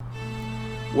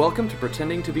Welcome to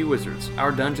Pretending to be Wizards, our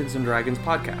Dungeons & Dragons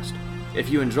podcast. If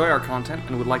you enjoy our content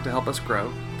and would like to help us grow,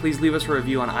 please leave us a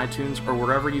review on iTunes or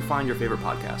wherever you find your favorite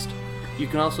podcast. You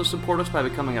can also support us by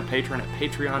becoming a patron at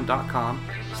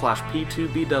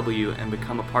patreon.com/p2bw and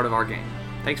become a part of our game.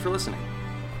 Thanks for listening.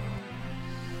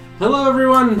 Hello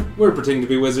everyone, we're Pretending to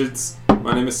be Wizards.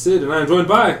 My name is Sid and I'm joined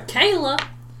by... Kayla!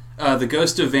 The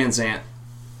Ghost of Van Zant.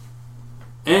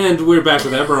 And we're back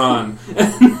with Eberron.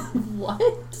 What?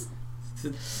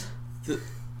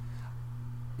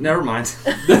 Never mind.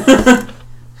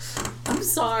 I'm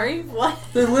sorry, what?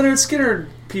 The Leonard Skinner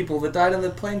people that died in the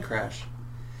plane crash.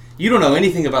 You don't know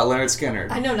anything about Leonard Skinner.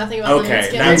 I know nothing about Leonard Okay,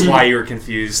 Skinner. that's why you were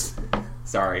confused.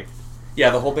 Sorry.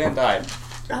 Yeah, the whole band died.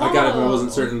 I got it, but I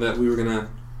wasn't certain that we were going to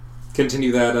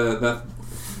continue that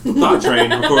thought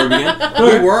train before we began.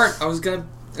 We weren't. I was going to...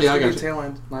 Yeah, I got you. Tail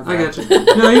end. My I bad. got you.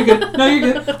 No, you're good.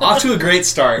 Off to a great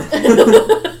start.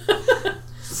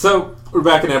 So, we're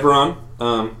back in Eberron.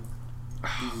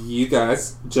 You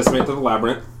guys just made it to the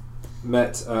labyrinth.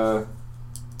 Met an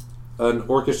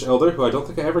orcish elder who I don't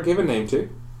think I ever gave a name to.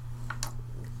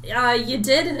 You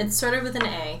did, and it started with an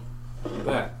A.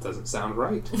 That doesn't sound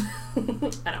right. I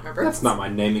don't remember. That's not my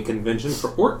naming convention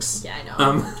for orcs. Yeah, I know.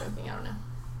 I'm joking. I don't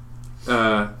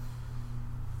know.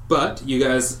 But you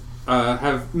guys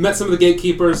have met some of the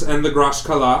gatekeepers and the Grosh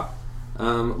Kala.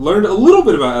 Learned a little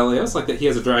bit about Elios, like that he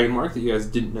has a dragon mark that you guys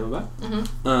didn't know about.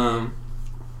 Mm-hmm.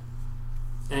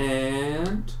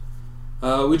 And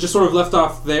we just sort of left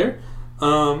off there.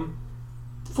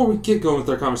 Before we get going with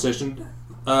our conversation,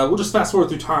 we'll just fast forward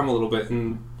through time a little bit.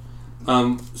 And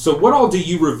so what all do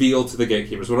you reveal to the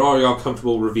gatekeepers? What all are y'all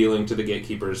comfortable revealing to the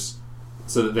gatekeepers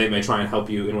so that they may try and help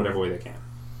you in whatever way they can?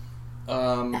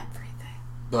 Everything.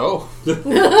 Oh.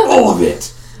 All of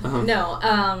it! No,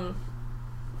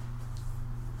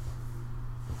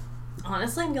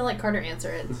 honestly, I'm gonna let Carter answer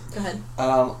it. Go ahead.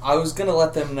 I was going to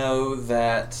let them know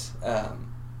that I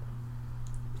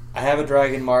have a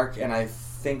dragon mark, and I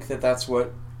think that that's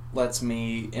what lets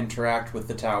me interact with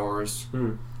the towers.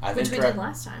 Which we did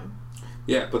last time.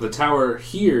 Yeah, but the tower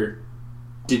here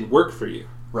didn't work for you.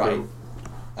 Right.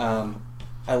 I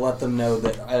let them know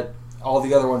that all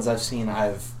the other ones I've seen,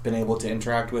 I've been able to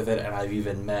interact with it, and I've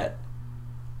even met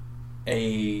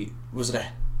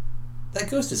that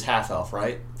ghost is half-elf,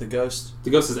 right? The ghost? The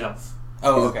ghost is elf.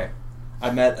 Oh, okay. I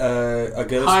met a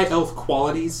ghost. High elf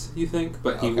qualities, you think,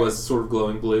 but he was sort of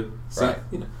glowing blue. So, right.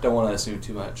 You know. Don't want to assume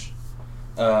too much.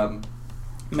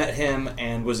 Met him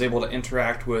and was able to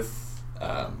interact with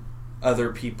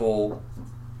other people.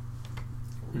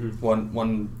 Mm-hmm.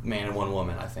 One man and one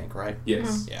woman, I think, right?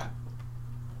 Yes. Mm-hmm. Yeah.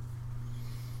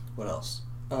 What else?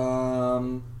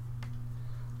 I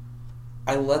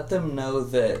let them know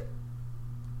that...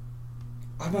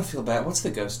 I'm going to feel bad. What's the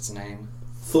ghost's name?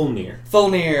 Thulnir.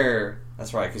 Thulnir!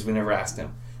 That's right, because we never asked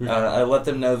him. Mm-hmm. I let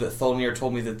them know that Thulnir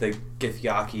told me that the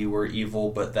Githyanki were evil,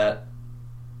 but that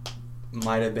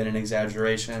might have been an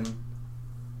exaggeration.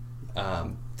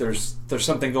 There's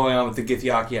something going on with the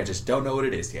Githyanki. I just don't know what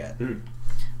it is yet. Mm.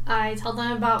 I tell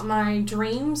them about my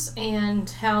dreams and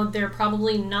how they're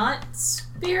probably not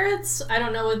spirits. I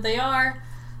don't know what they are,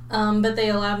 but they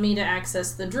allowed me to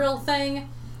access the drill thing.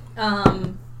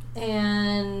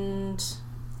 And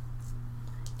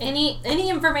any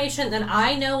information that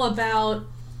I know about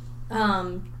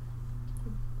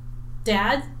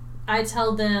Dad, I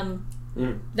tell them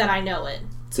that I know it.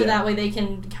 So that way they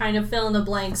can kind of fill in the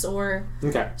blanks or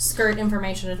skirt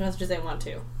information as much as they want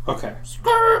to. Okay.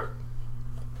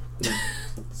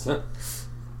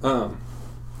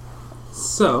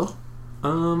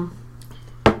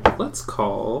 Let's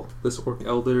call this orc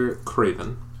elder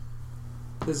Craven.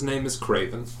 His name is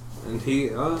Craven, and he,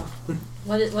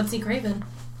 What's he craving?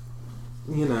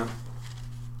 you know.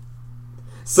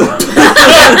 So, don't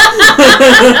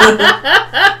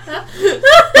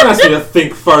ask me to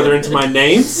think farther into my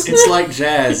names. It's like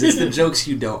jazz. It's the jokes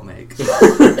you don't make.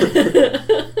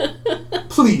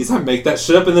 Please, I make that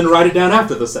shit up and then write it down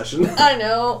after the session. I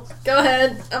know. Go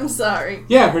ahead. I'm sorry.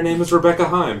 Yeah, her name is Rebecca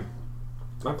Heim.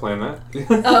 I'm playing that.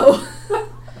 Oh.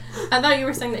 I thought you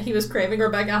were saying that he was craving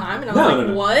Rebecca Heim, and I was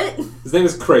No. what? His name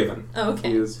is Craven. Oh, okay.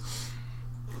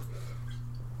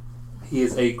 He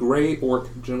is a gray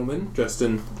orc gentleman dressed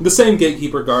in the same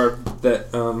gatekeeper garb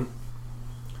that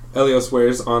Elios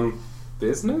wears on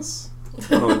business?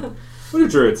 What do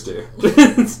druids do?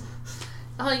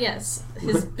 Oh, yes.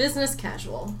 His business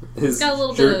casual. His got a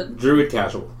little bit of... druid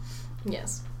casual.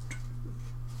 Yes.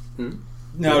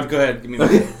 No, go ahead. Give me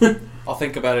I'll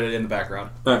think about it in the background.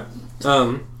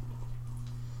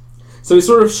 So he's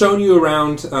sort of shown you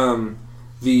around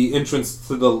the entrance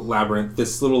to the labyrinth,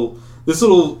 this little this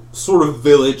little sort of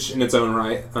village in its own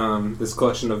right. This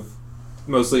collection of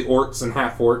mostly orcs and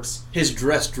half orcs. His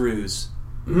dressed ruse.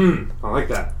 I like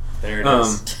that. There it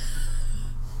is.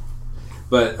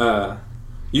 But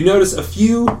you notice a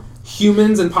few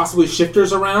humans and possibly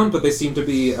shifters around, but they seem to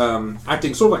be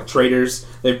acting sort of like traders.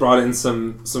 They've brought in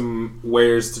some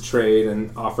wares to trade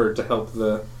and offered to help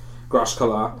the Grosh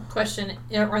Kala. Question,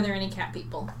 are there any cat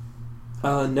people?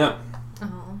 No.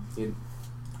 Oh.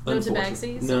 No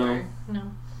Tabagsies? No.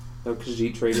 No. No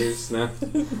Khajiit traders, no.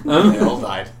 They all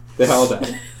died. They all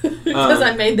died. Because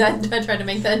I tried to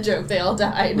make that joke, they all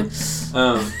died.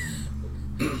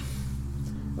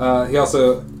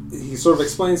 He sort of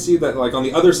explains to you that, like, on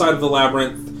the other side of the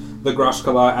labyrinth, the Grosh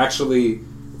Kala actually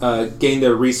gain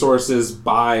their resources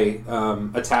by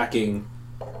attacking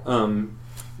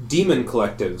demon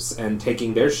collectives and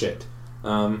taking their shit.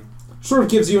 Sort of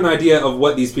gives you an idea of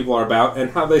what these people are about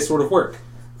and how they sort of work.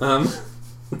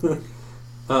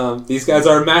 These guys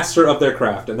are a master of their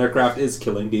craft, and their craft is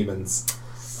killing demons.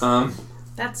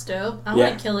 That's dope. I Yeah.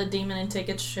 want to kill a demon and take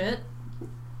its shit.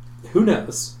 Who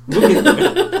knows? We'll get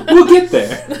there. We'll get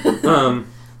there.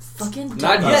 Fucking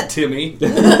Not yet, Timmy.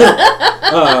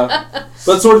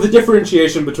 But sort of the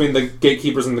differentiation between the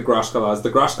gatekeepers and the Grosh Kalas.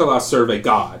 The Grosh Kalas serve a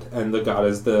god, and the god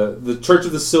is the Church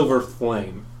of the Silver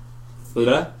Flame. Church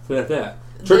of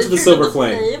the Silver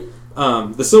Flame.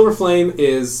 The Silver Flame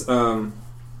is,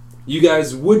 you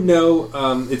guys would know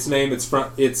its name. It's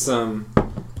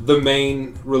the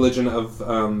main religion of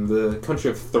the country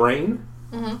of Thrain.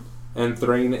 Mm-hmm. And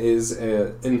Thrain is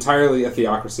entirely a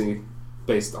theocracy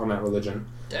based on that religion.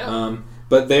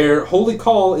 But their holy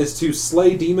call is to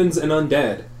slay demons and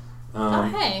undead.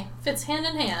 Hey, fits hand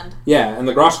in hand. Yeah, and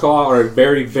the Grosh Kala are a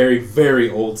very, very, very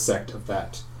old sect of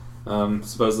that.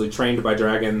 Supposedly trained by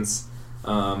dragons.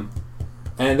 And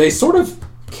they sort of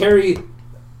carry,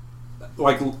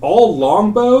 like, all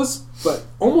longbows, but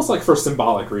almost like for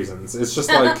symbolic reasons. It's just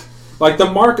like the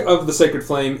mark of the Sacred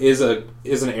Flame is an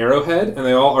arrowhead, and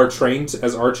they all are trained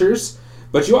as archers.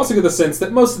 But you also get the sense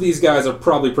that most of these guys are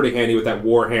probably pretty handy with that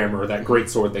warhammer or that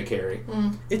greatsword they carry.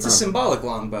 It's a symbolic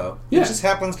longbow. Yeah. It just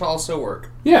happens to also work.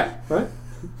 Yeah, right?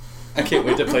 I can't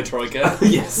wait to play Troika.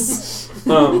 Yes.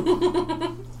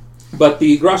 But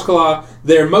the Grosh Kala,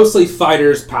 they're mostly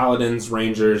fighters, paladins,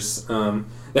 rangers.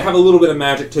 They have a little bit of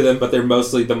magic to them, but they're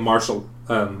mostly the martial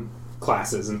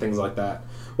classes and things like that.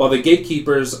 While the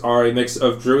gatekeepers are a mix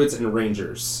of druids and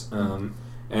rangers.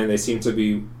 And they seem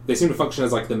to function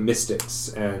as like the mystics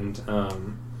and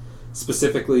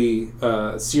specifically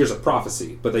seers of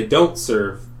prophecy, but they don't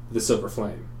serve the Silver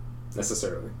Flame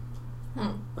necessarily.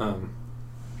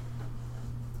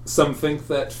 Some think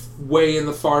that way in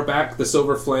the far back, the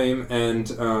Silver Flame and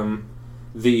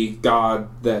the god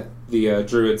that the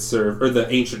druids serve, or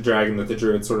the ancient dragon that the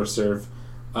druids sort of serve,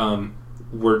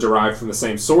 were derived from the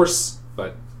same source,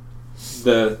 but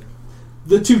the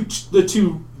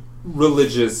two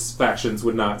religious factions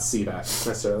would not see that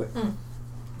necessarily.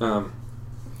 I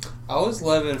always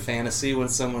love in fantasy when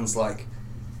someone's like,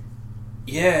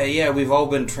 yeah, we've all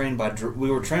been trained by we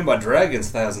were trained by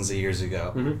dragons thousands of years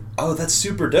ago. Mm-hmm. Oh, that's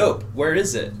super dope. Where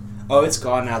is it? Oh, it's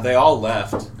gone now. They all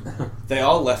left. They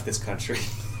all left this country.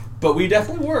 But we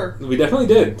definitely were. We definitely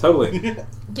did, totally.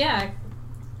 Yeah,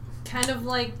 kind of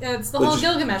like it's the whole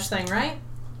Gilgamesh thing, right?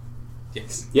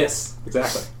 Yes. Yes,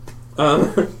 exactly.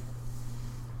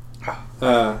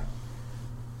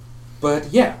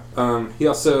 But yeah, he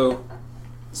also,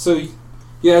 so you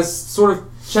guys sort of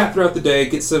chat throughout the day,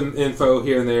 get some info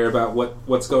here and there about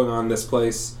what's going on in this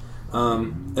place,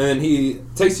 and then he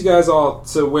takes you guys all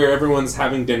to where everyone's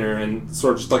having dinner, and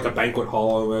sort of just like a banquet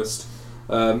hall almost,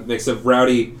 mix of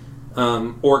rowdy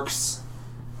orcs,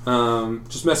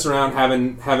 just messing around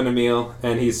having a meal,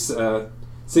 and he's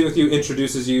sitting with you,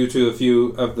 introduces you to a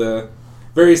few of the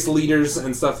various leaders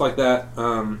and stuff like that.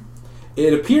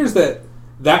 It appears that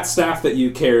staff that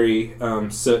you carry,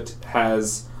 Soot,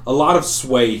 has a lot of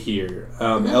sway here.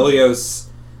 Elios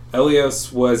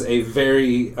was a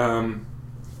very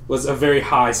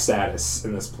high status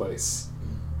in this place,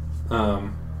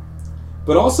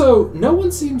 but also no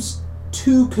one seems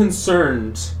too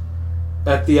concerned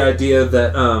at the idea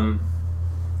that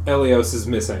Elios is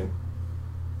missing.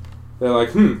 They're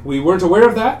like, we weren't aware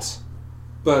of that,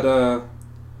 but I'm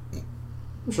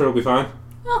sure it'll be fine.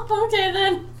 Oh, okay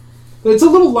then. It's a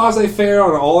little laissez-faire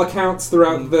on all accounts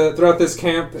throughout this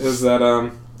camp. Is that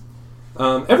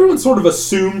everyone's sort of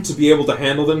assumed to be able to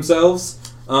handle themselves,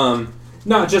 not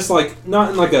in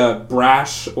like a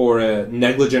brash or a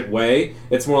negligent way.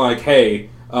 It's more like,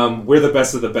 hey, we're the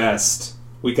best of the best.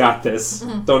 We got this.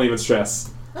 Don't even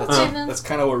stress. Okay, then. That's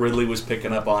kind of what Ridley was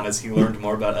picking up on as he learned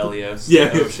more about Elios.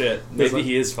 Yeah. Oh shit. Maybe like-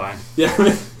 he is fine. Yeah,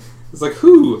 it's like,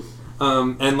 who?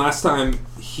 And last time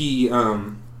he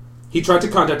tried to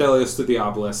contact Elios through the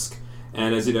obelisk,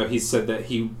 and as you know, he said that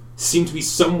he seemed to be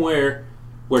somewhere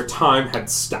where time had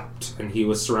stopped, and he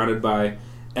was surrounded by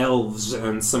elves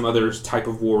and some other type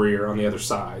of warrior on the other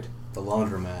side. The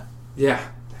laundromat. Yeah,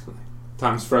 definitely.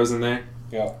 Time's frozen there.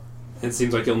 Yeah. It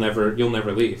seems like you'll never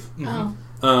leave. Oh.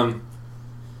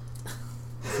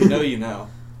 You know, you know.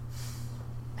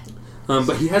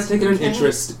 But he has taken an Okay.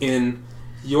 interest in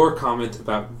your comment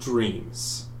about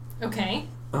dreams. Okay.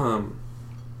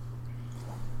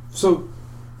 So,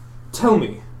 tell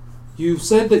me, you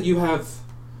said that you have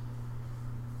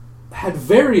had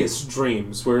various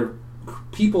dreams where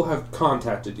people have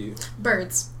contacted you.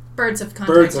 Birds have contacted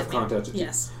Birds have me. contacted you.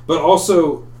 Yes. But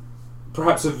also,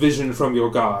 perhaps a vision from your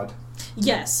god.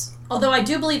 Yes. Although I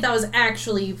do believe that was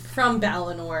actually from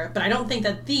Balinor, but I don't think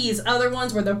that these other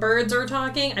ones where the birds are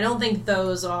talking, I don't think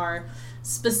those are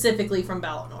specifically from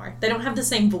Balinor. They don't have the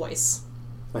same voice.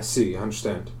 I see, I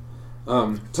understand.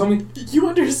 Tell me... You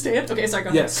understand? Okay, sorry, go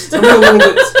ahead. Yes, tell me a little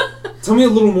bit... Tell me a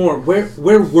little more.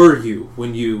 Where were you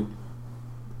when you...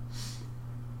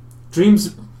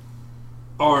 Dreams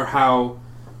are how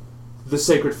the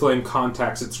Sacred Flame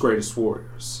contacts its greatest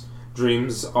warriors.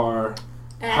 Dreams are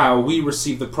how we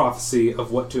receive the prophecy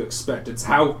of what to expect. It's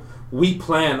how we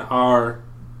plan our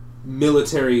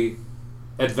military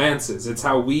advances. It's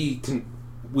how we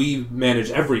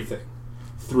manage everything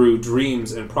through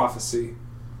dreams and prophecy.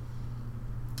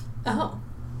 Oh.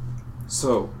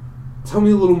 So, tell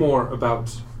me a little more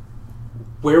about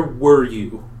where were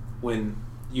you when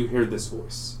you heard this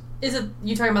voice? Is it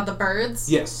you talking about the birds?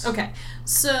 Yes. Okay.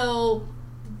 So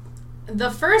the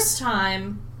first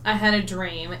time I had a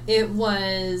dream, it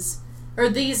was, or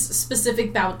these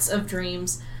specific bouts of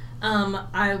dreams,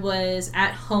 I was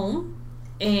at home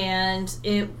and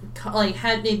it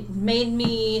made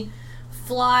me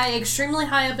fly extremely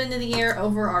high up into the air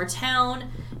over our town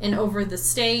and over the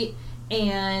state,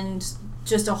 and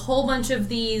just a whole bunch of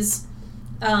these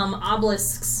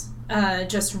obelisks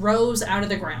just rose out of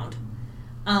the ground.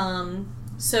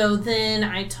 So then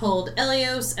I told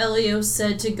Elios. Elios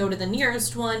said to go to the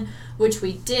nearest one, which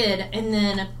we did, and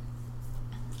then...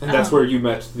 And that's where you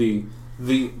met the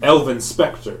elven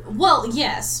specter. Well,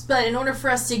 yes, but in order for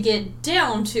us to get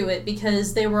down to it,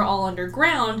 because they were all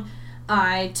underground,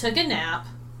 I took a nap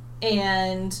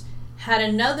and had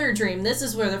another dream. This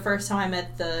is where the first time I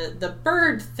met the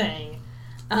bird thing,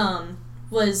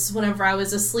 was whenever I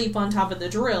was asleep on top of the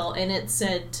drill, and it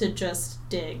said to just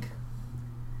dig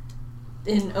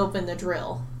and open the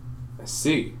drill. I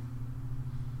see.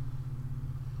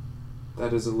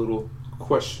 That is a little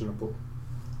questionable.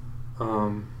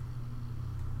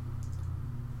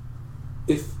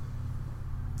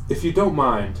 If you don't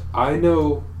mind, I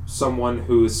know someone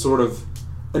who is sort of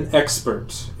an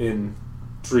expert in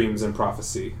dreams and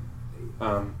prophecy.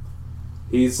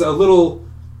 He's a little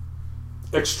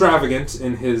extravagant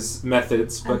in his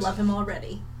methods, I but love him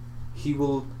already. he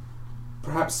will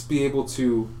perhaps be able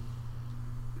to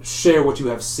share what you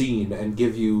have seen and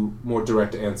give you more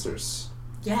direct answers.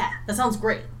 Yeah, that sounds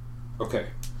great. Okay.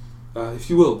 If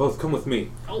you will, both come with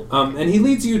me. Oh. And he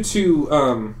leads you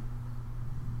to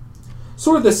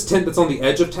sort of this tent that's on the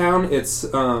edge of town. It's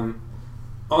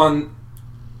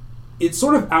it's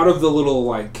sort of out of the little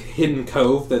like hidden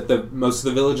cove that most of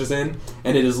the village is in,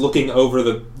 and it is looking over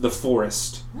the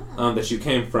forest that you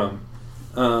came from.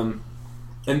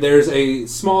 And there's a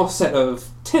small set of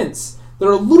tents that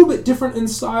are a little bit different in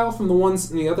style from the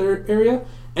ones in the other area,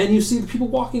 and you see the people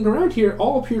walking around here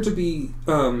all appear to be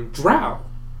drow,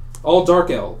 all dark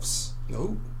elves.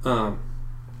 Oh.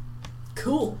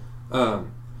 Cool.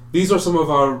 These are some of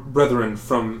our brethren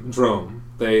from Drome.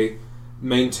 They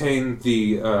maintain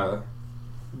the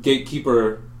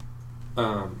gatekeeper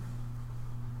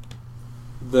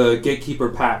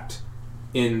pact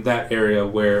in that area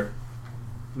where,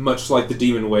 much like the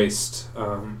Demon Waste,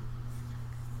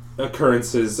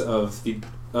 occurrences of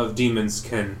demons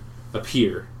can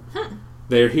appear.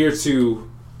 They're here to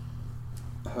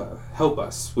help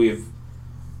us.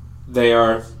 They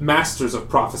are masters of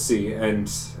prophecy and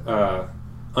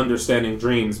understanding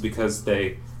dreams because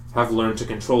they have learned to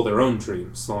control their own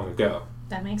dreams long ago.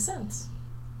 That makes sense.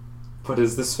 What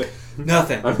is this?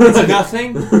 Nothing. It's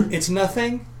nothing. It's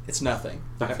nothing. It's nothing.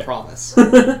 Okay. I promise.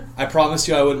 I promised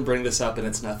you I wouldn't bring this up, and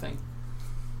it's nothing.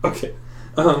 Okay.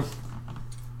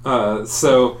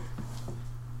 So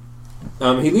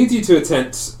he leads you to a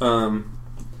tent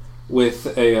with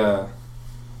a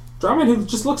drawman who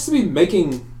just looks to be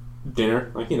making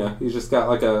dinner. Like, he's just got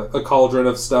like a cauldron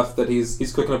of stuff that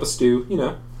he's cooking up a stew.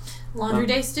 Laundry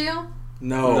day stew?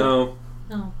 No.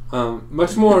 Oh.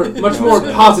 Much more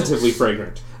positively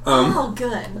fragrant.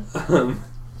 Good.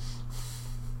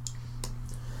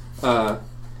 So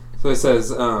he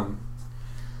says,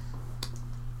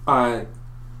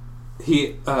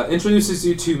 he introduces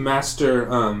you to Master.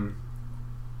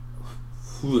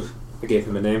 I gave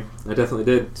him a name. I definitely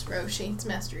did. It's Roshi. It's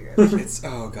Master Roshi.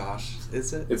 Oh gosh,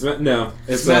 is it? It's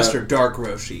Master Dark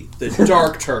Roshi, the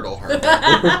Dark Turtle Hermit,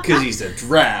 because he's a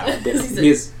drab. He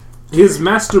is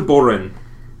Master Borin.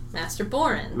 Master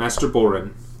Borin. Master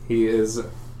Borin. He is.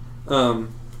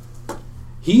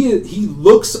 He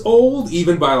looks old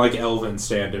even by like elven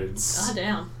standards. God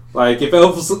damn. Like if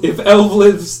elves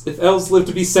live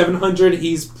to be 700,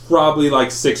 he's probably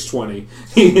like 620.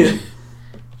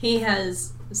 He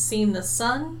has seen the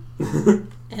sun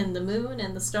and the moon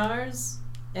and the stars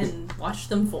and watched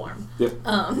them form. Yep.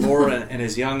 Borin and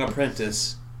his young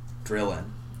apprentice, Drillin.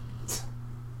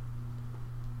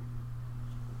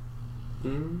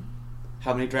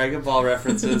 How many Dragon Ball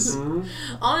references?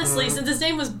 Honestly, since his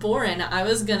name was Borin, I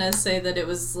was gonna say that it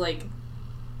was like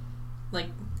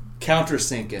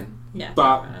countersinking. Yeah.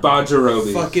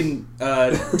 Bajirobe. Fucking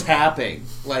tapping.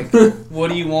 Like, what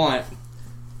do you want?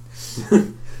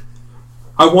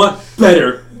 I want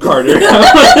better, Carter.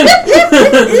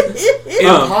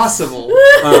 Impossible.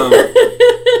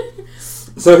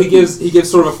 So he gives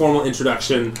sort of a formal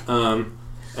introduction,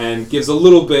 and gives a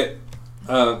little bit,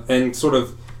 and sort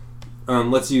of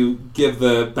lets you give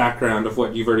the background of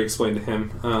what you've already explained to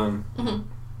him.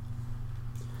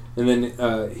 And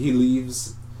then he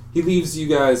leaves you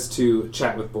guys to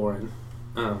chat with Borin.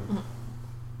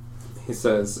 He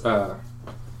says,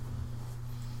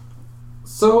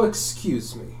 so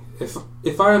excuse me,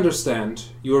 if I understand,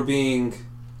 you are being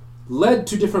led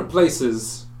to different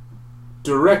places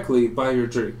directly by your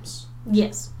dreams.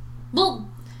 Yes. Well,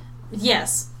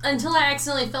 yes. Until I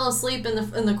accidentally fell asleep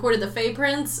in the court of the Fey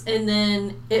Prince, and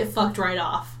then it fucked right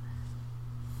off.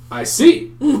 I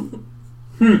see.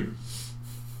 I'm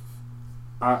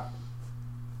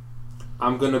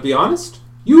gonna be honest.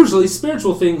 Usually,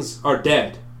 spiritual things are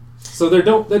dead, so they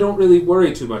don't really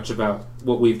worry too much about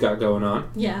what we've got going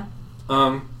on. Yeah.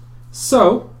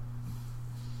 So,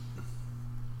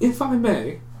 if I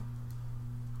may,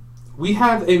 we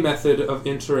have a method of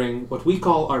entering what we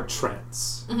call our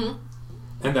trance.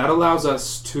 And that allows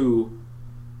us to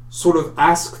sort of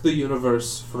ask the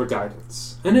universe for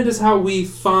guidance. And it is how we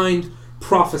find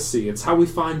prophecy. It's how we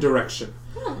find direction.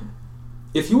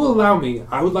 If you will allow me,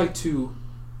 I would like to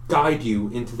guide you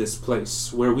into this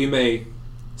place where we may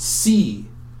see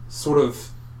sort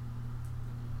of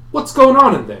what's going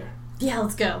on in there. Yeah,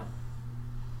 let's go.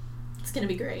 It's gonna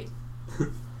be great.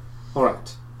 All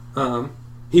right.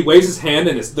 He waves his hand,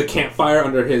 and the campfire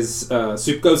under his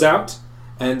soup goes out,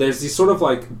 and there's these sort of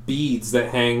like beads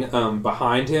that hang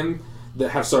behind him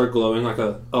that have started glowing like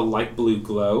a light blue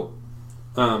glow.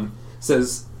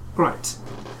 Says, right,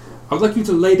 I would like you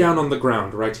to lay down on the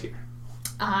ground right here.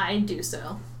 I do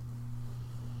so.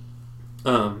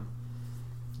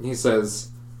 He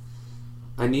says,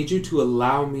 I need you to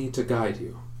allow me to guide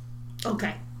you.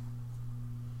 Okay.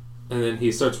 And then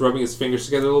he starts rubbing his fingers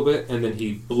together a little bit, and then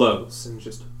he blows,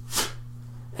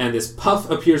 and this puff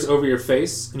appears over your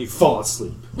face, and you fall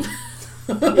asleep.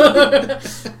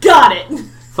 Got it!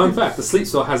 Fun fact, the sleep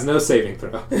spell has no saving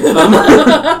throw.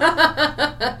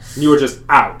 You were just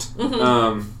out.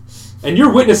 And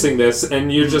you're witnessing this,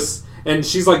 and and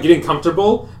she's like getting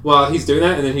comfortable while he's doing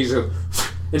that, and then he's just,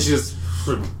 and she just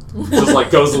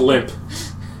like goes limp.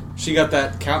 She got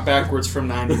that count backwards from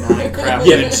 99 crap,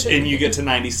 and you get to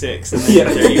 96, and then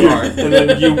there you are. and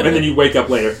then you wake up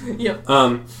later. Yep.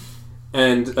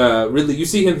 And Ridley, you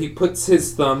see him. He puts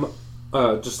his thumb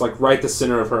just like right the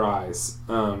center of her eyes,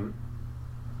 and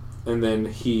then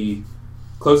he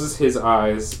closes his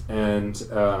eyes, and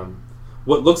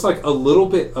what looks like a little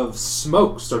bit of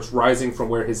smoke starts rising from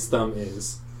where his thumb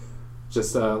is,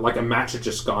 just like a match had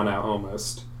just gone out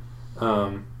almost.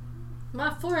 My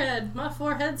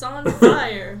forehead's on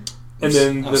fire. And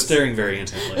then I'm staring very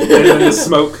intently. And then the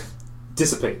smoke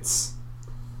dissipates.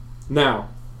 Now,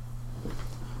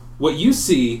 what you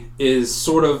see is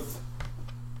sort of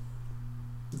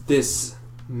this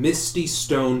misty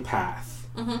stone path.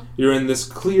 You're in this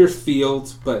clear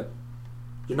field, but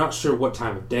you're not sure what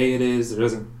time of day it is. It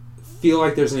doesn't feel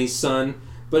like there's any sun,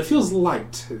 but it feels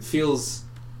light. It feels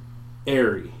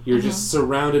airy. You're just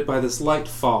surrounded by this light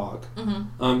fog.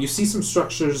 You see some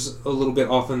structures a little bit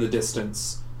off in the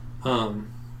distance,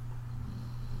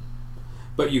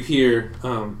 but you hear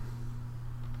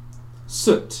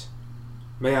soot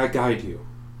May I guide you?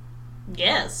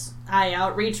 Yes. I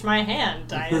outreach my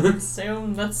hand. I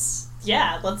assume that's...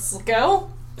 Yeah, let's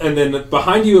go. And then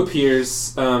behind you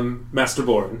appears Master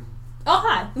Boren.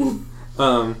 Oh,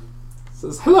 hi.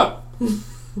 Says, hello.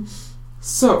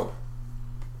 So,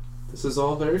 this is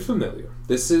all very familiar.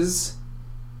 This is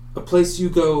a place you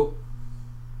go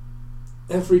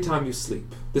every time you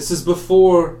sleep. This is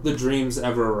before the dreams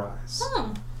ever arise.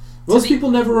 Most people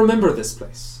never remember this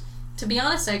place. To be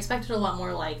honest, I expected a lot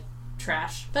more like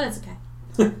trash, but it's okay.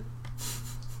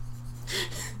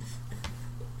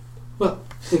 Well,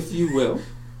 if you will,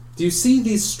 do you see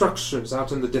these structures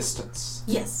out in the distance?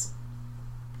 Yes.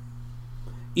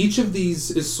 Each of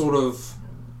these is sort of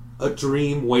a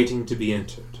dream waiting to be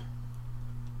entered.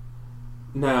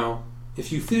 Now,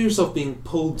 if you feel yourself being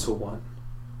pulled to one,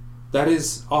 that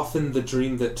is often the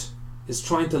dream that is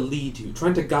trying to lead you,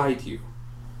 trying to guide you.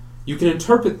 You can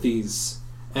interpret these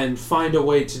and find a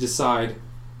way to decide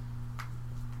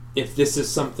if this is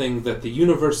something that the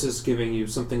universe is giving you,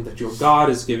 something that your God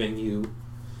is giving you,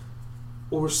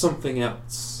 or something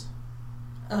else.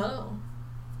 Oh.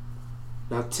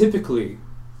 Now, typically,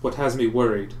 what has me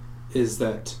worried is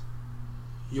that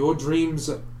your dreams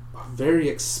are very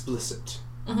explicit.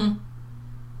 Mm-hmm.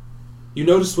 You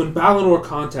noticed when Balinor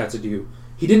contacted you,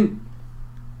 he didn't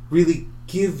really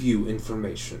give you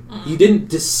information. Mm-mm. He didn't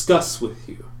discuss with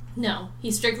you. No, he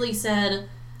strictly said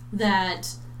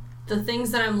that the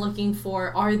things that I'm looking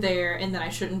for are there and that I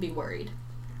shouldn't be worried.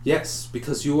 Yes,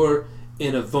 because you were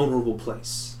in a vulnerable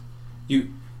place.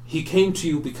 He came to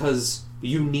you because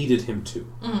you needed him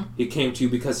to. Mm-hmm. He came to you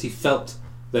because he felt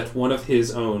that one of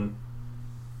his own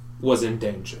was in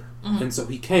danger. Mm-hmm. And so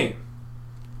he came.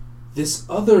 This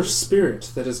other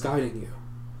spirit that is guiding you.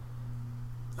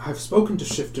 I've spoken to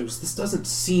shifters. This doesn't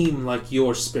seem like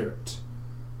your spirit.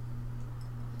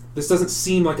 This doesn't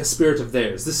seem like a spirit of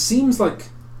theirs. This seems like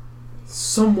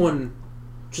someone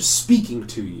just speaking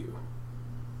to you.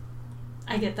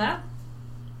 I get that.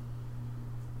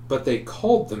 But they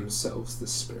called themselves the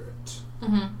spirit.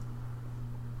 Mm-hmm.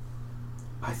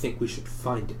 I think we should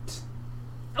find it.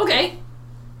 Okay.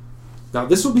 Now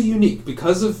this will be unique.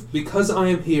 Because I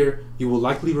am here, you will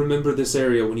likely remember this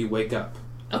area when you wake up.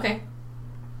 Okay.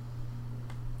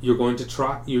 You're going to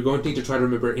need to try to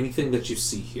remember anything that you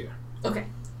see here. Okay.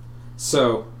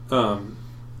 So,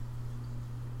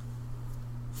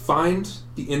 find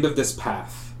the end of this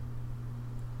path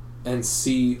and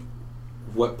see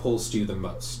what pulls to you the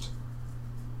most.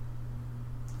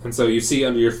 And so you see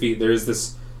under your feet there is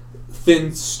this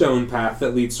thin stone path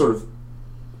that leads sort of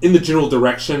in the general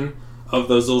direction of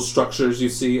those little structures you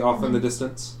see off in the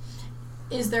distance.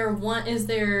 Is there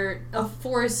a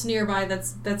forest nearby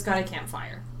that's got a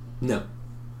campfire? No.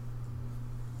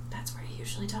 That's where he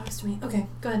usually talks to me. Okay,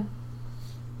 go ahead.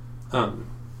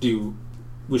 Do you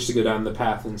wish to go down the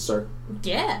path and start?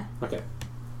 Yeah. Okay.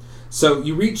 So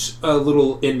you reach a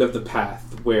little end of the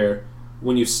path where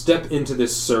when you step into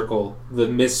this circle, the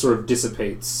mist sort of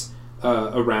dissipates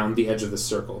around the edge of the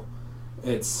circle.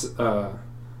 It's a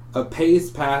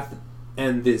paved path,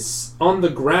 and this on the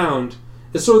ground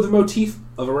is sort of the motif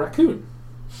of a raccoon.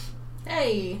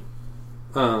 Hey.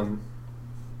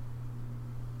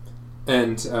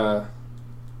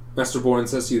 Master Boren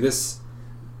says to you, this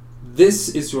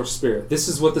is your spirit. This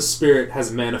is what the spirit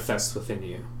has manifest within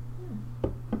you.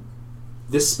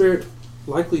 This spirit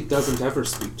likely doesn't ever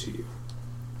speak to you.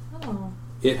 Oh.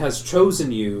 It has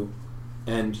chosen you,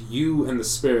 and you and the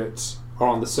spirit are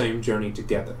on the same journey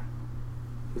together.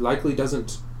 He likely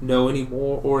doesn't know any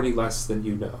more or any less than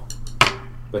you know.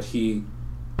 But he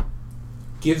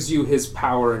gives you his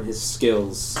power and his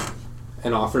skills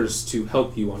and offers to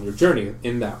help you on your journey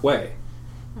in that way.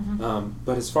 Mm-hmm.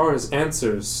 But as far as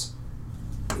answers,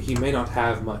 he may not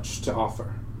have much to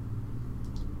offer.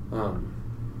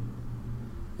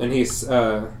 And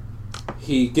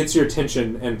he gets your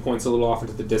attention and points a little off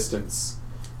into the distance,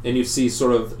 and you see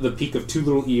sort of the peak of two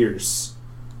little ears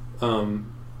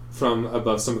from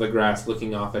above some of the grass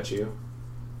looking off at you.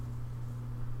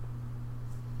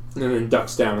 And then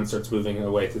ducks down and starts moving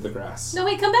away through the grass. No,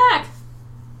 wait, come back!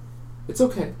 It's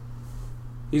okay.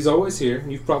 He's always here,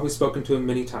 and you've probably spoken to him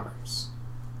many times.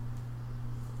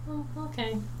 Oh,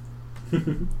 okay.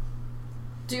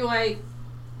 Do I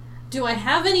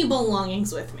have any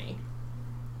belongings with me?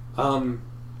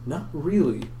 Not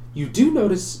really. You do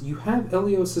notice you have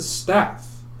Elios'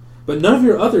 staff, but none of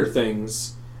your other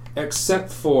things,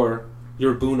 except for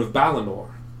your boon of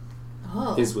Balinor,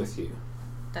 is with you.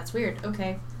 That's weird.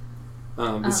 Okay.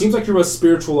 It seems like your most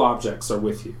spiritual objects are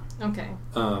with you. Okay.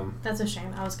 That's a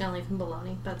shame. I was gonna leave him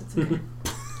baloney, but it's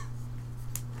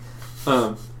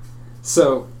okay.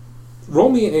 So, roll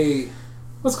me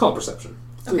Let's call it perception.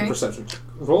 Do a Okay. perception check.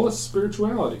 Roll a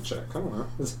spirituality check. I don't know.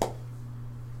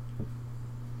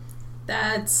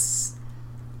 That's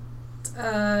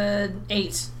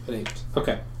 8. An 8.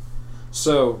 Okay.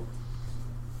 So,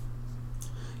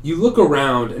 you look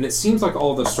around, and it seems like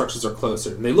all the structures are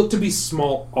closer. And they look to be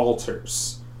small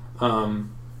altars. One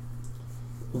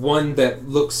that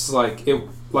looks like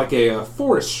a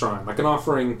forest shrine, like an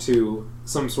offering to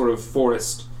some sort of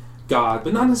forest god,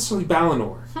 but not necessarily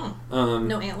Balinor.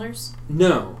 No antlers?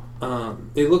 No.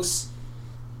 It looks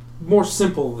more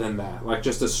simple than that, like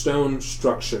just a stone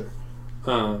structure.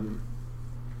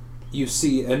 You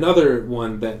see another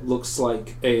one that looks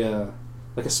like a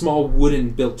small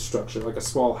wooden built structure, like a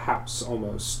small house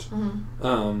almost. Mm-hmm.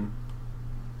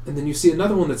 And then you see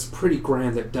another one that's pretty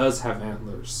grand that does have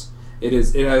antlers. It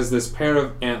has this pair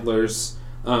of antlers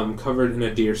covered in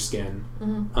a deer skin,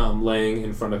 laying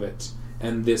in front of it,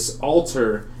 and this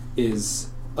altar is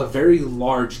a very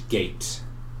large gate.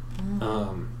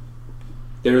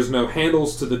 There's no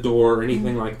handles to the door or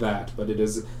anything like that, but it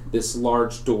is this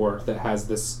large door that has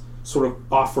this sort of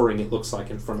offering, it looks like,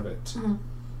 in front of it.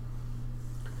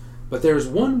 But there's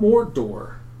one more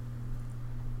door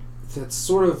that's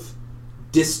sort of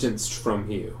distanced from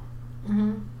you.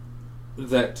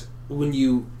 That when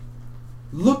you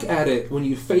look at it, when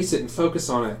you face it and focus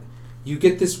on it, you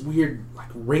get this weird like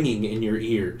ringing in your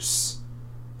ears.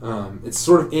 It's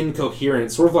sort of incoherent.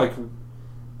 It's sort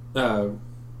of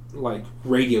like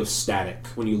radio static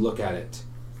when you look at it.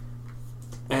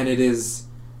 And it is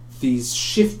these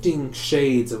shifting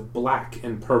shades of black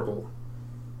and purple.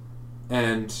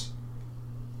 And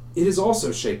it is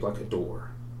also shaped like a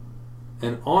door.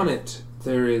 And on it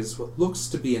there is what looks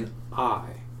to be an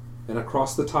eye. And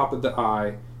across the top of the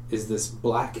eye is this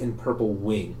black and purple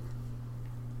wing.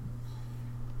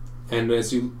 And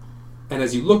as you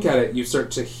look at it, you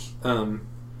start to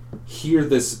hear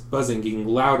this buzzing getting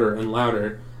louder and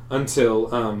louder until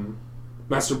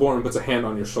Master Boren puts a hand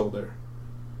on your shoulder.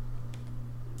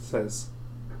 Says,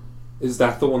 "Is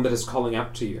that the one that is calling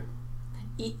out to you?"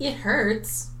 It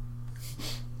hurts.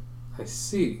 I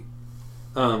see.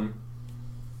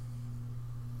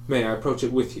 May I approach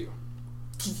it with you?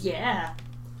 Yeah.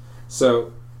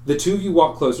 So the two of you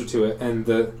walk closer to it, and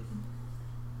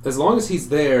as long as he's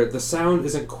there, the sound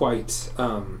isn't quite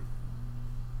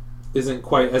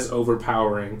as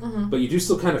overpowering, but you do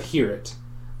still kind of hear it.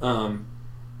 And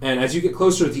as you get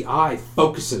closer, the eye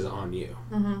focuses on you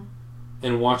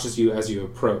and watches you as you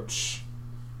approach.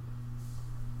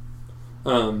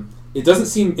 It doesn't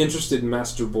seem interested in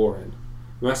Master Boren.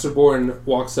 Master Boren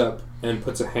walks up and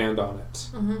puts a hand on it.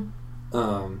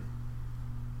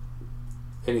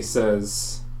 And he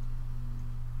says,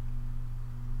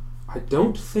 "I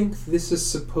don't think this is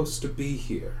supposed to be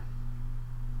here.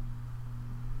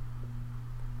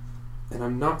 And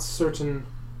I'm not certain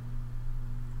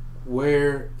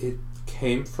where it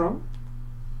came from.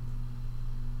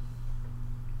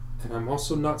 And I'm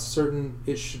also not certain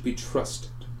it should be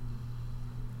trusted.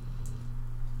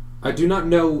 I do not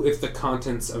know if the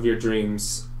contents of your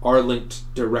dreams are linked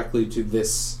directly to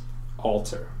this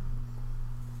altar.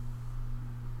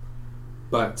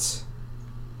 But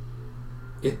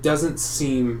it doesn't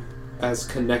seem as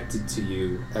connected to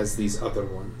you as these other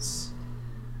ones.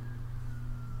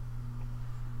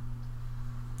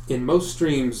 In most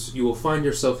dreams, you will find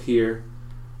yourself here,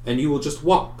 and you will just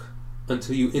walk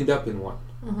until you end up in one.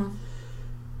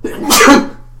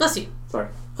 Bless you. Sorry.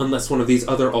 Unless one of these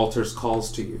other altars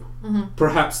calls to you.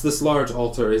 Perhaps this large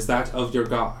altar is that of your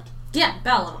god. Yeah,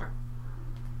 Balinor.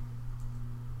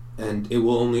 And it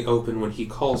will only open when he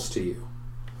calls to you.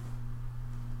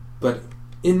 But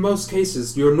in most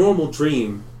cases, your normal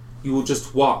dream, you will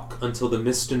just walk until the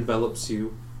mist envelops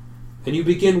you, and you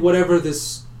begin whatever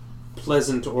this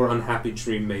pleasant or unhappy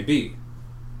dream may be.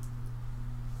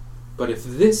 But if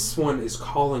this one is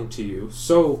calling to you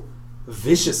so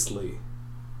viciously,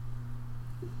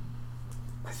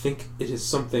 I think it is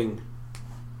something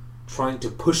trying to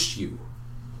push you.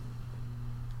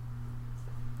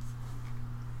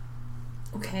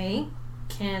 Okay.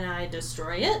 Can I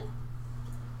destroy it?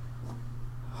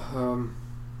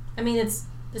 I mean, this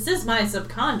is my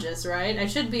subconscious, right? I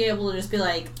should be able to just be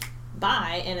like,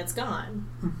 bye, and it's gone.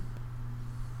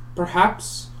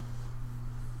 Perhaps.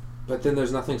 But then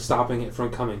there's nothing stopping it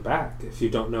from coming back if you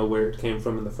don't know where it came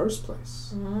from in the first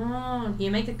place. Oh,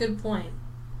 you make a good point.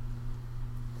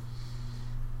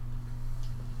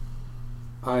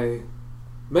 I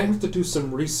may have to do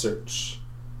some research.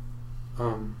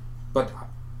 But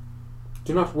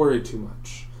do not worry too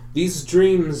much. These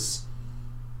dreams,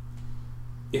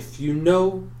 if you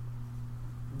know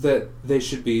that they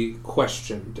should be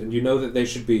questioned, and you know that they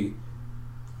should be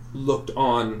looked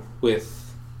on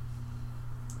with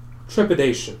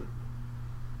trepidation,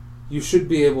 you should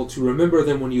be able to remember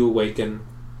them when you awaken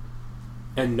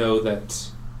and know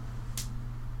that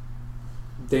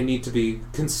they need to be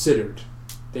considered,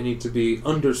 they need to be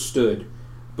understood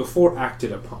before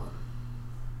acted upon.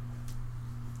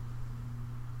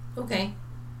 Okay.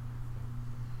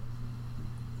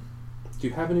 Do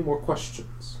you have any more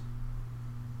questions?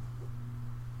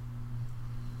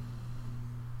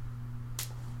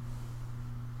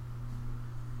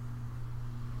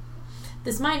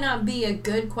 This might not be a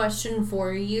good question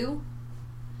for you,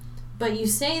 but you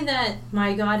say that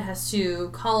my God has to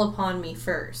call upon me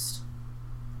first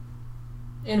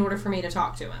in order for me to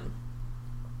talk to him.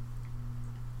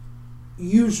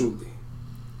 Usually.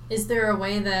 Is there a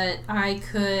way that I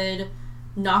could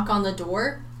knock on the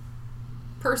door,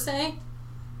 per se?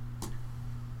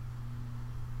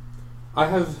 I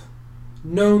have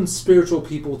known spiritual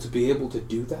people to be able to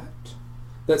do that.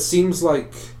 That seems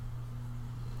like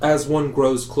as one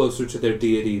grows closer to their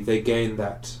deity, they gain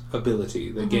that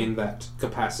ability, they gain that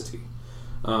capacity.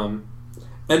 And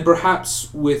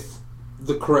perhaps with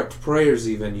the correct prayers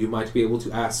even, you might be able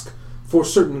to ask for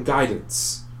certain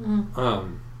guidance.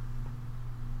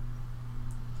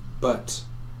 But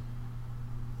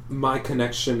my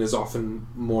connection is often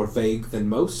more vague than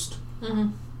most.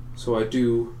 So I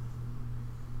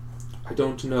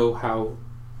don't know how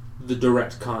the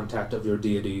direct contact of your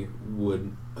deity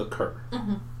would occur.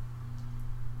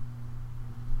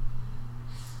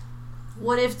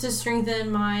 What if to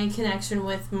strengthen my connection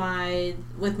with my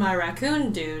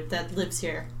raccoon dude that lives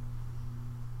here?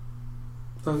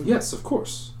 Yes, of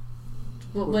course.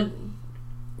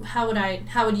 How would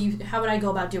I go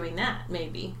about doing that?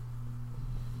 Maybe.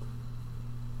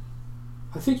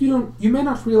 I think you may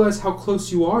not realize how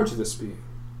close you are to this being.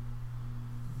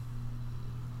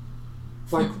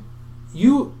 Like,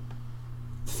 you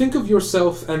think of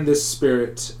yourself and this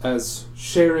spirit as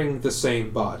sharing the same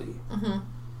body.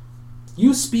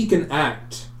 You speak and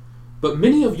act, but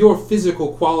many of your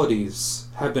physical qualities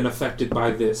have been affected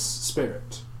by this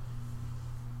spirit.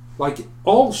 Like,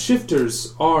 all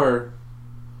shifters are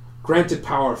granted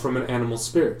power from an animal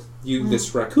spirit. You,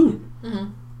 this raccoon.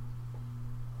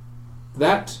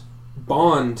 That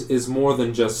bond is more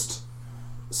than just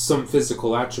some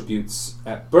physical attributes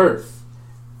at birth.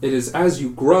 It is as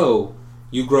you grow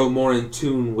more in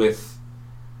tune with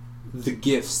the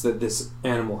gifts that this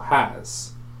animal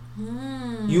has.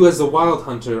 You as a wild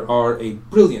hunter are a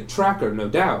brilliant tracker, no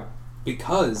doubt,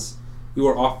 because you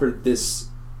are offered this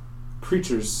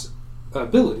creature's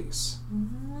abilities.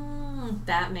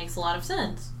 That makes a lot of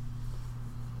sense.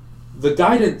 The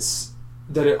guidance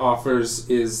that it offers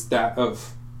is that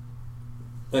of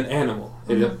an animal.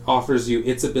 It offers you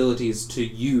its abilities to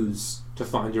use to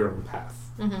find your own path.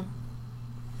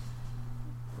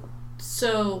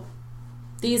 So,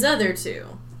 these other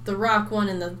two, the rock one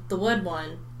and the wood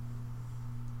one,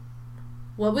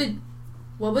 what would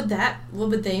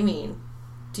they mean,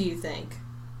 do you think?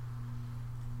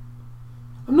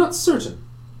 I'm not certain.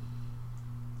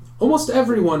 Almost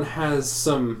everyone has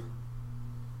some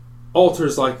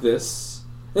altars like this,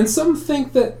 and some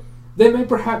think that they may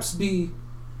perhaps be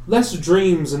less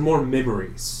dreams and more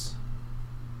memories.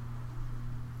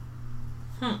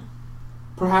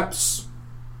 Perhaps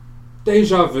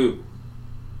deja vu.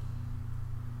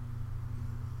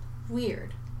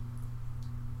 Weird.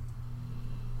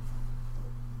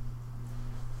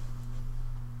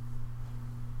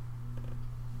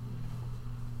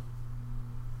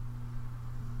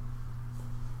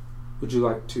 Would you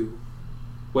like to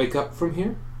wake up from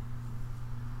here?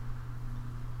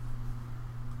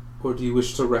 Or do you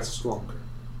wish to rest longer?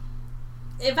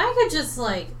 If I could just,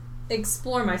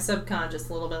 explore my subconscious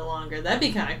a little bit longer, that'd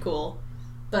be kind of cool.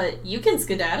 But you can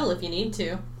skedaddle if you need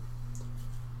to.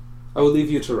 I will leave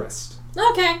you to rest.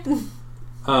 Okay.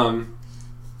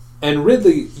 And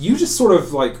Ridley, you just sort of,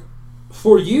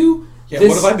 for you... Yeah,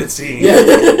 what have I been seeing? Yeah,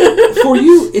 for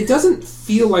you, it doesn't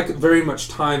feel like very much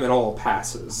time at all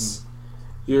passes.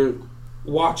 You're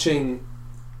watching...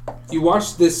 You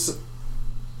watch this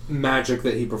magic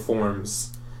that he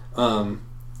performs, and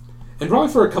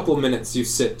probably for a couple of minutes you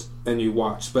sit and you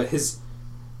watch, but his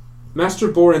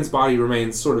Master Boren's body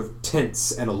remains sort of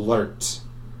tense and alert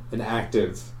and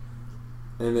active,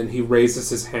 and then he raises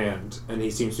his hand and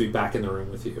he seems to be back in the room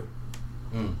with you.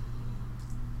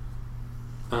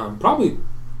 Probably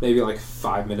maybe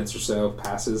 5 minutes or so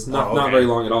passes, not very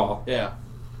long at all. Yeah.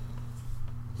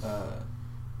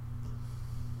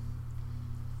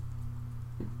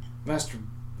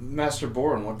 Master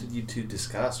Boren, what did you two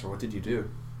discuss, or what did you do?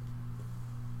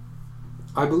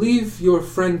 I believe your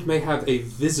friend may have a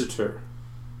visitor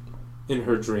in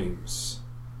her dreams,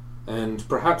 and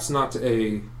perhaps not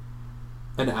an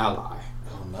ally.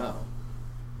 Oh no.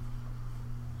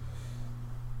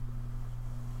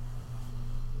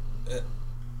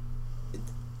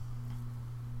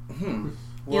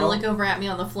 You look over at me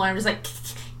on the floor and I'm just like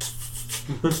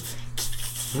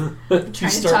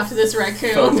trying to talk to this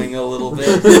raccoon. Foaming a little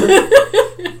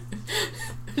bit.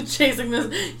 Chasing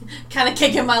this, kind of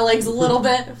kicking my legs a little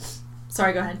bit.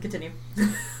 Sorry, go ahead, continue.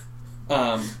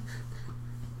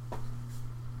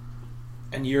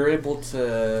 And you're able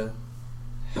to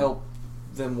help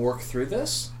them work through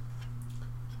this?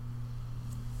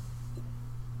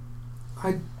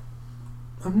 I'm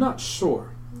not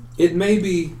sure. It may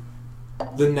be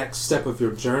the next step of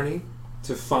your journey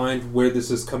to find where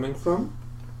this is coming from,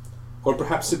 or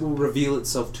perhaps it will reveal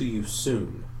itself to you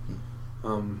soon.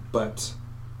 But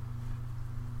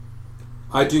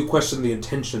I do question the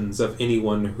intentions of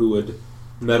anyone who would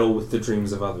meddle with the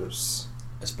dreams of others.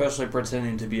 Especially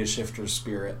pretending to be a shifter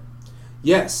spirit.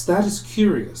 Yes, that is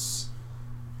curious.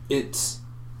 It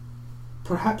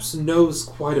perhaps knows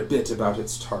quite a bit about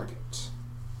its target.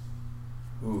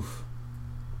 Oof.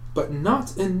 But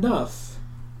not enough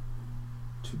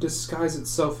to disguise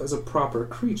itself as a proper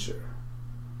creature.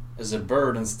 As a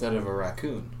bird instead of a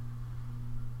raccoon.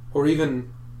 Or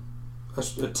even a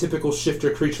typical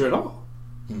shifter creature at all.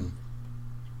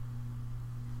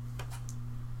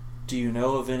 Do you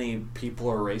know of any people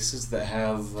or races that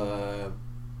have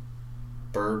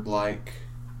bird-like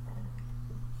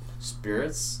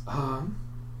spirits?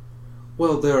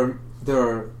 Well, there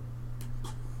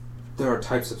are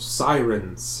types of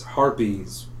sirens,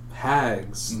 harpies,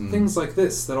 hags, things like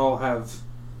this that all have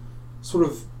sort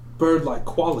of bird-like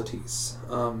qualities.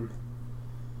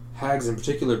 Hags in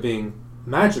particular being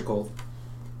magical,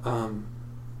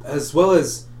 as well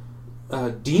as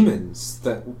demons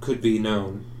that could be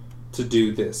known to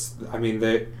do this. I mean,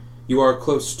 you are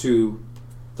close to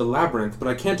the labyrinth, but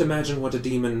I can't imagine what a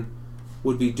demon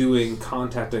would be doing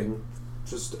contacting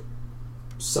just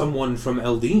someone from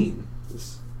Eldeen.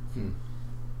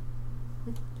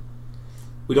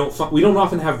 We don't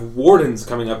often have wardens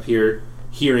coming up here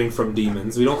hearing from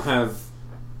demons. We don't have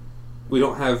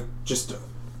just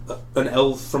an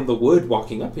elf from the wood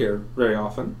walking up here very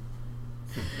often.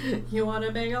 You want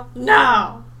a bagel?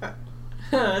 No!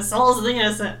 Souls of the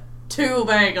innocent. 2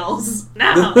 bagels.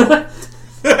 No!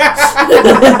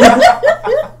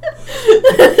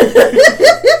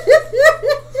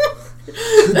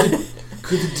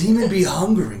 Could the demon be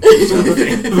hungering?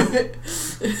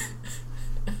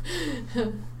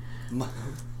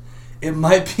 It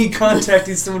might be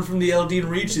contacting someone from the Eldeen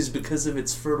Reaches because of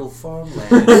its fertile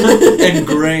farmland and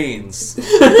grains.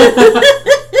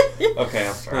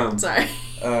 Okay, I'm sorry.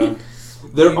 Sorry.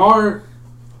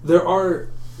 There are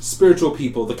spiritual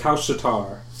people, the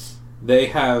Kaushatar. They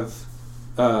have,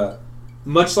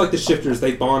 much like the shifters,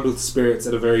 they bond with spirits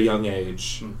at a very young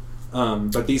age.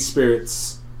 But these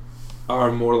spirits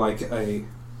are more like a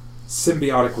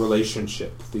symbiotic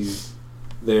relationship.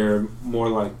 They're more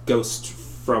like ghosts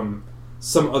from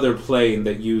some other plane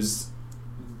that use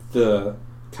the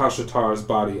Kaushatar's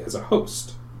body as a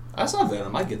host. I saw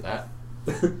Venom. I get that.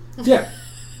 Yeah.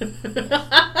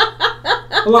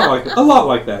 a lot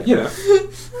like that, you know.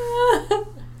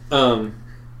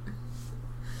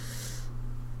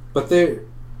 But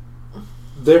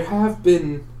there have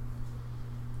been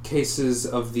cases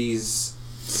of these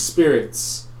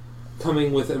spirits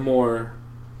coming with a more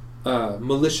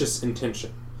malicious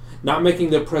intention, not making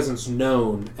their presence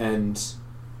known and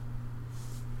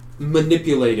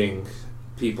manipulating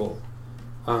people.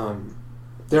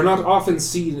 They're not often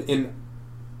seen in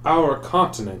our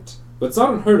continent, but it's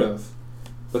not unheard of.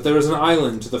 But there is an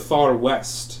island to the far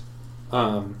west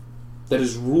that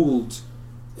is ruled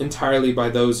entirely by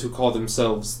those who call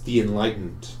themselves the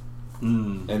Enlightened,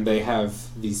 and they have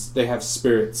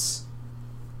spirits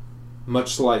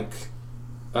much like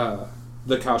the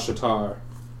Kaushatar.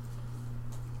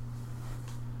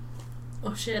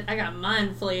 Oh shit! I got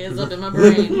mind flares up in my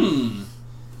brain.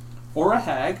 Or a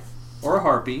hag, or a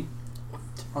harpy.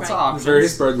 Lots of options.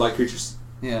 Various bird-like creatures.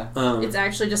 Yeah. It's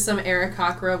actually just some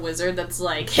Aarakocra wizard that's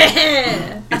like,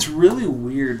 heh. It's really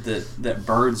weird that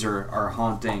birds are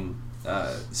haunting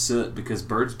Soot, because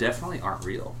birds definitely aren't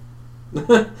real.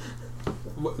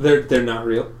 They're not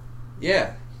real?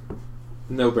 Yeah.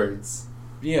 No birds.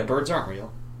 Yeah, birds aren't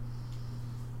real.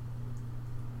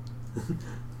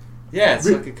 Yeah, it's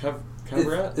like a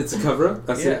cover-up. It's a cover-up?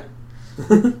 That's it?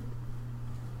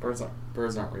 Birds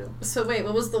aren't real. So wait,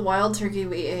 what was the wild turkey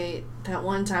we ate that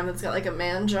one time that's got like a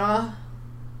man jaw?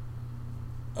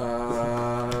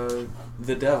 The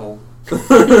devil.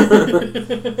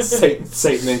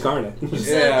 Satan incarnate.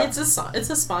 Yeah. It's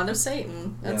a spawn of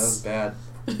Satan. Yeah, that's bad.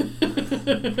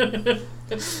 I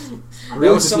That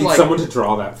really was just some, need like- someone to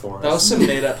draw that for us. That was some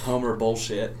made-up Homer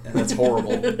bullshit, and that's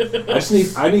horrible.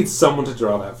 I need someone to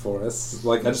draw that for us.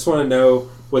 Like, I just want to know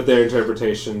what their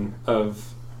interpretation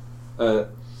of a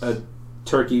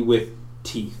turkey with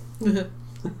teeth.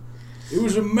 It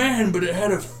was a man, but it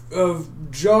had a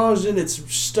jaws in its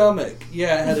stomach.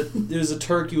 Yeah, it was a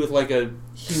turkey with like a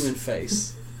human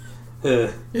face.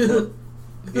 Uh, Yeah.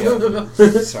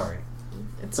 Sorry.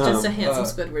 It's just a Um, handsome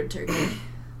Squidward turkey.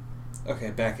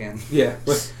 Okay, back in. yeah.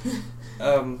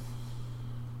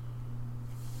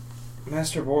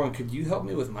 Master Boron, could you help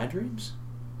me with my dreams?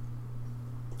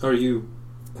 Have you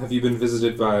been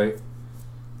visited by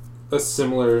a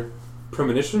similar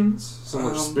premonitions,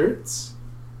 similar spirits?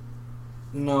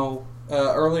 No.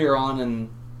 Earlier on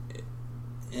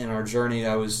in our journey,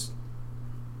 I was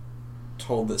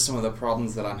told that some of the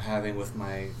problems that I'm having with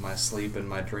my sleep and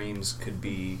my dreams could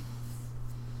be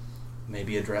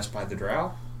maybe addressed by the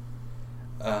Drow.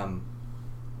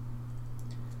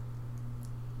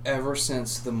 Ever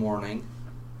since the morning,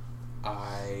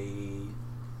 I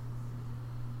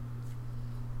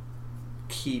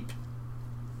keep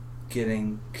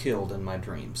getting killed in my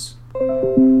dreams.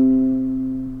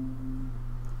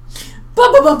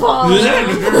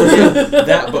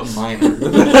 That, but minor.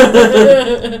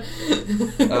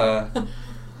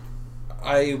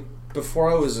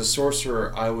 Before I was a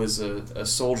sorcerer, I was a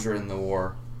soldier in the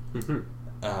war.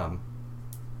 Mm-hmm.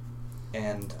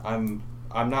 And I'm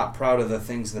not proud of the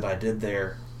things that I did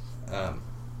there.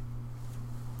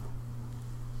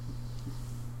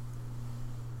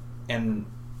 And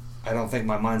I don't think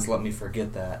my mind's let me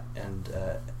forget that. And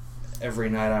every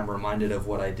night I'm reminded of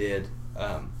what I did.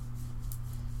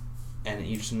 And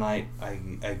each night I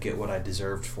get what I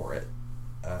deserved for it.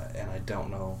 And I don't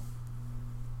know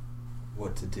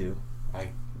what to do. I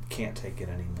can't take it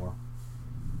anymore.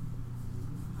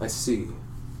 I see.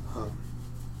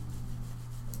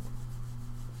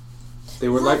 They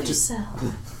were like to.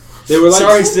 They were like.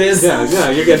 Sorry, sis.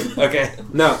 Yeah, you're good. Okay.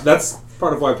 No, that's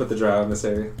part of why I put the Drow in this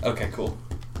area. Okay, cool.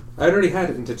 I already had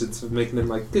intentions of making them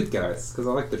like good guys because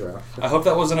I like the Drow. I hope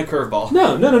that wasn't a curveball.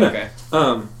 No. Okay.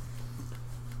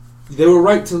 They were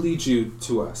right to lead you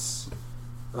to us.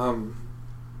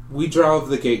 We Drow of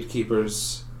the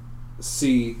Gatekeepers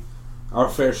see our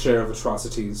fair share of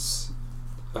atrocities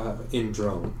in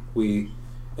Drome. We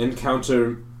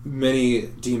encounter many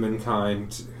demon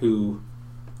kind who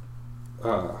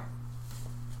are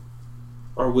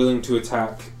willing to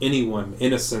attack anyone,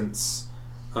 innocents,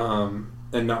 and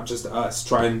not just us.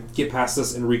 Try and get past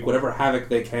us and wreak whatever havoc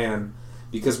they can,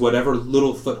 because whatever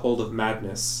little foothold of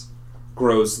madness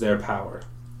grows their power.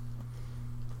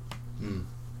 Mm.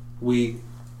 We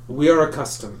are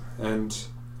accustomed, and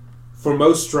for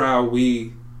most Drow,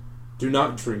 we do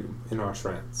not dream in our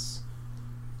trance.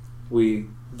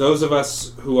 Those of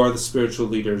us who are the spiritual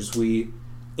leaders, we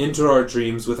enter our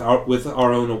dreams with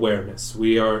our own awareness.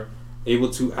 We are able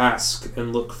to ask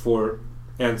and look for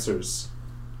answers.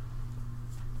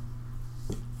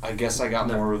 I guess I got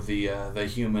more of the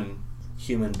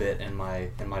human bit in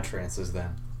my trances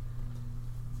then.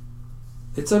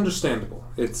 It's understandable.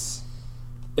 It's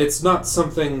not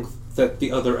something that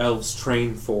the other elves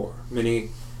train for.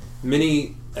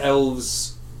 Many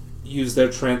elves use their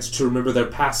trance to remember their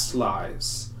past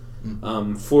lives.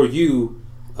 For you,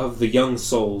 of the young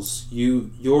souls,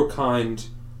 your kind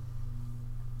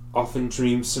often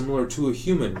dream similar to a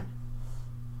human.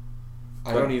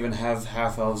 I don't even have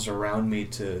half elves around me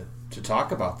to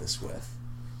talk about this with.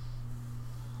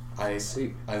 I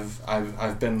see.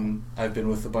 I've been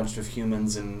with a bunch of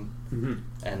humans and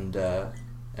and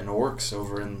orcs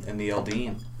over in the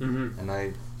Eldeen,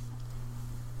 and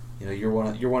you're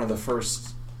one of the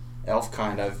first elf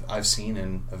kind I've seen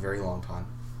in a very long time.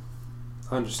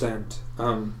 I understand.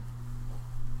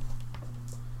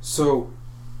 So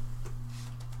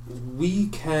we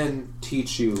can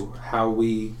teach you how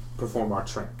we perform our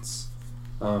trance.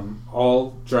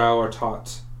 All Drow are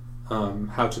taught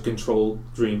how to control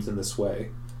dreams in this way.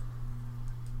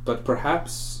 But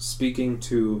perhaps speaking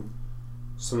to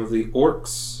some of the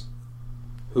orcs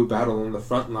who battle on the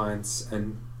front lines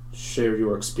and share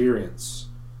your experience,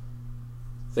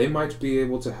 they might be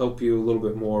able to help you a little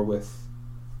bit more with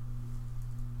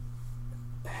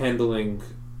handling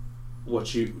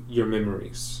your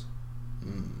memories.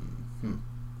 Mm-hmm.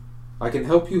 I can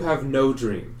help you have no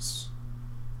dreams.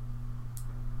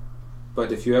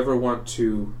 But if you ever want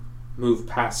to move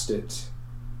past it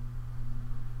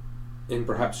in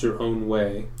perhaps your own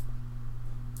way,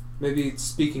 maybe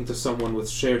speaking to someone with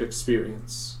shared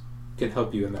experience can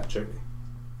help you in that journey.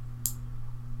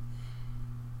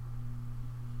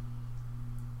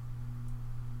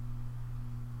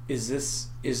 Is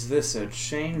this a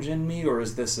change in me, or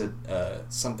is this a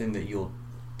something that you'll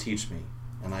teach me,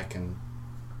 and I can?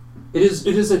 It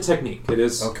is a technique. It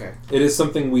is okay. It is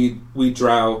something we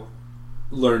drow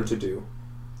learn to do.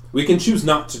 We can choose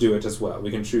not to do it as well.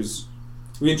 We can choose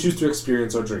to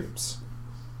experience our dreams.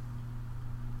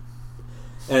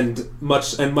 And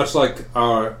much like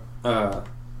our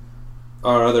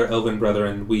other elven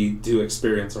brethren, we do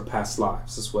experience our past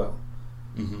lives as well.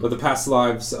 Mm-hmm. But the past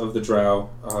lives of the drow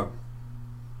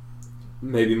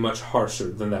may be much harsher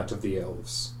than that of the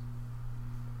elves.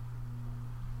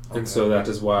 Okay. And so that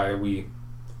is why we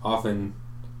often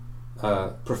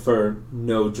prefer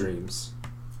no dreams.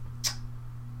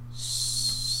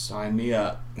 Sign me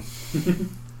up.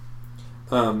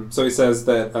 So he says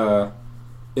that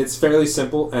it's fairly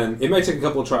simple, and it might take a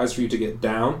couple of tries for you to get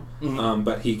down, Mm-hmm.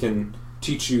 but he can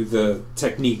teach you the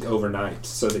technique overnight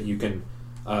so that you can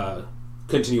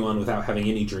continue on without having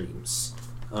any dreams.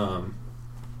 And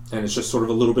it's just sort of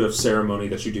a little bit of ceremony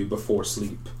that you do before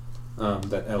sleep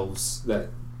that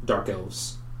dark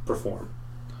elves perform.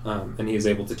 And he is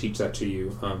able to teach that to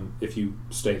you if you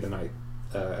stay the night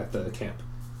at the camp.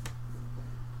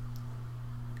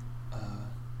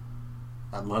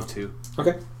 I'd love to.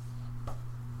 Okay.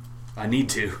 I need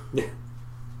to. Yeah.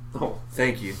 Oh.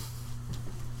 Thank you.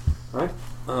 All right.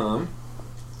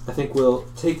 I think we'll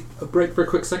take a break for a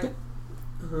quick second.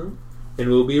 And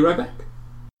we'll be right back.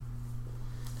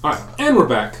 Alright, and we're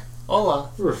back. Hola.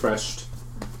 Refreshed.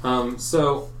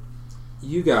 So,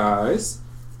 you guys,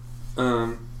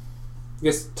 I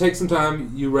guess take some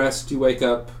time, you rest, you wake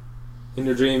up. In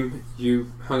your dream,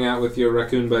 you hung out with your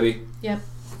raccoon buddy. Yep.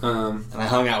 And I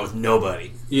hung out with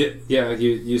nobody.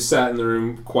 You sat in the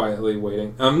room quietly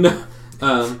waiting.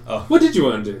 Oh. What did you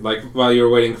want to do? Like, while you were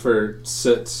waiting for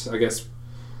Soot, I guess,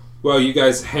 well, you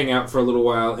guys hang out for a little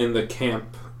while in the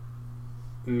camp,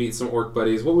 meet some orc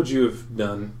buddies. What would you have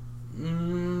done?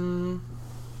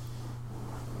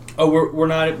 Oh, we're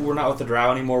not with the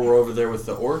drow anymore. We're over there with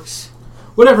the orcs.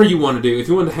 Whatever you want to do. If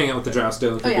you want to hang out with the drow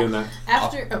still, if you're doing that.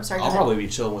 After, I'll probably be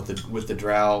chilling with the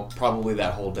drow probably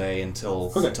that whole day until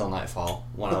nightfall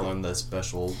when I learn the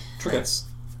special traits.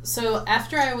 So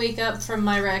after I wake up from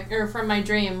my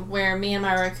dream where me and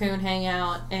my raccoon hang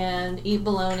out and eat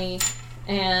bologna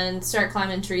and start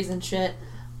climbing trees and shit,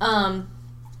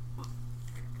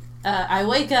 I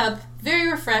wake up very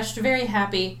refreshed, very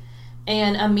happy,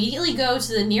 and immediately go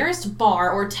to the nearest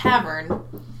bar or tavern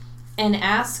and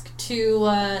ask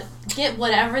to get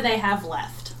whatever they have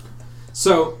left.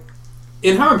 So,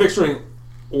 in how I'm picturing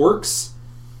orcs,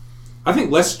 I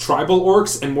think less tribal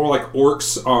orcs and more like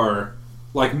orcs are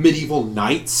like medieval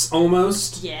knights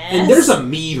almost. Yes. And there's a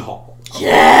mead hall.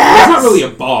 Yes! It's not really a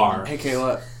bar. Hey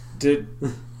Kayla, did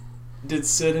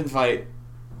Sid invite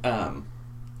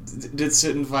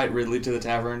Ridley to the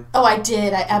tavern? Oh, I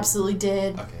did. I absolutely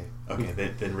did. Okay,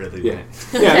 then Ridley Yeah. went.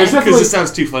 Yeah, there's Because definitely this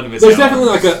sounds too fun to miss there's out.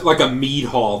 definitely like a mead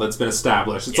hall that's been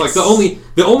established. It's Yes. like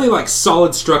the only like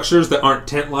solid structures that aren't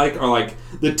tent like are like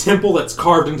the temple that's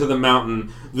carved into the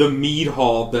mountain, the mead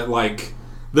hall that like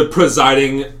the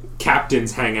presiding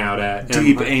captains hang out at, and,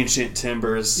 Deep like, ancient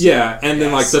timbers. yeah, and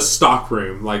then like Yes. the stock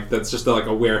room, like that's just like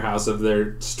a warehouse of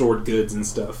their stored goods and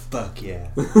stuff. Fuck yeah.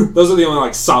 Those are the only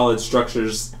like solid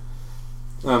structures.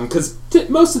 Because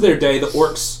most of their day, the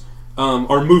orcs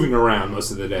are moving around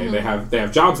most of the day. Mm-hmm. They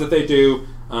have jobs that they do.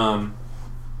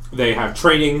 They have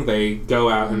training. They go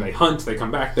out and they hunt. They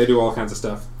come back. They do all kinds of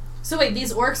stuff. So wait,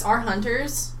 these orcs are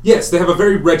hunters? Yes, they have a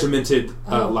very regimented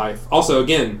Oh. life. Also,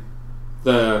 again,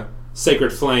 the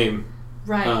Sacred Flame.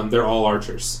 Right. They're all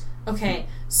archers. Okay,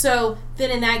 so then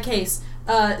in that case,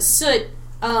 Soot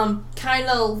kind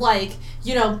of like,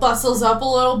 bustles up a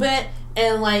little bit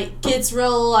and like gets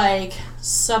real like,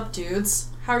 sup dudes,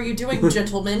 how are you doing,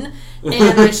 gentlemen?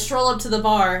 And I stroll up to the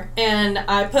bar and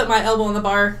I put my elbow on the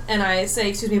bar and I say,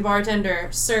 excuse me, bartender,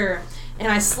 sir,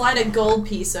 and I slide a gold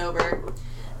piece over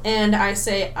and I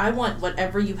say, I want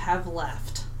whatever you have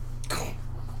left.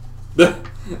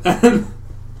 And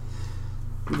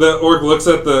the orc looks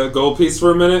at the gold piece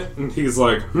for a minute, and he's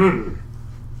like,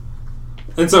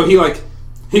 And so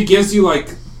he gives you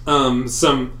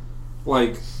some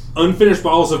unfinished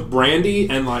bottles of brandy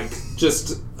and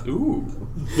just Ooh.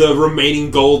 the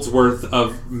remaining gold's worth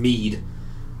of mead.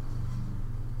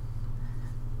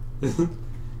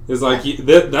 It's like,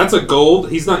 that's a gold.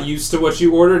 He's not used to what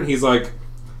you ordered, and he's like,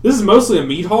 this is mostly a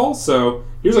mead hall, so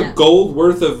here's a gold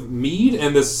worth of mead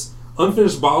and this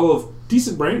unfinished bottle of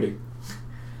decent brandy.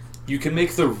 You can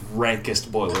make the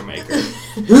rankest Boilermaker.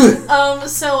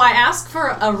 So I ask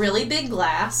for a really big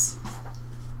glass.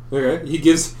 Okay. He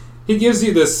gives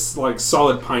you this like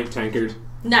solid pint tankard.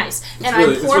 Nice. And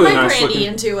really- I pour really my nice brandy looking.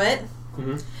 into it.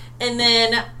 Mm-hmm. And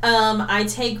then I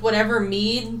take whatever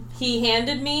mead he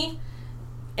handed me,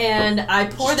 and I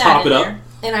pour Just that top in it up. there.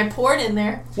 And I pour it in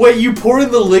there. Wait, you pour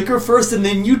in the liquor first and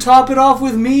then you top it off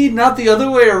with mead, not the other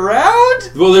way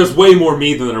around? Well, there's way more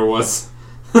mead than there was.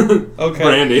 Okay.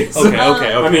 Brandy. So,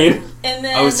 Okay. I mean, And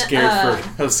then I was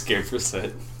scared for a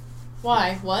set.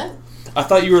 Why? What? I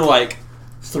thought you were like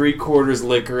 3/4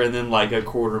 liquor and then like a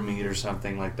quarter mead or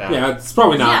something like that. yeah, it's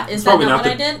probably not. Yeah, is it's that probably not what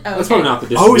the, I did? Oh, That's okay. probably not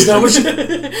the Oh, is that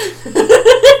distribution. what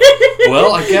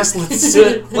Well, I guess let's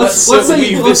Let's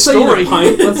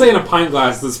say in a pint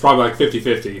glass that's probably like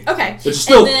 50-50. Okay. It's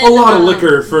still And then, a lot of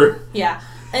liquor for. Yeah.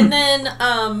 And then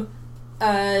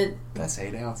That's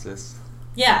 8 ounces.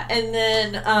 yeah, and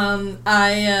then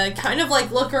I kind of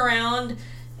like look around,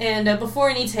 and before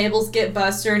any tables get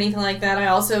bussed or anything like that, I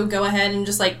also go ahead and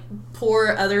just like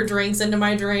pour other drinks into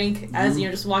my drink as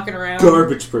you're just walking around.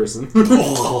 Garbage person.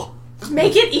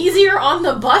 Make it easier on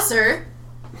the busser.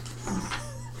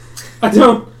 I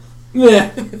don't. Yeah.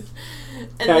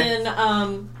 And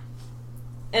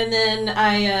then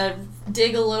I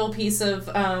dig a little piece of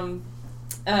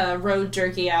road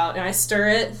jerky out, and I stir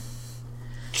it,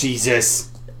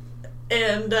 Jesus.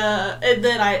 and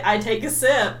then I take a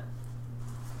sip.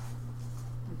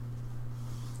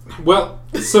 Well,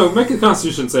 so make a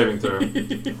Constitution saving throw.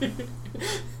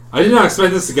 I did not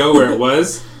expect this to go where it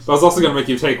was, but I was also going to make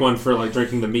you take one for like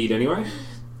drinking the mead anyway.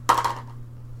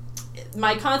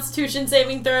 My Constitution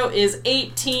saving throw is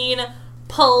 18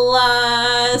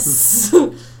 plus.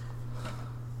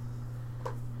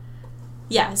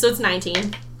 Yeah, so it's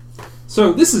 19.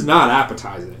 So this is not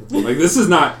appetizing. Like this is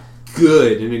not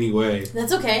good in any way.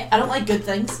 That's okay. I don't like good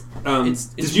things.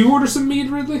 Did you order some mead,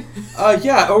 Ridley?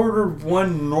 Yeah, I ordered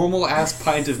one normal ass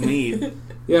pint of mead.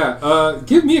 Yeah.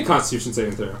 Give me a Constitution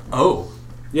saving throw. Oh.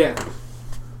 Yeah.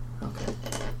 Okay.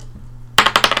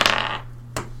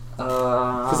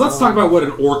 Because let's talk about what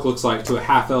an orc looks like to a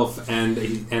half elf and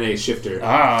a shifter.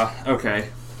 Okay.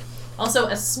 Also,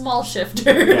 a small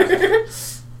shifter.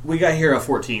 We got here a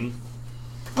 14.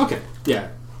 Okay. Yeah.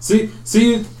 See,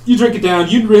 you drink it down.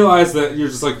 You realize that you're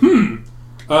just like,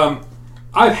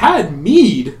 I've had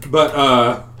mead,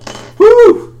 but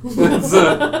whoo, that's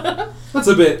a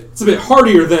bit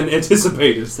heartier than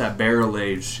anticipated. It's that barrel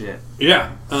aged shit.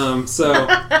 Yeah. So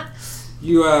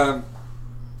you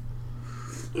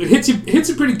it hits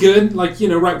you pretty good, like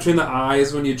right between the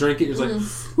eyes when you drink it. You're just like,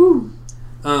 whoo.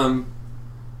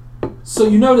 So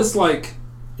you notice like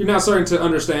you're now starting to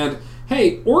understand.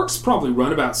 Hey, orcs probably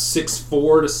run about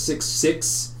 6'4" to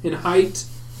 6'6" in height.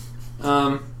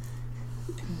 None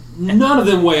of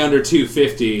them weigh under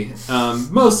 250.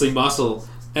 Mostly muscle,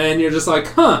 and you're just like,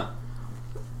 huh?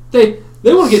 They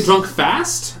want to get drunk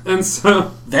fast, and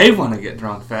so They want to get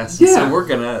drunk fast. Yeah. So we're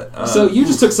gonna. so you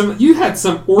just took some. You had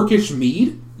some orcish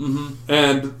mead,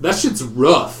 and that shit's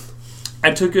rough. I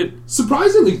took it.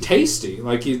 Surprisingly tasty.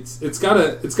 Like it's got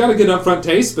a good upfront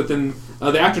taste, but then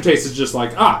the aftertaste is just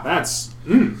like that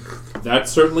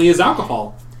certainly is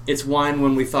alcohol. It's wine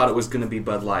when we thought it was gonna be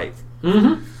Bud Light.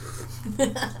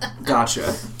 Mm-hmm.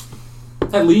 Gotcha.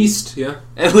 At least, yeah.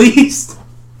 At least.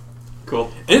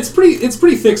 Cool. And it's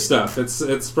pretty thick stuff.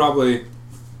 It's probably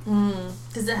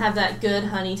Does it have that good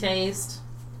honey taste?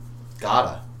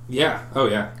 Gotta. yeah. Oh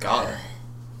yeah. Gotta.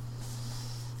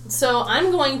 So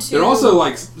I'm going to. They're also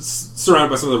like surrounded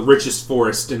by some of the richest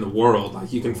forest in the world.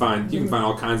 Like you can find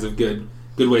all kinds of good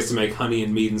ways to make honey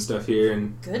and mead and stuff here.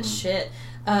 And Good shit.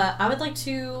 I would like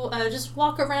to just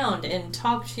walk around and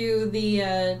talk to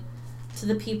the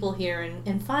people here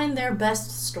and find their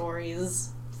best stories.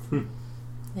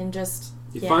 And just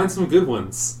you find some good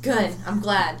ones. Good. I'm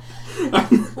glad.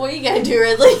 What are you gonna do,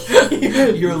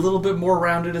 Ridley? You're a little bit more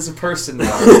rounded as a person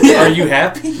now. Are you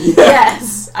happy?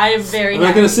 Yes, I am very. I'm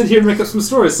not going to sit here and make up some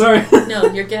stories. Sorry. No,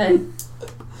 you're good.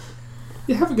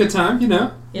 You have a good time,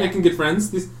 Yeah. making good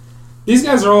friends. These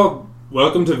guys are all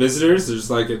welcome to visitors. They're just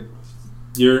like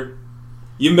you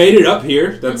made it up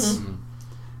here. That's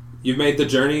you've made the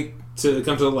journey to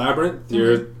come to the labyrinth.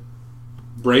 You're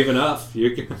brave enough.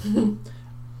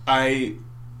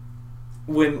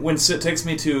 When Sid takes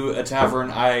me to a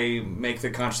tavern, I make the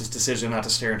conscious decision not to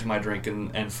stare into my drink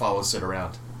and follow Sid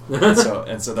around.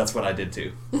 and so that's what I did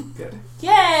too. Good.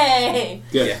 Yay!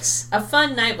 Good. Yes. A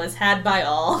fun night was had by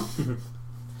all.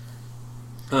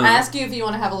 I ask you if you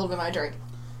want to have a little bit of my drink.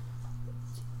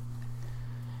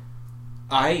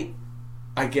 I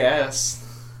guess.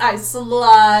 I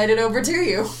slide it over to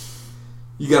you.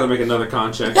 You gotta make another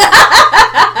con check.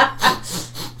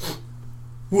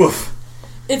 Woof.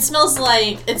 It smells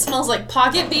like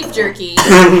pocket beef jerky,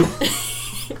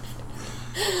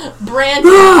 brandy,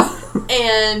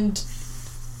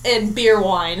 and beer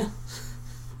wine.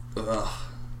 Ugh.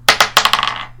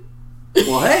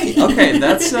 Well, hey, okay,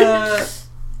 that's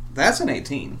an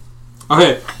 18.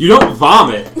 Okay, you don't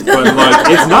vomit, but like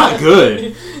it's not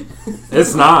good.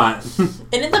 It's not. Isn't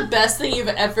it the best thing you've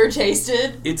ever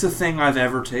tasted? It's a thing I've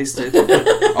ever tasted.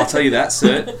 I'll tell you that,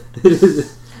 Sid.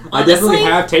 I definitely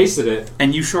have tasted it.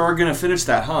 And you sure are gonna finish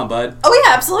that, huh, bud? Oh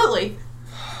yeah, absolutely.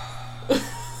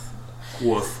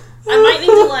 Woof. I might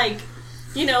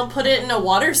need to put it in a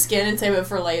water skin and save it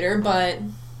for later, but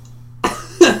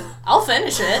I'll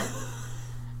finish it.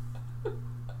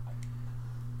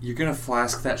 You're gonna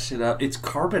flask that shit up. It's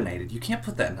carbonated. You can't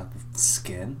put that in a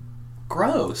skin.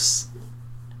 Gross.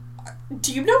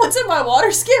 Do you know what's in my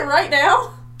water skin right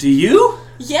now? Do you?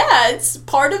 Yeah, it's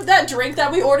part of that drink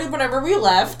that we ordered whenever we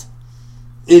left.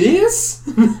 It is?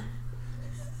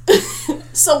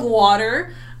 Some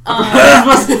water. I'm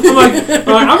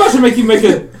about to make you make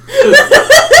a...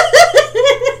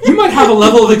 You might have a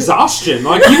level of exhaustion.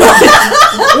 Like, you might...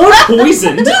 Or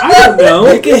poisoned. I don't know.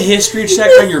 Make a history check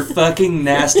on your fucking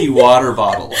nasty water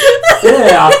bottle.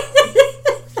 Yeah.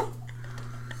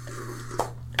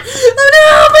 Oh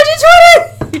no, my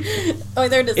D20! Oh,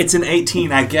 there it is. It's an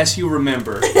 18. I guess you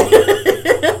remember.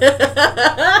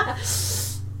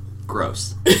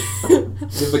 Gross. You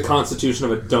have the constitution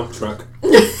of a dump truck.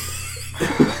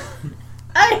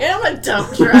 I am a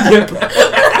dump truck.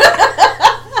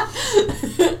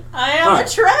 I am a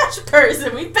trash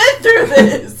person. We've been through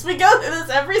this. We go through this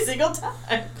every single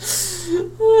time.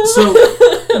 So,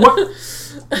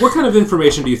 what kind of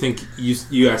information do you think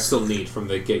you guys still need from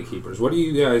the gatekeepers? What do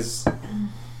you guys...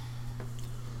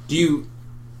 Do you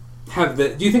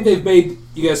think they've made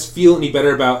you guys feel any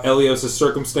better about Elios'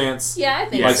 circumstance? Yeah, I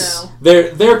think so.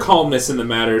 Their calmness in the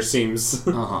matter seems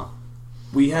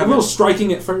We a have little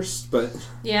striking at first, but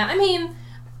yeah, I mean,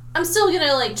 I'm still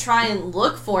gonna try and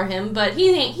look for him, but he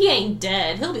ain't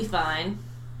dead. He'll be fine.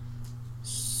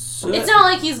 It's not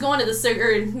like he's going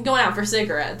out for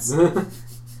cigarettes.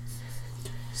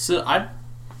 So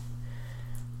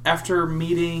after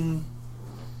meeting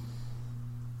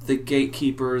the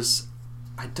gatekeepers,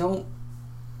 I don't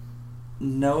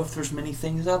know if there's many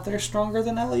things out there stronger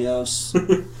than Elios.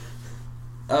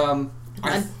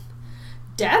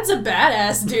 Dad's a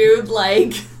badass dude.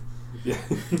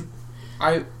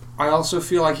 I also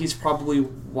feel like he's probably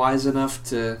wise enough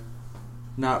to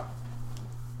not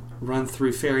run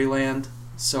through Fairyland,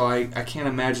 so I can't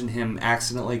imagine him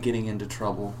accidentally getting into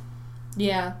trouble.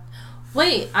 Yeah.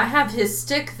 Wait, I have his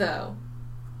stick though.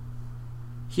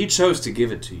 He chose to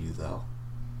give it to you, though.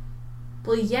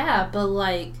 Well, yeah,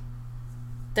 but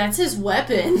that's his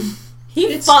weapon.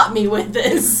 He fought me with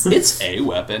this. It's a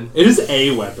weapon. it is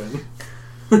a weapon.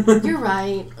 You're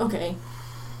right. Okay.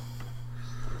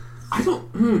 I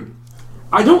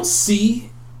don't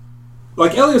see...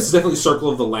 Elios is definitely Circle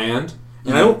of the Land,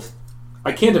 and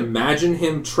I can't imagine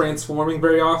him transforming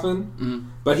very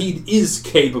often, but he is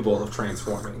capable of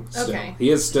transforming still. Okay. He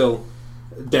is still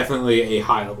definitely a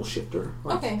high-level shifter.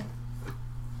 Okay.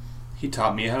 He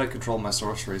taught me how to control my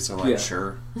sorcery, so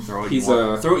sure, throw what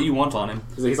you want on him.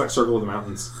 He's like Circle of the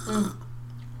Mountains,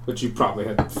 which you probably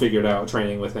had figured out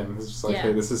training with him. It's just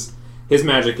hey, this is his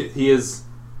magic. He is,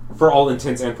 for all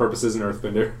intents and purposes, an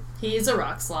Earthbender. He's a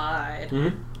rock slide.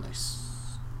 Mm-hmm. Nice.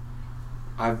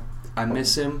 I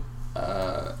miss him.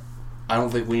 I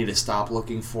don't think we need to stop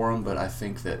looking for him, but I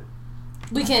think that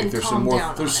there's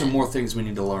some more things we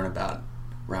need to learn about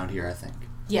around here, I think.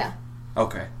 Yeah.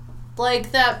 Okay.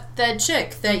 Like that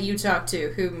chick that you talked to,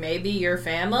 who may be your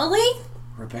family?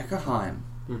 Rebecca Heim.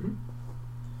 Mm-hmm.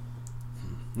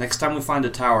 Next time we find a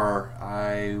tower,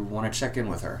 I want to check in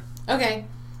with her. Okay.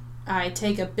 I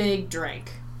take a big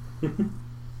drink.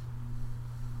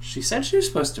 She said she was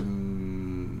supposed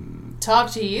to...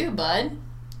 Talk to you, bud.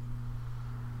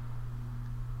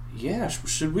 Yeah,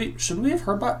 should we have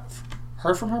heard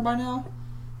from her by now?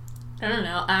 I don't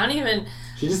know.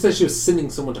 She just said she was sending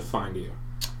someone to find you.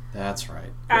 That's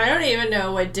right. I don't even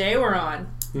know what day we're on.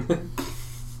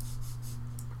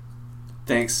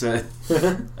 Thanks,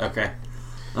 okay.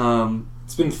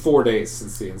 It's been 4 days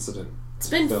since the incident. It's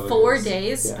been 4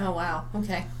 days? Yeah. Oh, wow.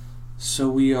 Okay. So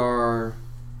we are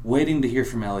waiting to hear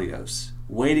from Elios.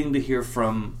 Waiting to hear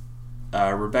from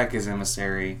Rebecca's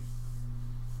emissary.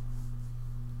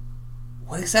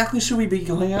 What exactly should we be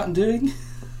going out and doing?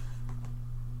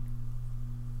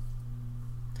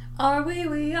 Are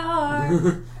we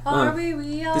are. Are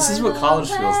we are. This is what college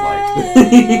feels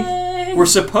like. Yay! We're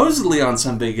supposedly on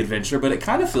some big adventure, but it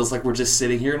kind of feels like we're just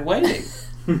sitting here and waiting.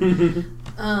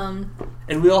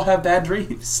 And we all have bad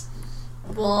dreams.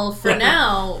 Well, for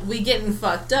now, we getting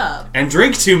fucked up. And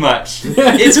drink too much.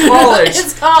 It's college.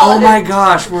 It's college. Oh my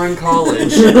gosh, we're in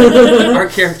college. Our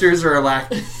characters are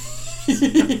lacking.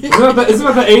 Isn't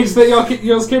that the age that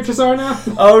y'all's characters are now?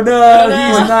 Oh no,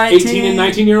 he's 19. 18 and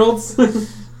 19-year-olds?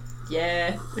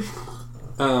 Yeah.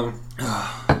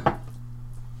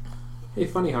 Hey,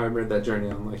 funny how I read that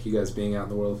journey on like you guys being out in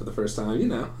the world for the first time, you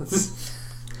know. Oops.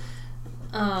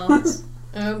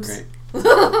 Great.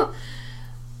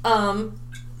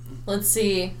 Let's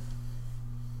see.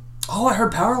 Oh, I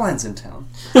heard Powerline's in town.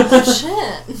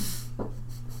 Shit.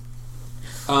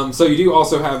 So you do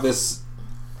also have this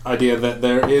idea that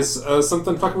there is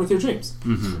something fucking with your dreams.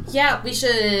 Mm-hmm. Yeah, we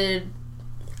should...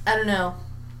 I don't know.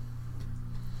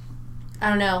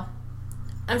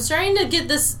 I'm starting to get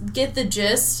the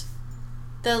gist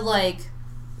that, like,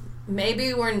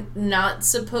 maybe we're not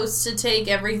supposed to take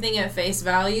everything at face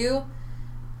value,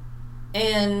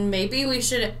 and maybe we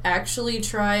should actually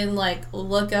try and, like,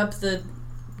 look up the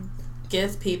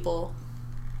Gith people.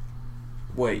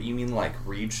 Wait, you mean like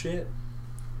read shit?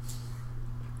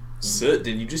 Soot,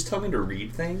 did you just tell me to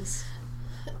read things?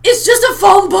 It's just a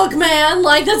phone book, man!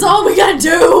 Like, that's all we gotta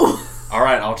do!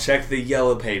 Alright, I'll check the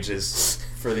yellow pages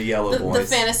for the yellow boys. The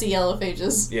fantasy yellow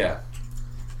pages. Yeah.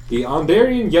 The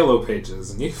Ondarian Yellow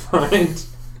Pages, and you find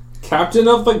Captain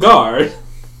of the Guard.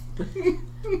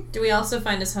 Do we also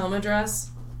find his home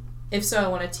address? If so, I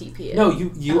want to TP it. No,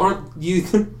 you aren't.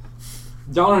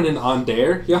 Y'all aren't in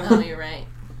Ondare. Oh, you're right.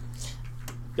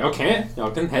 Y'all can't.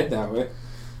 Y'all can head that way.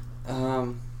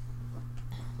 I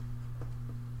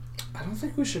don't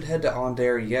think we should head to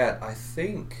Ondare yet. I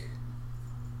think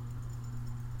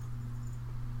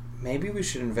maybe we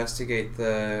should investigate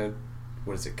the...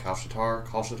 What is it,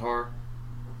 Kalshatar?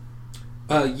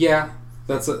 Yeah.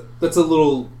 That's a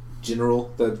little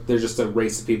general. That they're just a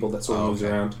race of people that sort of moves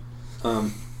around.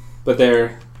 But they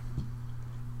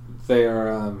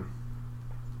are...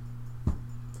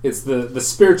 It's the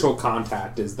spiritual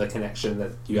contact is the connection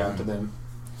that you have to them.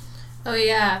 Oh,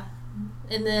 yeah.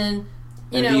 And then,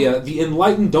 the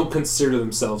enlightened don't consider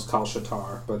themselves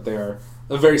Kalshatar, but they're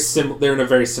they're in a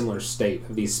very similar state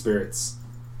of these spirits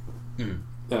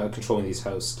controlling these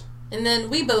hosts. And then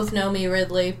we both know me,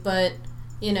 Ridley, but,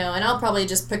 and I'll probably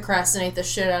just procrastinate the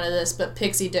shit out of this, but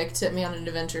Pixie Dick took me on an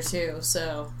adventure too,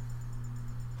 so...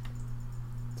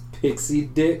 Pixie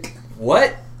Dick?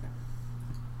 What?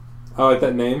 I like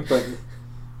that name, but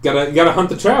gotta hunt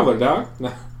the traveler, dog.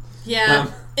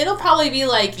 Yeah, it'll probably be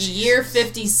like year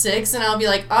 56, and I'll be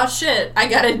like, oh shit, I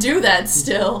gotta do that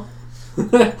still.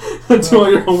 Do all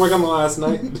your homework on the last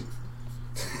night.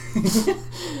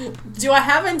 Do I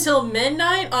have until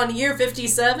midnight on year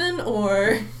 57,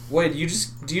 or... Wait, do you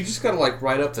just gotta like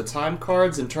write up the time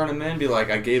cards and turn them in and be like,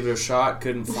 I gave it a shot,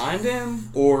 couldn't find him?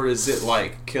 Or is it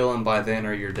like, kill him by then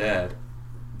or you're dead?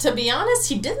 To be honest,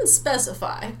 he didn't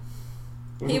specify.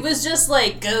 He was just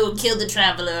like, go kill the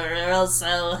traveler or else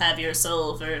I'll have your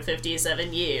soul for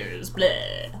 57 years, blah.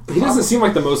 He doesn't seem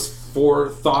like the most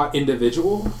forethought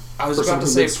individual. I was about to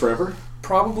say, forever.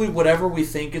 Probably whatever we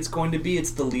think it's going to be, it's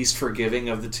the least forgiving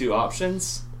of the two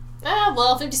options.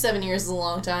 Well, 57 years is a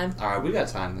long time. Alright, we got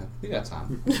time then. We got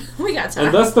time. We got time.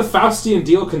 And thus the Faustian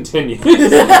deal continues.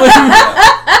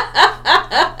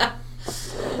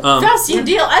 Faustian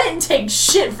deal, I didn't take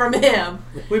shit from him.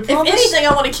 If anything,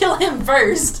 I want to kill him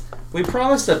first. We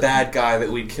promised a bad guy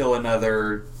that we'd kill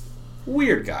another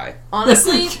weird guy.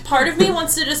 Honestly, part of me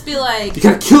wants to just be like... You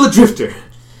gotta kill a drifter.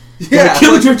 You gotta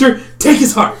kill a drifter, take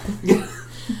his heart.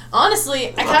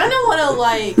 Honestly, I kind of want to,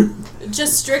 like,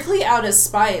 just strictly out of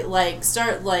spite, like,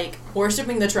 start, like,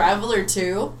 worshipping the traveler,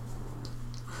 too.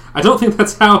 I don't think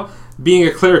that's how being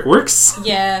a cleric works.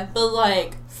 Yeah, but,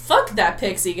 like, fuck that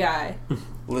pixie guy.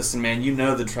 Listen, man, you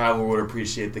know the traveler would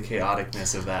appreciate the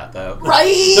chaoticness of that, though.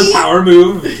 Right? The power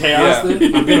move, the chaos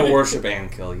thing. I'm gonna worship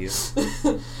and kill you.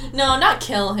 No, not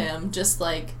kill him, just,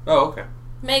 like... Oh, okay.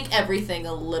 Make everything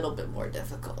a little bit more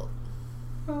difficult.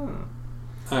 Oh.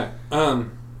 Alright,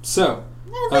 so,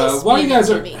 while you guys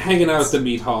are hanging out at the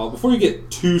meat hall, before you get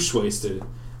too wasted,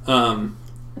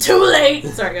 Too late!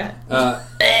 Sorry, go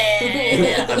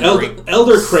ahead.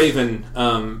 Elder Craven,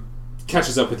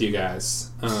 catches up with you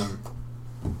guys. I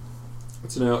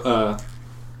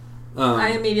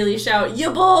immediately shout,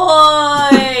 "Ya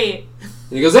boy!" And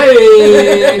he goes,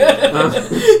 "Hey!"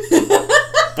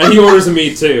 And he orders a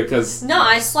meat too, because... No,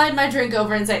 I slide my drink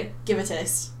over and say, "Give a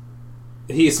taste."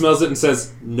 He smells it and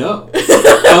says, "No."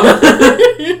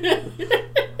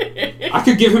 I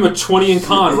could give him a 20 in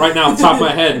con right now off the top of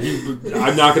my head.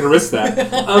 I'm not going to risk that.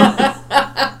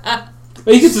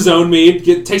 He gets his own mead,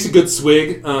 takes a good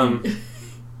swig,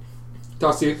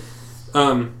 talks to you.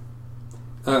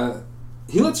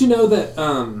 He lets you know that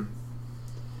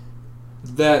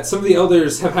that some of the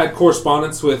elders have had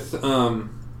correspondence with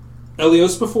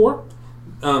Elios before,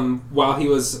 while he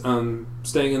was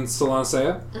staying in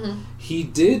Solancea. Mm-hmm. He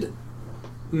did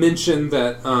mention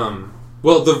that,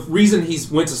 well, the reason he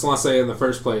went to Solancea in the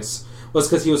first place was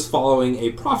because he was following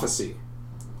a prophecy.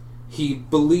 He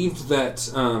believed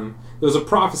that there was a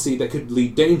prophecy that could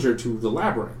lead danger to the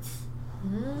labyrinth.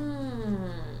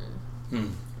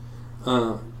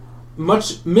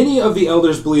 Many of the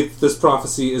elders believe this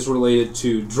prophecy is related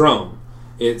to Drome.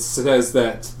 It says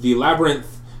that the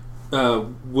labyrinth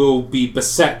will be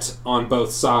beset on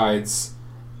both sides,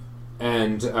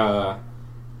 and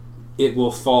it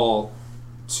will fall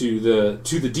to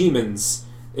the demons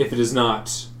if it is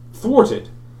not thwarted.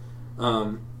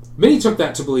 Many took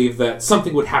that to believe that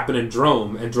something would happen in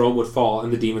Drome, and Drome would fall,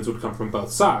 and the demons would come from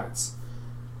both sides.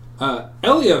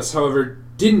 Elios, however,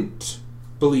 didn't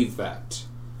believe that.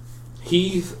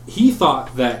 He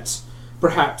thought that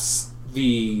perhaps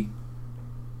the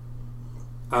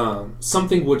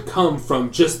something would come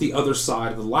from just the other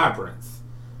side of the labyrinth,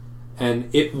 and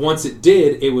once it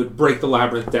did, it would break the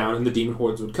labyrinth down, and the demon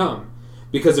hordes would come.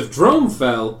 Because if Drome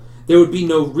fell, there would be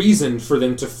no reason for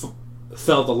them to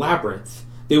fell the labyrinth.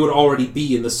 They would already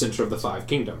be in the center of the five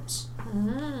kingdoms.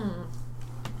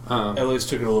 Elias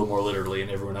took it a little more literally, and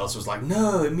everyone else was like,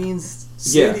 "No, it means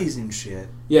cities and shit."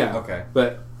 Yeah. Okay.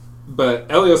 But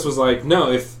Elios was like, "No,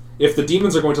 if the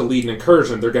demons are going to lead an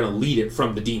incursion, they're going to lead it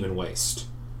from the demon waste."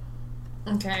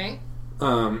 Okay.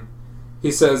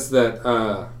 He says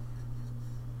that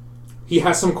he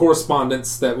has some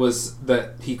correspondence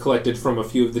that he collected from a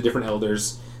few of the different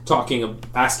elders,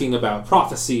 asking about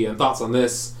prophecy and thoughts on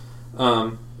this,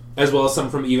 as well as some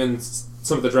from even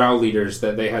some of the drow leaders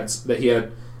that he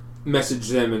had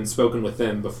messaged them and spoken with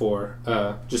them before,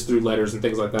 just through letters and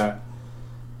things like that.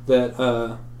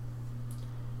 That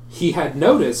he had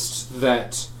noticed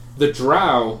that the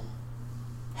drow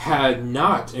had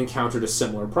not encountered a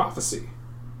similar prophecy.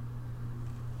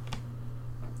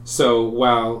 So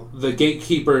while the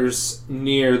gatekeepers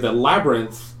near the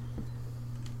labyrinth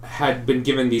had been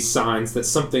given these signs that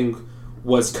something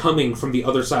was coming from the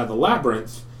other side of the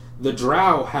labyrinth, the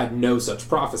drow had no such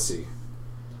prophecy,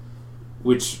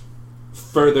 which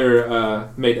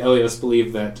further made Elios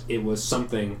believe that it was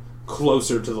something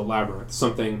closer to the labyrinth,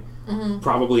 something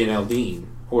probably an Eldeen,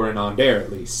 or an Aundair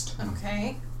at least.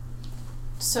 Okay.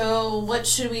 So what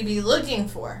should we be looking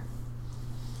for?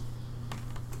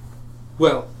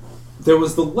 Well, there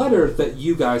was the letter that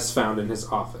you guys found in his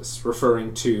office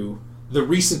referring to the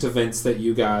recent events that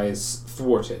you guys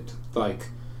thwarted, like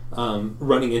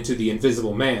running into the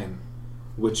Invisible Man,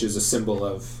 which is a symbol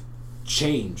of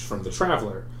change from the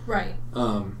Traveler. Right.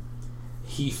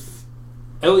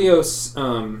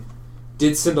 Elios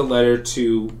did send a letter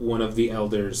to one of the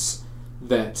elders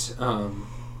that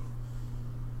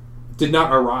did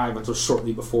not arrive until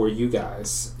shortly before you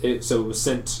guys. So it was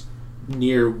sent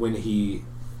near when he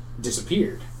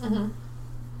disappeared. Mm-hmm.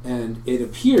 And it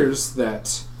appears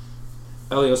that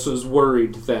Elios was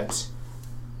worried that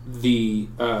the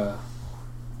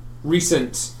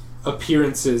recent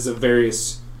appearances of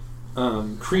various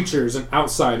creatures and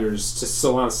outsiders to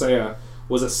Solancea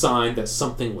was a sign that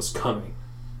something was coming.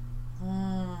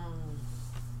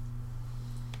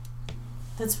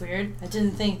 That's weird. I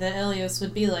didn't think that Elios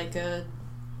would be like a,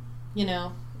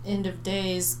 end of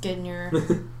days, getting your,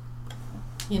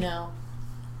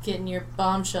 getting your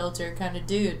bomb shelter kind of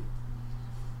dude.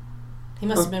 He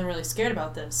must have been really scared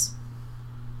about this.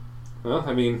 Well,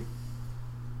 I mean,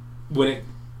 the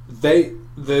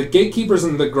gatekeepers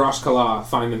in the Grosh Kala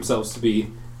find themselves to be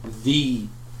the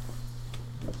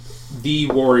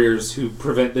warriors who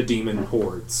prevent the demon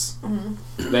hordes.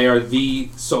 Mm-hmm. They are the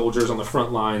soldiers on the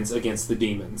front lines against the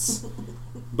demons.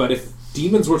 But if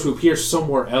demons were to appear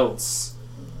somewhere else,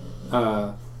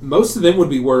 most of them would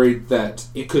be worried that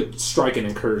it could strike an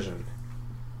incursion.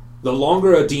 The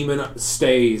longer a demon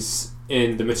stays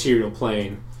in the material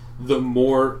plane, the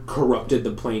more corrupted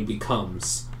the plane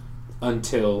becomes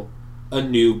until a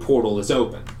new portal is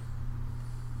open.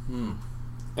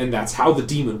 And that's how the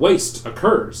demon waste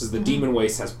occurs. Is the demon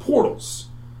waste has portals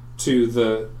to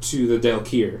the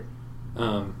Delkir,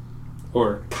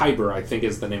 or Kyber, I think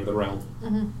is the name of the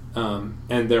realm.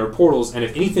 And there are portals, and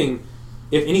if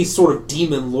any sort of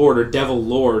demon lord or devil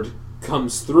lord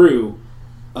comes through,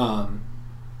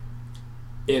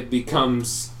 it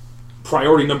becomes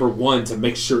priority number one to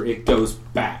make sure it goes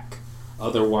back.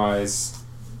 Otherwise,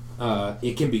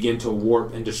 it can begin to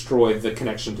warp and destroy the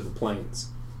connection to the planes.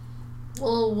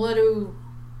 Well,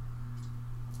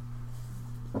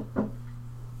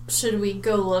 should we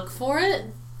go look for it?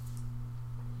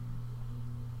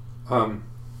 I'm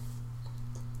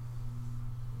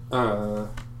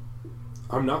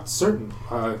not certain.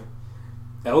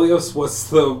 Elios was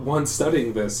the one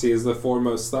studying this. He is the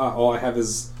foremost thought. All I have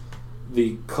is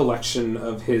the collection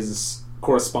of his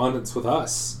correspondence with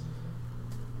us.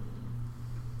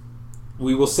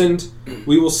 We will send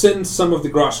some of the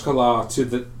Grosh Kala to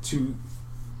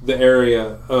the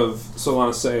area of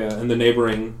Solanacea and the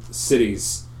neighboring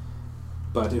cities.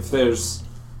 But if there's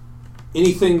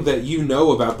anything that you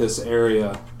know about this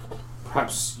area,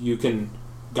 perhaps you can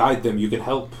guide them, you can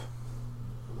help.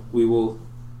 We will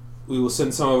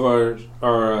send some of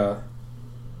our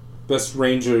best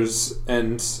rangers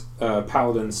and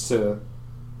paladins to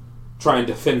try and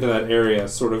defend that area,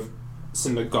 sort of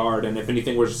send a guard, and if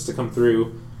anything were just to come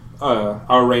through,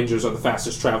 our rangers are the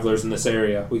fastest travelers in this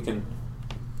area. We can...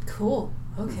 Cool.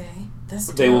 Okay. That's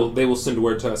They will send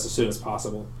word to us as soon as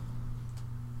possible.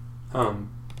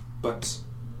 But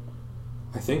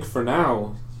I think for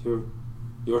now,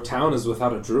 your town is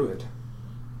without a druid.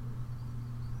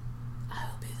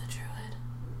 I'll be the druid.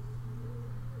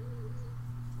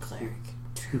 Cleric.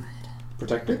 Druid.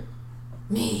 Protector?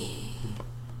 Me.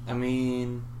 I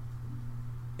mean,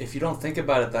 if you don't think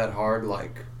about it that hard,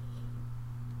 like,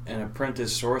 an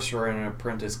apprentice sorcerer and an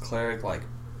apprentice cleric, like,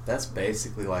 that's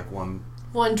basically like one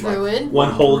druid.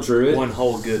 One whole druid? One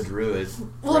whole good druid.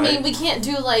 Well, right? I mean, we can't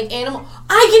do, like, animal...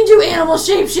 I can do animal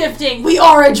shape-shifting! We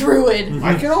are a druid!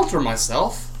 I can alter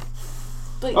myself.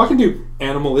 But I can do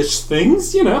animal-ish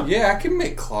things, you know. Yeah, I can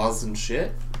make claws and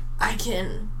shit. I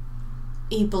can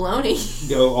eat bologna.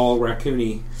 Go all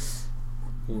raccoony.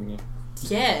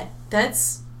 Yeah,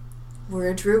 that's... We're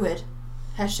a druid.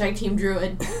 Hashtag Team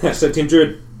Druid. Hashtag Team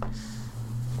Druid.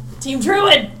 Team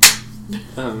Druid!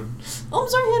 Oh, I'm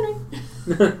sorry, Henry.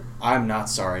 I'm not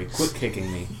sorry. Quit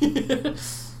kicking me.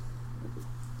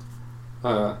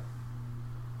 but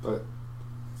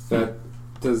that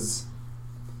does...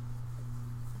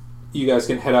 You guys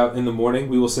can head out in the morning.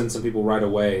 We will send some people right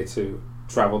away to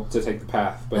travel to take the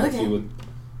path. But Okay.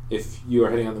 if you are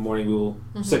heading out in the morning, we will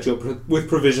set you up with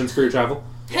provisions for your travel.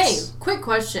 Hey, quick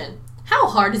question. How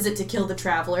hard is it to kill the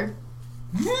traveler?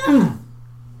 The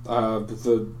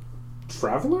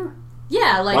traveler?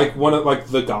 Yeah, Like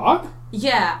the god?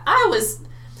 Yeah,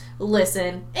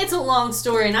 Listen, it's a long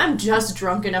story, and I'm just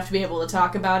drunk enough to be able to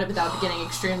talk about it without getting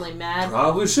extremely mad.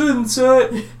 Probably shouldn't say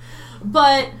it.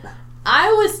 But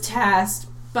I was tasked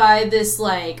by this,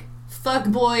 like,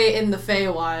 fuckboy in the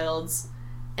Feywilds,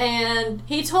 and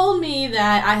he told me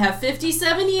that I have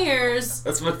 57 years.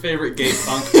 That's my favorite gay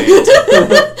punk band.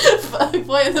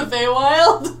 Fuckboy in the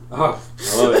Feywild? Oh,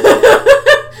 I love it.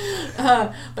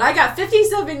 But I got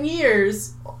 57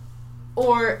 years,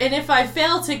 and if I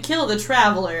fail to kill the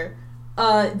traveler,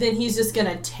 then he's just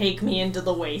gonna take me into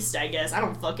the waste, I guess. I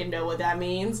don't fucking know what that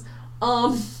means.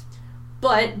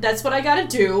 But that's what I gotta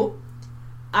do.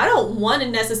 I don't want to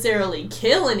necessarily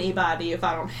kill anybody if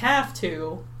I don't have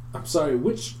to. I'm sorry,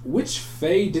 which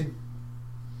Fae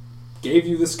gave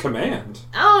you this command?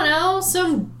 I don't know,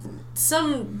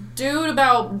 some dude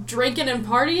about drinking and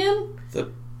partying?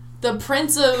 The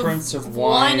Prince of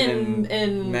Wine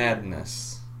and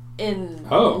Madness. And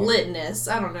Oh. litness.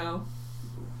 I don't know.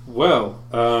 Well,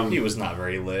 He was not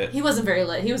very lit. He wasn't very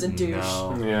lit. He was a douche.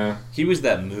 No. yeah, He was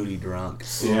that moody drunk.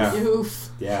 yeah, Oof.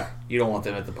 yeah. You don't want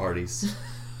them at the parties.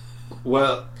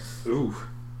 Well, ooh.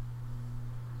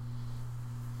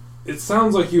 It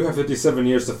sounds like you have 57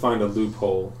 years to find a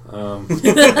loophole. I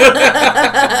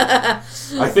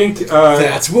think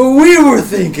That's what we were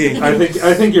thinking! I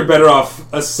think you're better off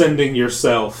ascending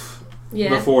yourself Yeah.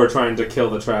 before trying to kill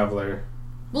the traveler.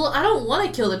 Well, I don't want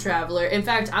to kill the traveler. In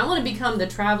fact, I want to become the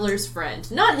traveler's friend.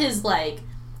 Not his, like,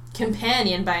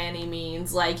 companion by any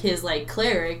means, like his, like,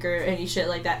 cleric or any shit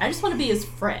like that. I just want to be his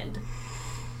friend.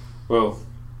 Well,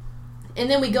 And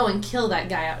then we go and kill that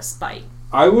guy out of spite.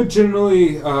 I would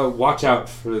generally watch out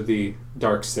for the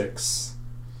Dark Six.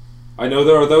 I know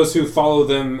there are those who follow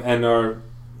them and are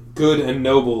good and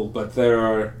noble, but they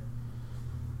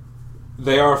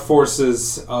are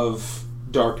forces of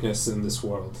darkness in this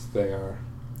world. They are...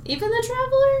 Even the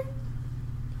traveler?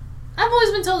 I've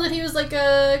always been told that he was, like,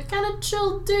 a kind of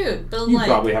chill dude. But, You like...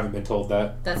 probably haven't been told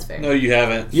that. That's fair. No, you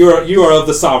haven't. You are of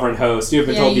the sovereign host. You have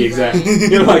been Yeah, told the you're exact...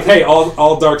 right. You're like, hey,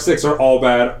 all Dark Six are all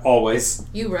bad, always.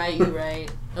 You right.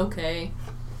 Okay.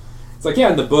 It's like,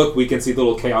 yeah, in the book we can see the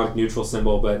little chaotic neutral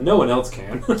symbol, but no one else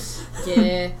can.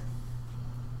 Yeah.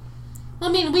 Well,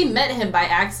 I mean, we met him by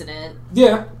accident.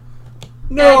 Yeah.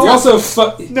 No. You also...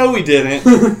 No, we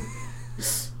didn't.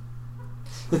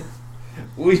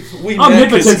 we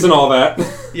omnipotence and all that.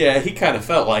 Yeah, he kind of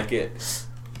felt like it.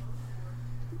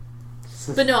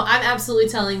 But no, I'm absolutely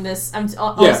telling this. I'm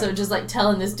also just like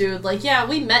telling this dude, like, yeah,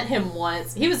 we met him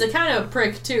once. He was a kind of a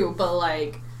prick too, but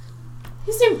like,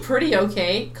 he seemed pretty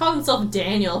okay. Called himself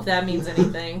Daniel, if that means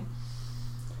anything.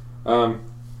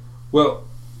 Well,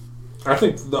 I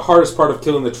think the hardest part of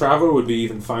killing the Traveler would be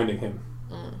even finding him.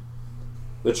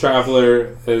 The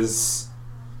Traveler is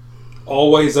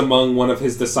always among one of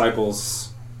his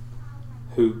disciples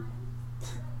who,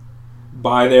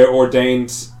 by their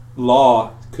ordained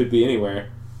law, could be anywhere.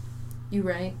 You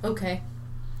right. Okay.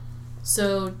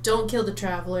 So, don't kill the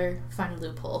Traveler. Find a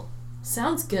loophole.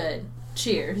 Sounds good.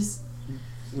 Cheers.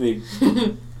 He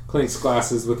clinks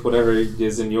glasses with whatever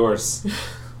is in yours.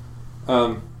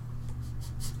 So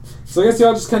I guess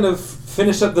y'all just kind of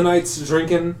finish up the night's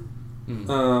drinking.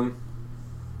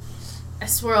 I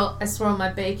swirl my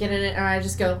bacon in it, and I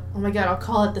just go, oh my god, I'll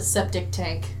call it the septic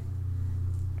tank.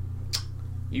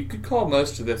 You could call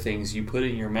most of the things you put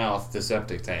in your mouth the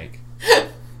septic tank.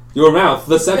 Your mouth,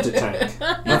 the septic tank.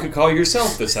 You could call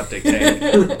yourself the septic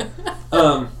tank.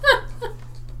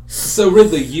 So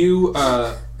Ridley, you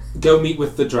go meet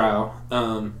with the Drow.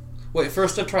 Wait,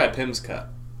 first I try a Pim's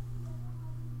Cup.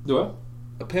 Do what?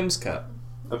 A Pim's Cup.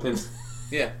 A pin.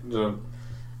 Yeah.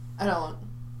 I don't.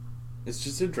 It's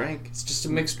just a drink. It's just a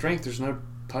mixed drink. There's no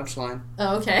punchline.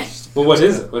 Oh, okay. Well, what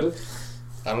is it? What is it?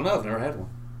 I don't know. I've never had one.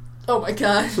 Oh my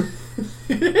god.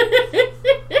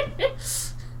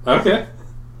 Okay.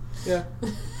 Yeah.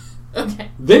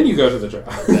 Okay. Then you go to the Drow.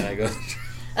 Then I go.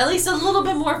 At least a little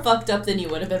bit more fucked up than you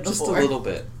would have been Just before. a little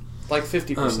bit. Like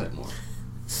 50% more.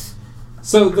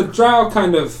 So the Drow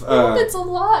kind of... It's a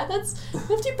lot. That's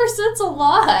 50%'s a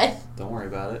lot. Don't worry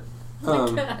about it.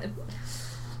 Oh my god.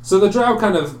 So the Drow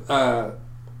kind of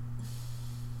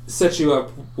set you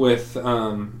up with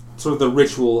sort of the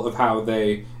ritual of how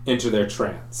they enter their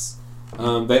trance.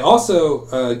 They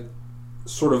also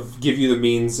sort of give you the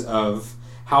means of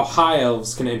how high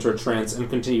elves can enter a trance and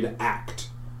continue to act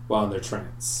while in their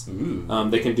trance.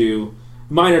 They can do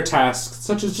minor tasks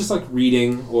such as just like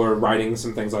reading or writing,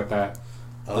 some things like that.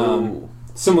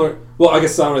 Similar, well, I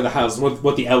guess similar to the house,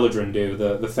 what the Eladrin do,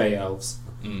 the Fey elves.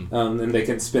 And they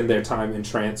can spend their time in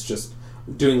trance just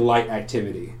doing light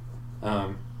activity.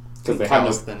 Because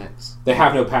they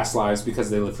have no past lives because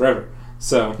they live forever.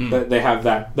 So they have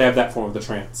that form of the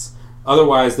trance.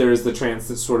 Otherwise, there is the trance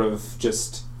that's sort of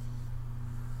just,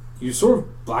 you sort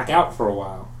of black out for a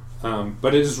while.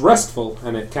 But it is restful,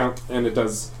 and it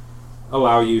does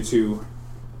allow you to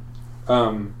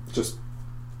just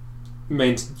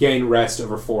gain rest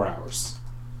over 4 hours.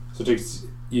 So it takes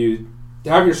you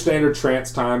have your standard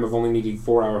trance time of only needing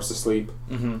 4 hours to sleep.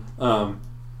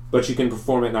 But you can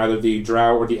perform it in either the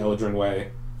Drow or the Eladrin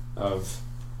way of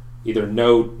either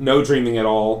no dreaming at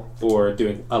all or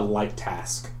doing a light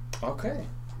task. Okay.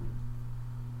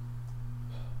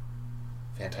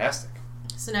 Fantastic.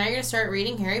 So now you're going to start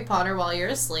reading Harry Potter while you're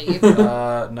asleep.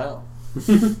 No.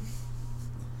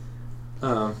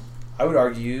 I would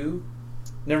argue...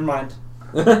 Never mind.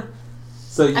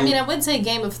 So I mean, I would say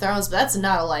Game of Thrones, but that's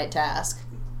not a light task.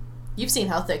 You've seen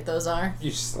how thick those are.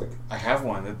 You just like... I have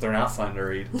one. That they're not fun to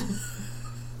read.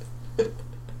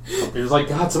 You're like,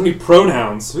 God, so many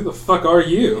pronouns. Who the fuck are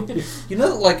you? You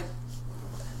know, like,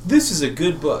 this is a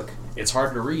good book. It's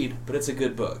hard to read, but it's a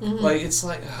good book. Like, it's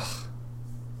like, ugh.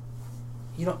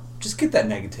 You don't... Just get that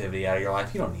negativity out of your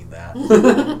life. You don't need that.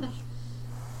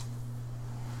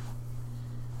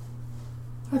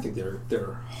 I think there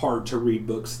are hard to read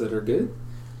books that are good.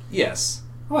 Yes.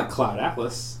 I like Cloud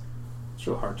Atlas. It's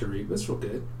real hard to read, but it's real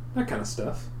good. That kind of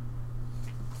stuff.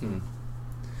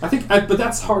 I think, but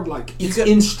that's hard. Like it's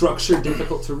in structure,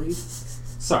 difficult to read.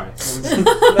 Sorry.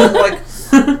 No, like,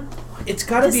 it's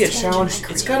got to be a challenge.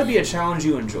 It's got to be a challenge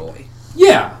you enjoy.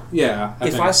 Yeah.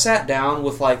 If I sat down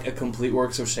with like a complete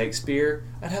works of Shakespeare,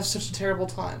 I'd have such a terrible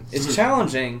time. It's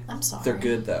challenging. I'm sorry. They're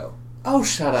good though. Oh,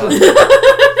 shut up.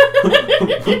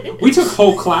 We took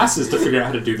whole classes to figure out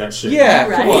how to do that shit. Yeah,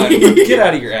 right. come on. Get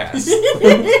out of your ass.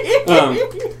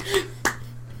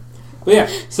 But yeah,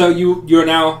 so you're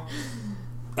now,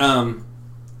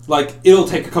 like, it'll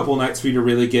take a couple of nights for you to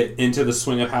really get into the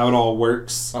swing of how it all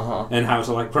works and how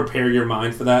to, like, prepare your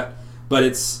mind for that. But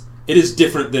it is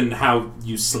different than how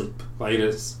you sleep. Like, it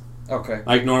is. Okay.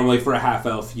 Like, normally for a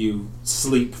half-elf, you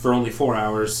sleep for only 4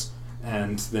 hours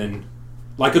and then...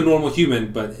 Like a normal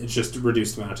human, but it's just a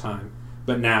reduced amount of time.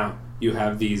 But now you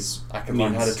have these. I can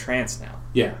learn how to trance now.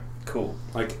 Yeah, cool.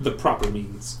 Like the proper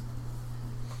means.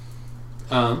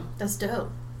 That's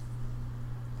dope.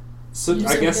 So You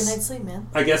I deserve a good night's guess sleep, man.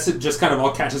 I guess it just kind of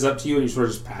all catches up to you, and you sort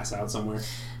of just pass out somewhere.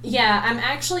 Yeah, I'm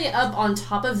actually up on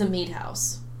top of the meat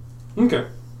house. Okay.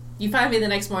 You find me the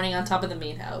next morning on top of the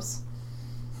meat house.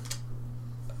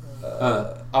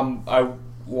 I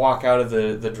walk out of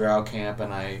the drow camp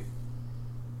and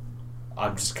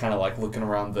I'm just kind of like looking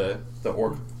around the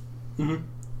orc Mm-hmm.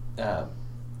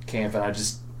 camp, and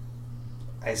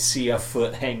I see a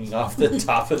foot hanging off the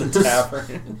top of the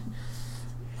tavern.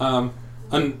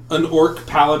 An orc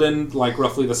paladin, like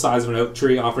roughly the size of an oak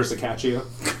tree, offers to catch you.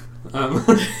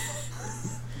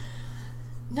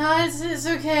 No, it's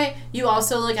okay. You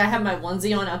also, like, I have my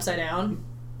onesie on upside down.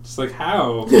 Just like,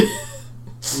 how?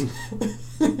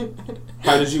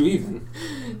 How did you even?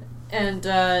 And,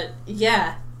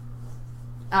 yeah.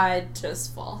 I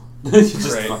just fall. You just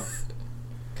Great. fall.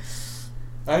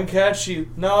 I can catch you.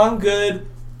 No, I'm good.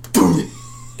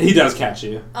 He does catch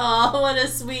you, Oh, what a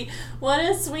sweet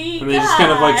and guy. he just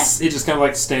kind of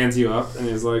like stands you up, and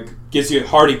he's like gives you a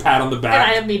hearty pat on the And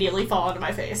I back. immediately fall onto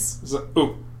my face. He's like,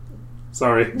 oh,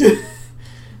 sorry.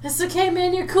 It's okay,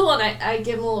 man, you're cool. And I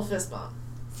give him a little fist bump.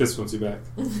 Fist bumps you back,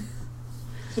 and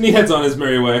he heads on his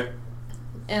merry way.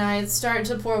 And I start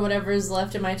to pour whatever is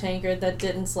left in my tankard that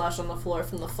didn't slosh on the floor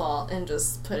from the fall and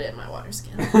just put it in my water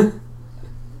skin.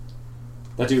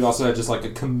 That dude also had just like a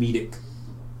comedic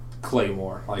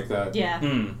claymore like that. Yeah.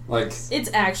 Like It's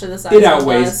actually the size it of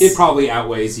outweighs. us. It probably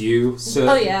outweighs you. So.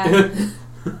 Oh, yeah.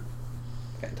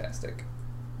 Fantastic.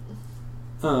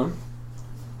 But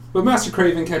Master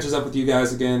Craven catches up with you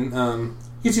guys again.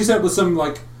 Gets you set up with some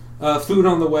like food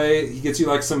on the way. He gets you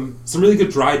like some really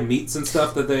good dried meats and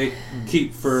stuff that they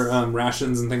keep for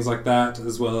rations and things like that,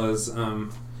 as well as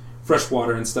fresh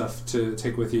water and stuff to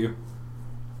take with you.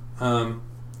 And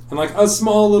like a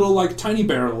small little like tiny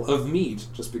barrel of mead,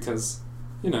 just because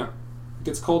it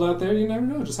gets cold out there. You never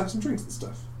know. Just have some drinks and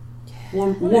stuff.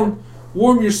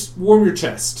 Warm your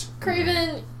chest.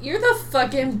 Craven, you're the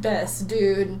fucking best,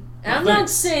 dude. And I'm not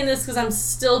thanks. saying this because I'm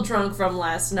still drunk from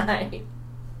last night.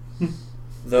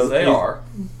 Though they are.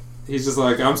 He's just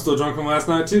like, I'm still drunk from last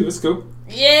night too. Let's go.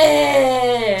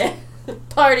 Yeah!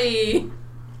 Party!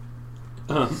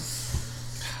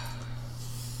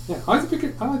 Yeah, I like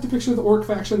to picture the orc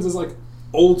factions as like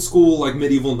old school, like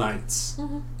medieval knights,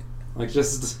 like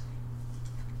just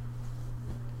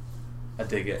I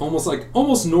dig it.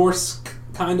 almost Norse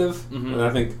kind of. Mhm. But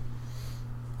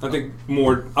I think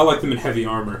more. I like them in heavy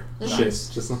armor. Nice.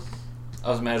 Shit, just I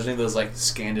was imagining those like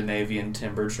Scandinavian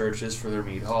timber churches for their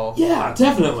meat hall. yeah,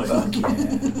 definitely. Fuck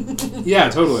yeah. Yeah,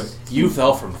 totally. You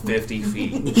fell from 50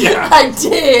 feet. Yeah, I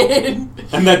did!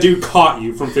 and that dude caught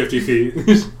you from 50 feet.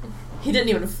 He didn't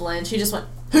even flinch. He just went,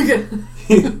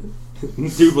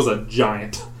 Dude was a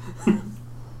giant.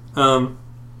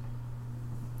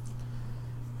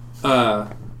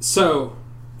 So,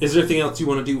 is there anything else you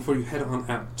want to do before you head on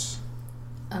out?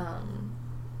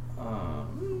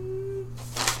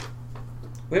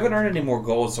 We haven't earned any more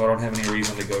gold, so I don't have any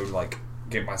reason to go like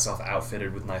get myself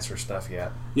outfitted with nicer stuff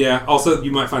yet. Yeah. Also,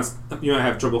 you might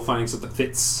have trouble finding stuff that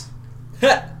fits.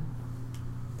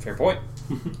 Fair point.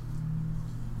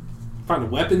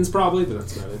 Find weapons probably, but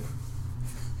that's about it.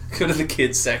 Go to the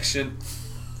kids section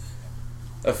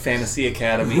of Fantasy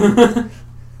Academy.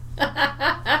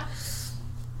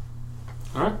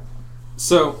 All right.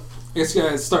 So, I guess you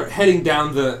guys start heading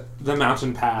down the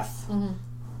mountain path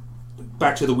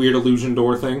back to the weird illusion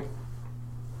door thing.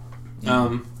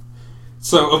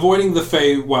 So, avoiding the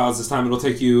Feywilds this time, it'll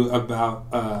take you about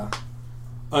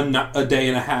a day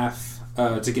and a half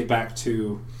to get back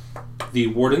to the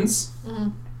Wardens.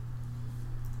 Do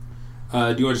you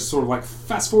want to just sort of like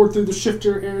fast forward through the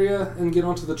shifter area and get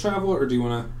onto the travel, or do you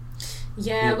want to?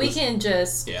 Yeah, we can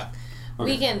just... Yeah.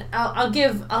 We can... I'll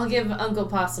give Uncle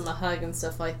Possum a hug and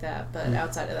stuff like that, but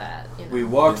outside of that, We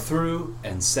walked through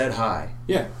and said hi.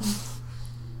 Yeah.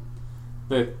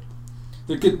 They're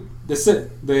good. They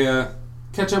sit. They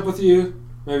catch up with you.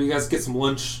 Maybe you guys get some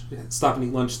lunch. Stop and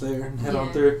eat lunch there and head on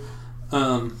Yeah. through.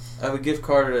 I have a gift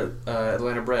card at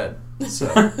Atlanta Bread. So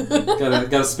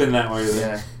gotta spin that while you're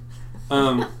there.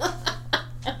 yeah.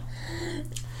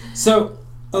 So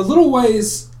a little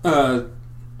ways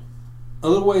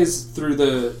through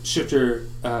the shifter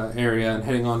area and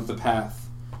heading onto the path,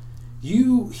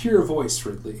 you hear a voice,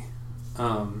 Ridley,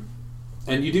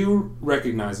 and you do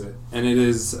recognize it, and it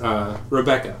is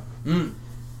Rebecca. And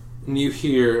you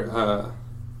hear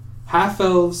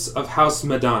half-elves of House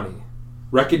Madani,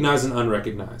 recognized and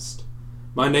unrecognized.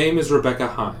 My name is Rebecca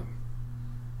Heim.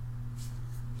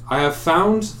 I have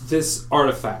found this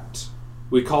artifact.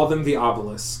 We call them the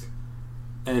Obelisk,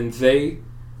 and they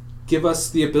give us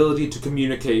the ability to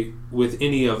communicate with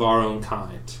any of our own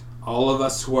kind. all of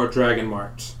us who are dragon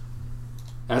marked,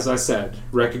 as I said,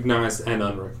 recognized and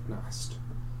unrecognized.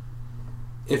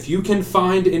 If you can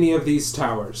find any of these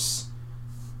towers,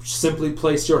 simply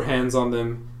place your hands on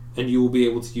them and you will be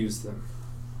able to use them.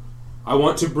 I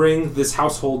want to bring this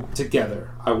household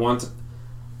together. I want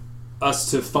us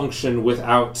to function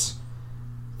without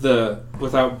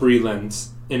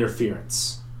Breland's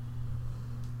interference.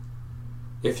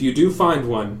 If you do find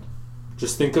one,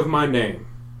 just think of my name.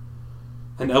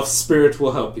 An elf spirit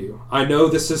will help you. I know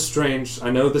this is strange. I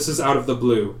know this is out of the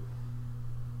blue.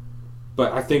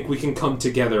 But I think we can come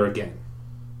together again.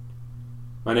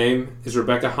 My name is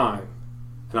Rebecca Heim,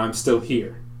 and I'm still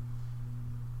here.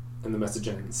 And the message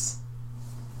ends.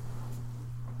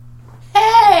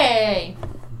 Hey!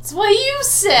 It's what you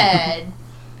said!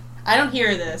 I don't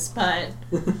hear this, but...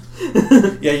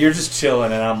 Yeah, you're just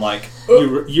chilling, and I'm like...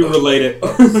 You relate it.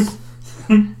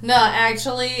 No,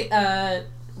 actually,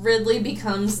 Ridley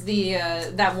becomes the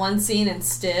that one scene in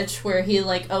Stitch where he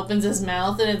like opens his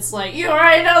mouth and it's like, you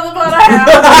already know the butt I have.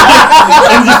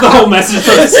 And just the whole message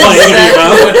starts playing in your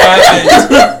mouth. What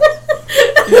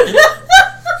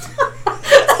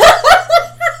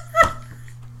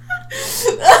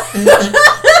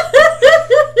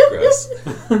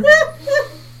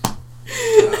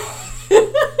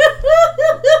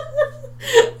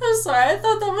I'm sorry, I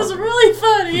thought that was really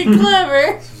funny and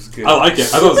clever. Good. I like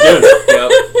it. I thought it was good.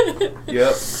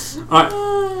 Yep.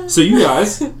 Alright, so you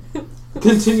guys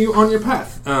continue on your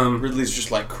path. Ridley's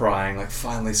just like crying, like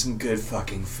finally some good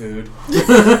fucking food.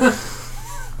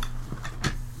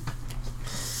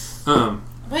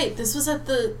 Wait, this was at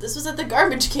the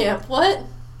garbage camp. What? A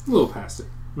little past it.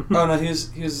 Oh no, he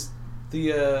was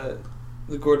the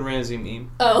Gordon Ramsay meme.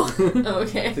 Oh,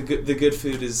 okay. The good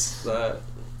food is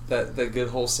that good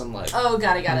wholesome like. Oh,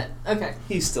 got it. Okay.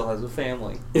 He still has a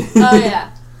family. Oh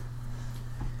yeah.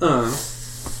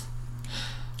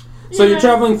 So you're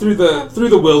traveling through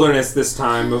the wilderness this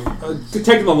time,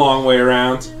 taking the long way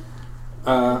around.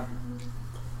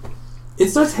 It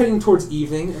starts heading towards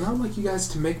evening, and I'd like you guys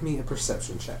to make me a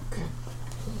perception check.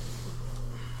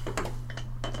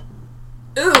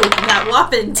 Ooh, that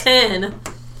whopping 10.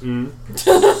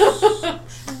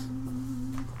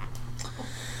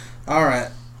 All right,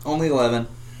 only 11.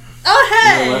 Oh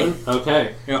hey! 11?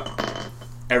 Okay. Yep.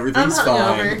 Everything's I'm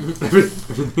fine.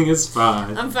 Everything is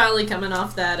fine. I'm finally coming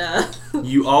off that.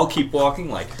 You all keep walking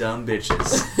like dumb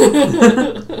bitches.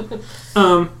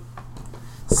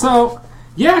 So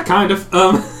yeah, kind of.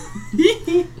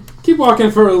 Keep walking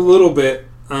for a little bit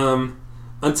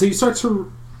until you start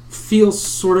to feel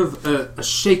sort of a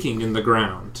shaking in the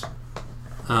ground.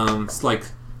 It's like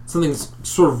something's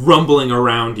sort of rumbling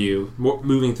around you,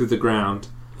 moving through the ground.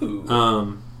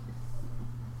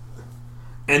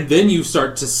 And then you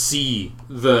start to see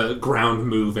the ground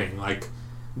moving, like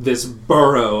this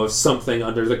burrow of something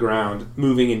under the ground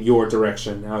moving in your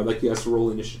direction. Now I'd like you guys to roll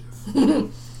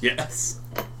initiative. Yes.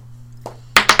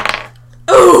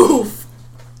 Oof!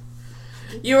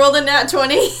 You rolled a nat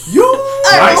 20?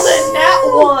 I rolled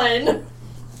a nat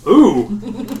 1! Ooh!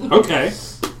 Okay.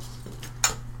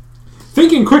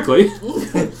 Thinking quickly.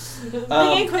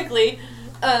 Thinking quickly,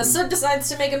 Soot decides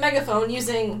to make a megaphone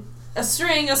using a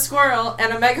string, a squirrel,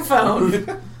 and a megaphone.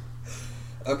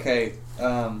 Okay,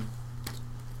 so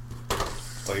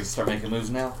you start making moves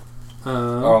now?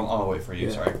 I'll wait for you,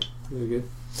 yeah. sorry. Really good.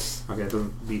 Okay, it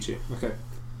doesn't beat you. Okay.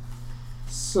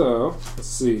 So, let's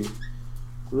see.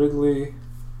 Ridley,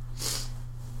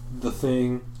 the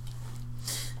Thing,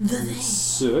 and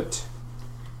Soot.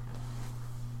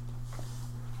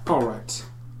 Alright.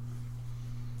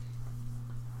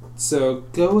 So,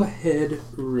 go ahead,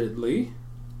 Ridley.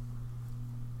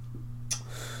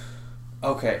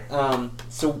 Okay,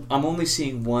 so I'm only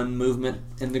seeing one movement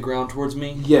in the ground towards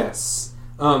me? Yes.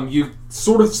 You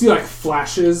sort of see like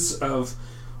flashes of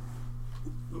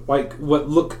like what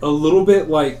look a little bit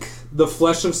like the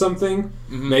flesh of something.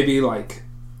 Mm-hmm. Maybe like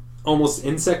almost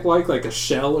insect-like, like a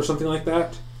shell or something like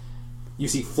that. You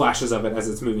see flashes of it as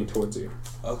it's moving towards you.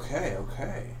 Okay.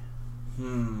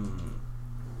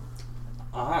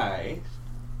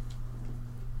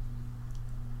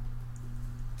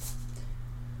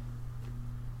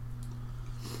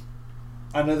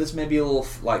 I know this may be a little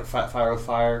like fire with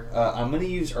fire. I'm going to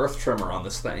use Earth Tremor on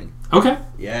this thing. Okay.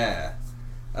 Yeah.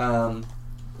 Do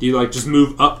you like just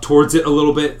move up towards it a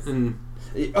little bit and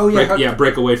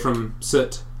break away from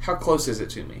Soot? How close is it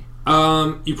to me?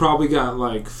 You probably got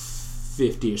like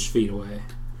 50-ish feet away.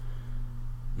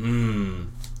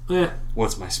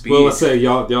 What's my speed? Well, let's say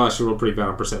y'all actually rolled pretty bad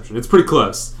on perception. It's pretty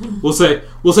close. We'll say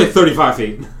 35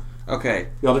 feet. Okay.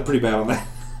 Y'all did pretty bad on that.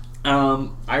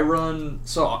 I run.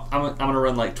 So I'm gonna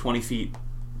run like 20 feet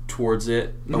towards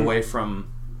it, away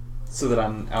from, so that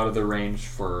I'm out of the range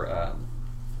for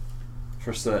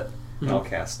Soot, and I'll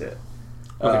cast it.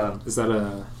 Okay. Is that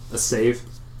a save?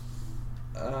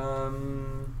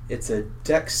 It's a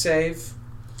dex save.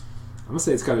 I'm gonna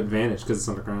say it's got advantage because it's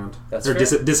underground. That's or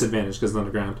fair. Disadvantage because it's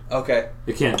underground. Okay.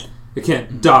 It can't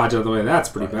dodge out of the way. That's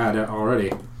pretty bad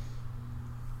already.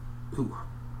 Ooh.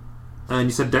 And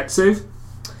you said dex save?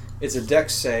 It's a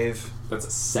dex save. That's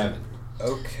a 7.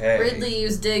 Okay. Ridley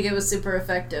used dig. It was super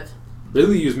effective.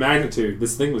 Ridley used magnitude.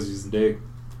 This thing was using dig.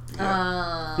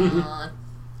 Damn it.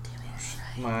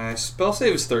 My spell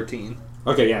save is 13.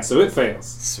 Okay, yeah, so it fails.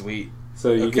 Sweet.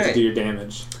 So you get to Okay. do your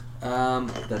damage.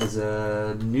 That is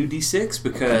a new D6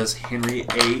 because Henry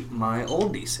ate my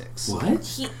old D6. What?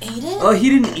 He ate it? Oh, he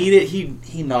didn't eat it.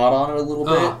 He gnawed on it a little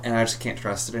bit, Oh. and I just can't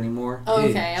trust it anymore. Oh,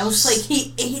 okay. I was like,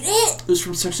 he ate it? It was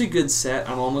from such a good set,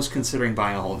 I'm almost considering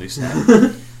buying a whole new set.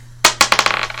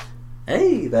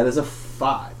 Hey, that is a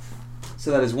 5.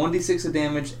 So that is 1d6 of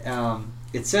damage.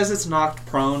 It says it's knocked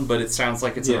prone, but it sounds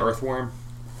like it's an earthworm.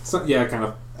 So, yeah, kind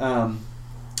of.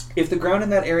 If the ground in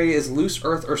that area is loose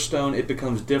earth or stone, it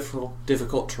becomes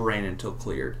difficult terrain until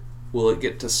cleared. Will it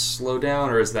get to slow down,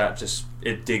 or is that just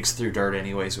it digs through dirt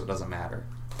anyway, so it doesn't matter?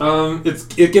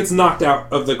 It gets knocked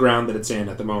out of the ground that it's in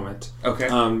at the moment. Okay.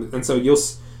 And so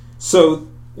So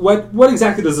what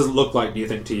exactly does this look like? Do you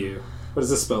think to you? What does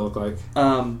this spell look like?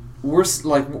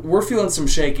 We're feeling some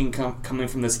shaking coming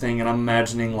from this thing, and I'm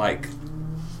imagining like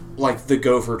the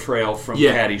Gopher Trail from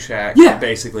Caddyshack,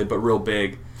 basically, but real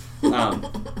big.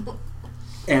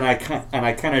 And I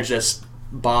kind of just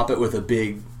bop it with a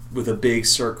big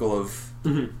circle of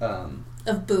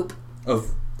Of boop.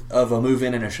 of a move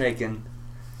in and a shaking.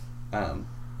 Do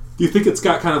you think it's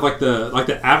got kind of like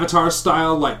the Avatar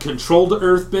style, like controlled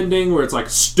earth bending, where it's like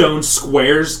stone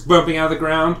squares bumping out of the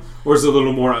ground, or is it a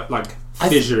little more like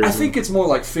fissures? I think it's more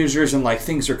like fissures and like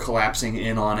things are collapsing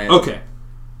in on it. Okay.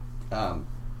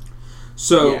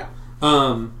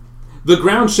 The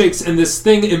ground shakes and this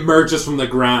thing emerges from the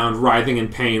ground, writhing in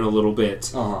pain a little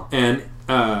bit. Uh-huh. And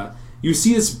you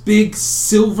see this big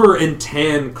silver and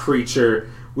tan creature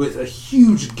with a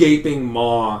huge gaping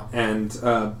maw and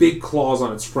big claws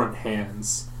on its front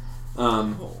hands.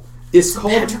 It's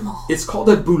called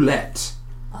a boulette.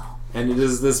 Oh. And it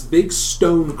is this big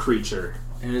stone creature.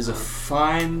 And it is a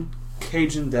fine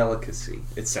Cajun delicacy,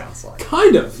 it sounds like.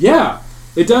 Kind of, yeah.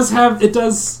 It does. I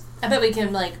bet we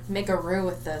can, make a roux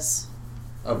with this.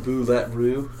 A boulette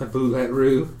roux. A boulette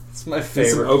roux. It's my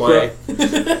favorite Some okra. play.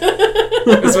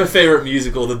 It's my favorite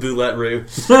musical, the boulette roux.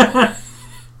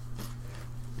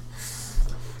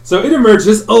 So it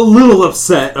emerges a little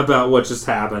upset about what just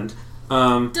happened.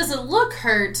 Does it look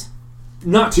hurt?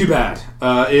 Not too bad.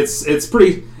 It's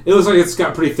pretty. It looks like it's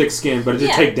got pretty thick skin, but it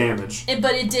did take damage.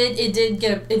 But it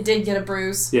did get a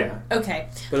bruise. Yeah. Okay.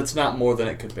 But it's not more than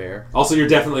it could bear. Also, you're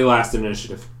definitely last in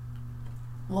initiative.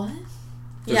 What?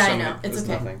 There's I know. It's there's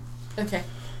okay. Nothing. Okay.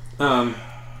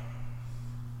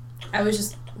 I was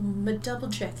just double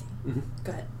checking. Mm-hmm.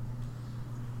 Go ahead.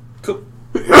 Cool.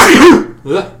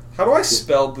 Ugh. How do I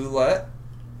spell boulette?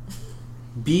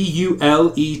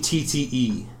 Bullette.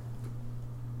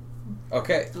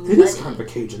 Okay. It is kind of a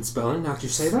Cajun spelling, now that you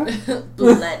say that.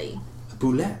 Boulette.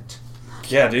 Boulette.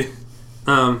 Yeah, dude.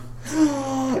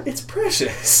 It's It's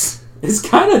precious.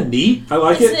 kind of neat. I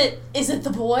like it. Is it the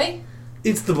boy?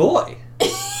 It's the boy. I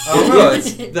don't know.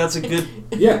 That's a good.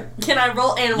 Yeah. Can I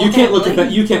roll animal? You can't look at handling?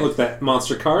 that. You can't look at that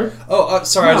monster card. Oh,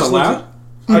 sorry. I Not just allowed. looked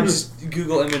at, I just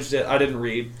Google imaged it. I didn't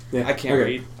read. Yeah, I can't okay.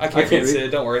 read. I can't read,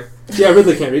 Sid. Don't worry. Yeah, I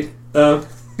really can't read.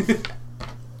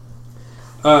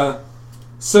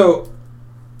 So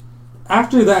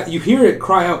after that, you hear it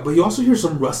cry out, but you also hear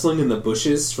some rustling in the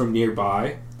bushes from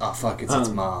nearby. Oh fuck! It's its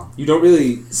mom. You don't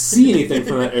really see anything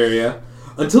from that area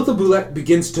until the boulette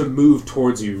begins to move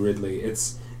towards you, Ridley.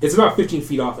 It's about 15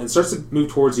 feet off and starts to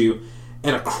move towards you,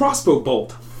 and a crossbow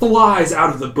bolt flies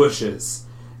out of the bushes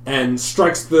and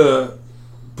strikes the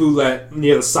boulette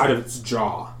near the side of its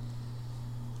jaw.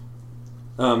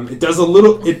 It does a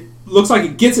little. It looks like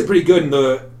it gets it pretty good,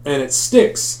 and it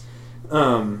sticks.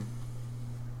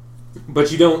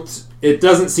 But you don't. It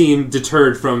doesn't seem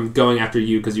deterred from going after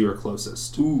you because you were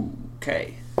closest. Ooh.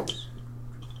 Okay.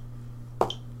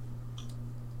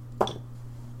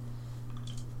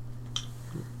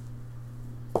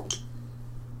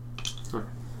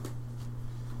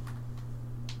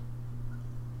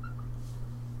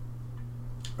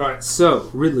 Alright, so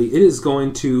Ridley, it is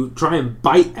going to try and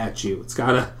bite at you. It's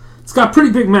got a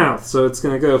pretty big mouth, so it's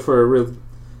gonna go for a real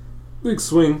big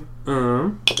swing.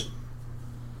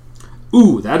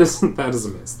 Ooh, that is a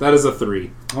miss. That is a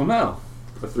 3. Oh no.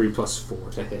 A 3 plus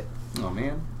 4 to hit. Oh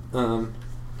man.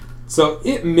 So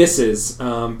it misses,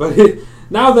 but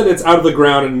now that it's out of the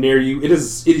ground and near you, it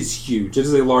is huge. It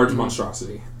is a large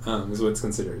monstrosity, is what it's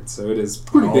considered. So it is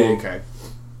pretty big. Okay.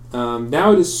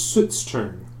 Now it is Soot's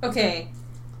turn. Okay.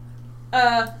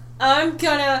 I'm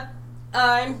gonna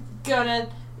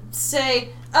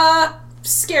say,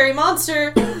 scary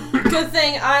monster. Good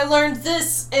thing I learned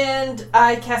this, and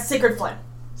I cast Sacred Flame.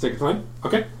 Sacred Flame?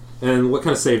 Okay. And what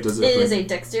kind of save does it It make? is a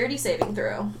dexterity saving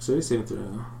throw. Dexterity saving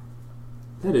throw.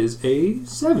 That is a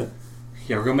 7.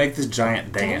 Yeah, we're gonna make this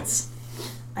giant dance.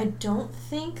 I don't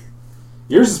think...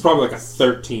 Yours is probably like a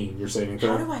 13, your saving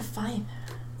How throw. do I find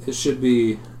that? It should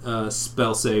be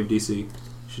spell save DC. You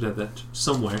should have that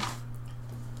somewhere.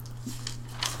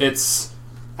 It's...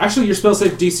 Actually, your spell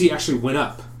save DC actually went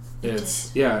up.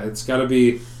 It's got to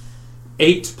be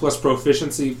 8 plus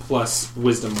proficiency plus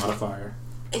wisdom modifier.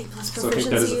 8 plus proficiency So I think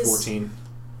that is a 14.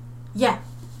 Yeah,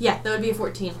 that would be a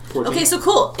 14. 14? Okay, so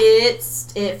cool. It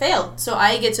failed. So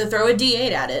I get to throw a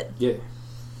d8 at it. Yeah.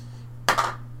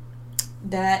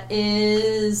 That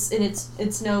is... And it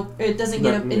doesn't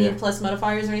get any plus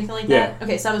modifiers or anything like that? Yeah.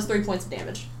 Okay, so that was 3 points of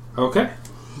damage. Okay.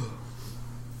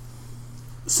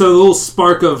 So the little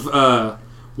spark of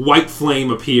white flame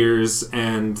appears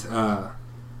and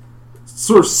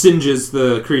sort of singes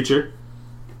the creature.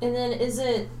 And then is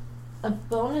it a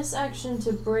bonus action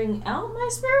to bring out my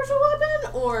spiritual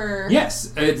weapon, or... Yes.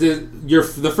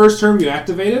 The first term you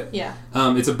activate it. Yeah.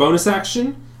 It's a bonus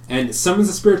action, and it summons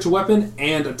a spiritual weapon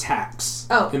and attacks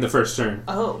in the first turn.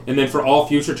 Oh. And then for all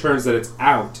future turns that it's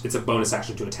out, it's a bonus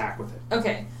action to attack with it.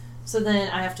 Okay. So then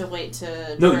I have to wait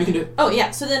to... No, you can do it. Oh, yeah.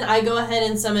 So then I go ahead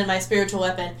and summon my spiritual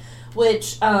weapon,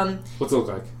 which... What's it look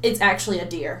like? It's actually a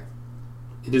deer.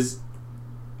 It is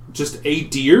just a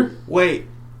deer? Wait.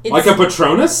 Like a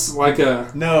Patronus? Like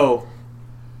a... No.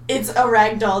 It's a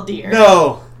ragdoll deer.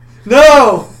 No.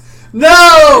 No.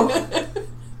 No.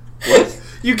 What?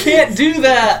 You can't do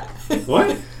that.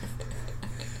 What?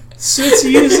 Soot's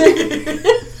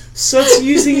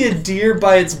using a deer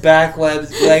by its back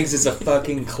legs as a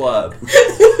fucking club. No,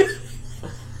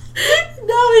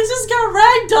 it's just got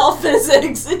ragdoll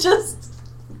physics. It just...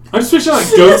 I'm just picturing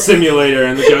like Goat Simulator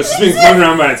and the goat just being thrown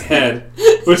around by its head,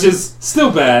 which is still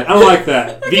bad. I don't like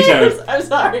that. Vetoed. I'm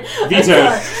sorry.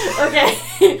 Vetoed. Okay.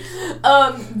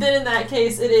 Then in that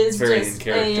case, it is Very just in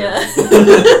character.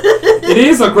 It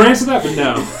is, I'll grant you that, but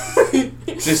no.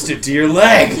 Just a deer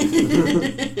leg.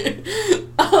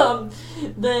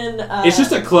 Then It's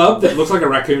just a club that looks like a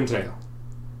raccoon tail.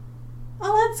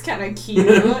 Oh, that's kind of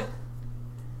cute.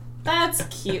 That's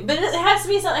cute, but it has to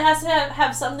be something. It has to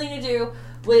have something to do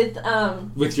with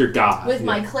your god. with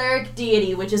my cleric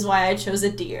deity, which is why I chose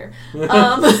a deer.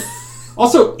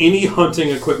 Also, any hunting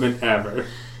equipment ever.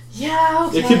 Yeah,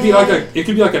 okay. It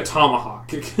could be like a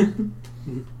tomahawk.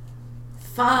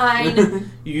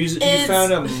 Fine. You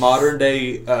found a modern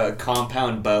day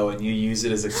compound bow and you use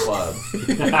it as a club.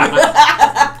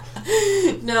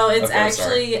 No, it's Okay,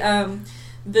 actually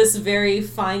this very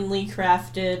finely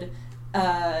crafted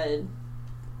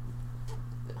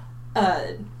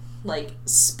like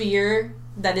spear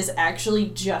that is actually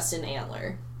just an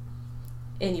antler,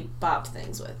 and you bop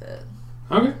things with it.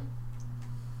 Okay.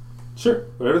 Sure.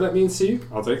 Whatever that means to you,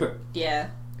 I'll take that. Yeah,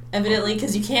 evidently,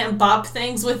 because you can't bop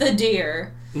things with a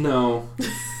deer. No.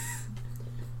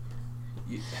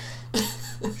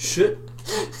 Shit.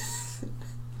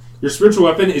 Your spiritual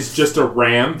weapon is just a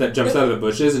ram that jumps out of the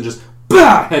bushes and just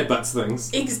headbutts things.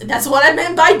 That's what I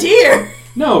meant by deer.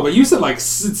 No, but you said like it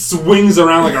swings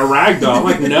around like a rag doll. I'm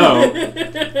like, no.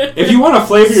 If you want to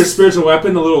flavor your spiritual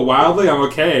weapon a little wildly, I'm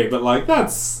okay. But like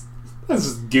that's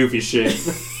just goofy shit.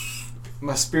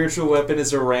 My spiritual weapon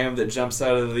is a ram that jumps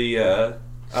out of the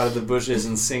bushes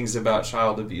and sings about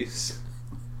child abuse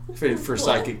for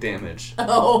psychic damage.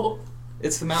 Oh.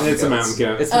 It's the mountain. It's a mountain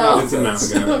goat. It's the mountain. It's a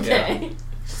mountain goat. Okay. Yeah.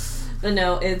 But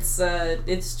no, it's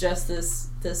just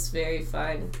this very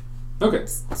fine Okay.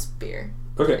 spear.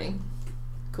 Okay. Thing.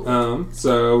 Cool.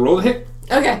 So roll the hit.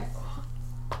 Okay.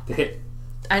 The hit.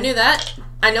 I knew that.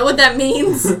 I know what that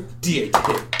means. D8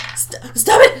 to hit.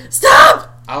 Stop it!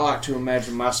 Stop! I like to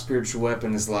imagine my spiritual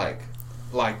weapon is like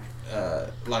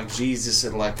Jesus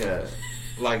and like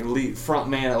lead front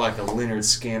man at like a Leonard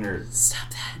Skinner. Stop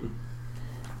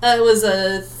that. It was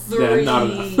a 3 not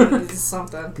enough.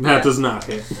 something. That does not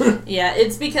hit. Yeah,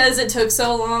 it's because it took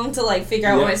so long to like figure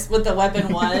out what the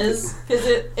weapon was, because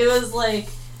it was like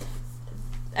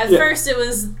at first it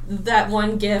was that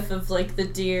one gif of like the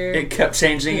deer. It kept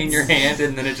changing in your hand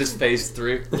and then it just phased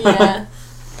through. Yeah.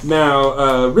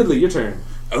 Now, Ridley, your turn.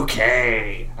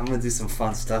 Okay, I'm gonna do some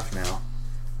fun stuff now.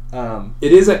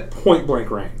 It is at point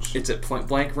blank range. It's at point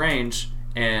blank range,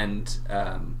 and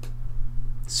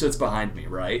sits behind me,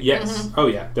 right? Yes. Oh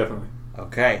yeah, definitely.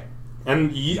 Okay.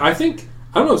 And I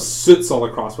don't know if Soot saw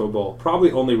the crossbow bolt.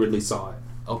 Probably only Ridley saw it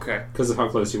Okay. because of how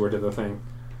close you were to the thing.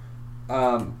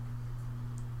 I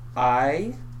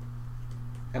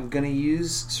am going to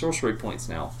use sorcery points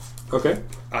now. Okay.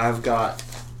 I've got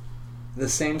the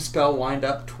same spell lined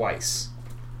up twice.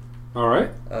 All right.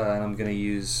 And I'm going to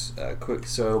use quick,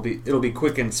 so it'll be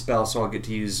quicken spell, so I'll get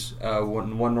to use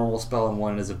one normal spell and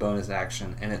one as a bonus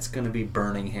action, and it's going to be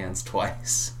Burning Hands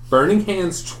twice. Burning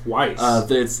Hands twice.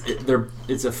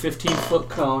 It's a 15-foot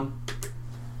cone.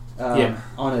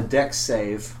 On a dex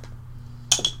save.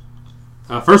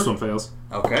 First one fails,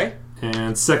 Okay.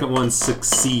 and second one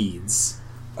succeeds.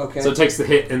 Okay. So it takes the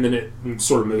hit, and then it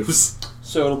sort of moves.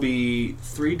 So it'll be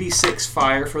 3d6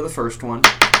 fire for the first one.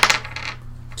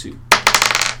 2.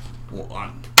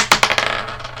 1.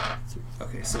 3.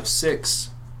 Okay, so 6.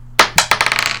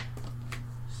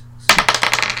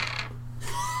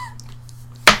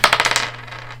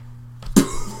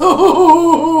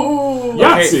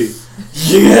 Yahtzee!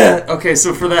 Yeah! Okay,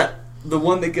 so for that, the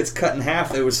one that gets cut in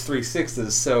half, it was 3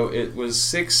 6s. So it was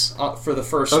 6 for the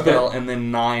first spell and then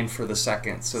 9 for the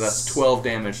second. So that's 12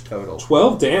 damage total.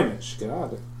 12 damage.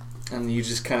 Got it. And you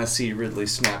just kind of see Ridley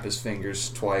snap his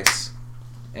fingers twice.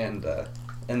 And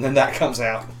then that comes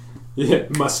out. Yeah,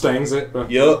 Mustangs it.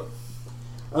 Yup.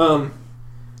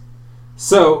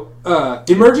 So,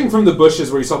 emerging from the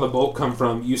bushes where you saw the bolt come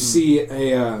from, you see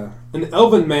an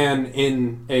elven man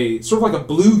in a sort of like a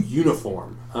blue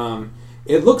uniform.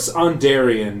 It looks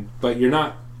Ondarian, but you're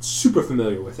not super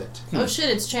familiar with it. Oh shit,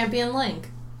 it's Champion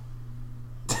Link.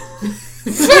 Pretty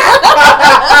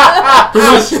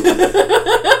much.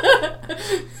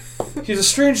 He's a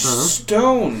strange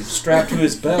stone strapped to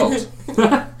his belt.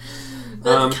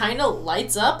 That kind of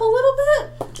lights up a little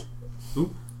bit.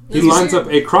 He lines up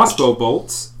a crossbow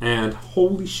bolt, and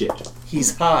holy shit.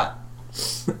 He's hot.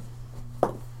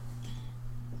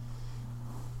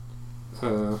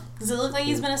 Does it look like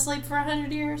he's been asleep for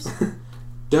 100 years?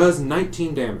 Does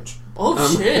 19 damage.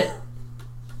 Oh shit.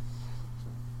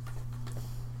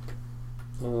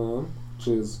 Which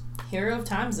is... Hero of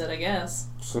times it, I guess.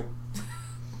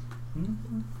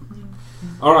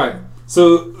 Alright,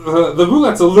 so the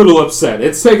roulette's a little upset.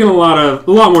 It's taken a lot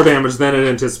more damage than it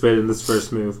anticipated in this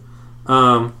first move.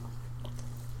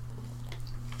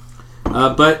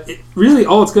 But really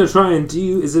all it's going to try and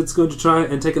do is it's going to try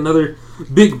and take another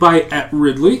big bite at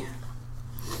Ridley.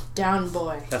 Down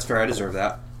boy. That's fair, I deserve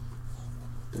that.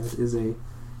 That is a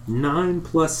 9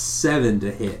 plus 7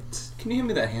 to hit. Can you hand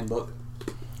me that handbook?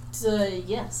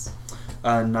 Yes.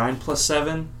 9 plus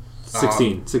 7?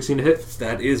 16. 16 to hit?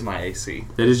 That is my AC.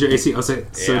 That is your AC. Oh, so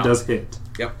it does hit.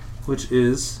 Yep. Which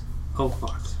is a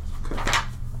lot. Okay.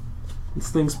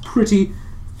 This thing's pretty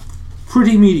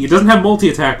meaty. It doesn't have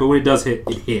multi-attack, but when it does hit,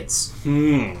 it hits.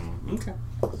 Okay.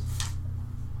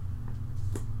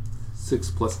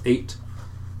 6 plus 8.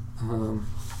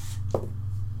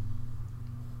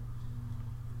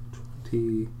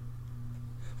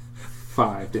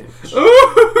 25 damage.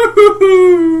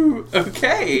 Ooh,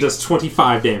 okay. It does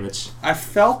 25 damage I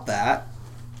felt that.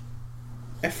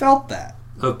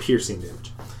 of piercing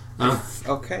damage.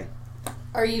 Okay.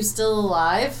 Are you still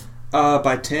alive?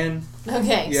 By 10.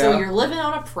 Okay, Yeah. so you're living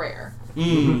on a prayer.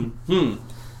 This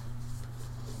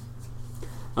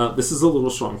is a little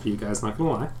strong for you guys, not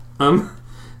gonna lie.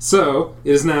 So,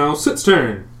 it is now Soot's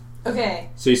turn. Okay,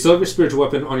 So you still have your spiritual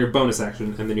weapon on your bonus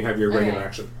action, and then you have your regular Okay.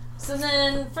 action. so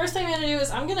then first thing I'm gonna do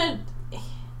is I'm gonna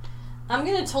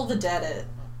Toll the Dead it.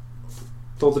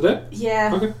 Toll the Dead?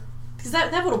 Yeah. Okay. Because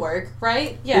that would work,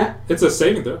 right? Yeah. It's a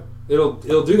saving throw. It'll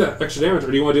do that extra damage,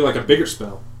 or do you want to do like a bigger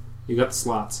spell? You got the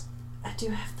slots. I do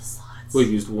have the slots. We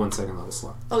used 1 second level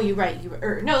slot. Oh, you're right.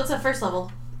 No, it's a first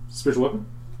level. Spiritual weapon?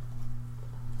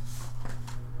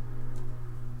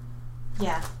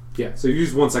 Yeah. Yeah, so you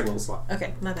used 1 second level slot.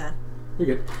 Okay, my bad.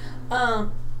 You're good.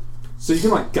 So you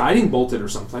can like guiding bolt it or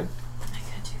something. I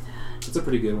could do that. It's a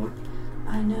pretty good one.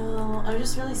 I know. I'm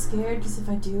just really scared because if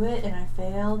I do it and I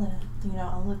fail, then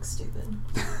I'll look stupid.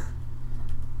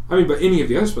 I mean, but any of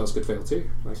the other spells could fail too.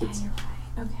 Like Yeah, it's you're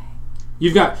right. Okay.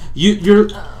 you've got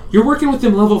you're working with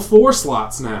them level 4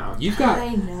 slots now. You've got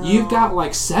I know. you've got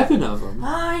like 7 of them.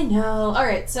 I know. All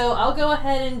right, so I'll go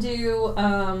ahead and do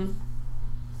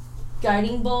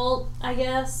guiding bolt, I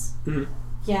guess. Mhm.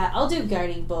 Yeah, I'll do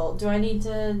guiding bolt. Do I need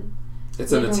to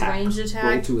It's make an a attack. ranged attack?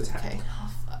 Roll to attack. Okay. Oh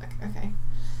fuck. Okay.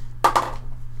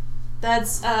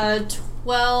 That's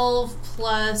 12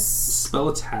 plus Spell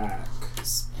attack.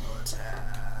 spell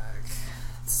attack.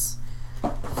 It's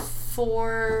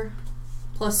 4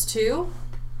 plus 2.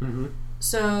 Mm-hmm.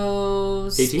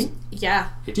 So 18? Yeah.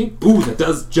 18? Ooh, that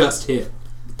does just hit.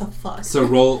 the fuck? So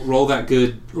roll that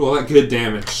good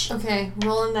damage. Okay,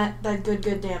 rolling that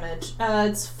good damage.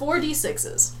 It's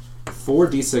 4d6s.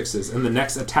 4d6s, and the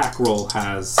next attack roll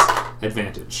has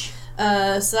advantage.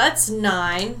 So that's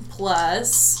 9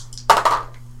 plus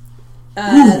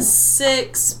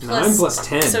 6 plus 9 plus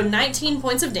 10. So 19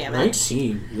 points of damage.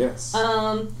 19, yes.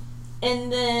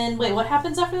 And then wait, what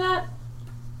happens after that?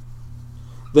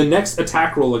 The next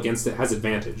attack roll against it has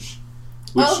advantage,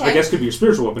 which I guess could be your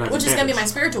spiritual weapon. Which is gonna be my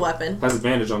spiritual weapon. Has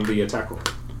advantage on the attack roll.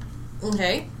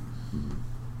 Okay.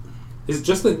 Is it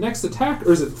just the next attack,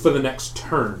 or is it for the next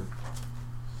turn?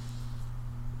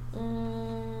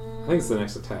 I think it's the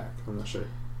next attack. I'm not sure.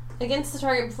 Against the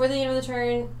target before the end of the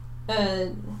turn.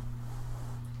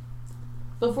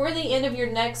 Before the end of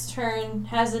your next turn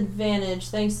has advantage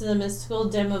thanks to the mystical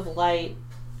dim of light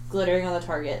glittering on the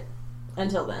target.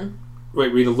 Until then.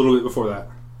 Wait, read a little bit before that.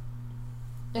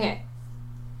 Okay.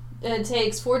 It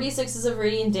takes 4d6s of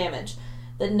radiant damage.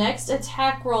 The next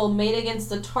attack roll made against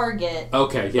the target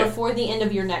before the end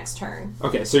of your next turn.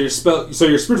 Okay, so your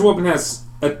spiritual weapon has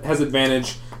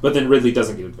advantage, but then Ridley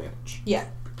doesn't get advantage. Yeah.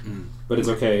 But it's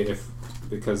okay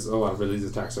because a lot of Ridley's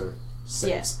attacks are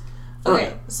saves. Yeah.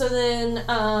 Okay, so then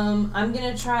I'm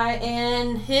gonna try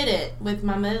and hit it with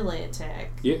my melee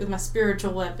attack. Yeah. With my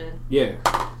spiritual weapon. Yeah.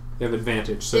 You have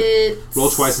advantage, so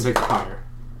roll twice and take the higher.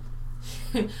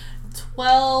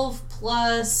 12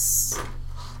 plus...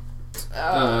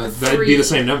 that'd be the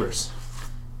same numbers.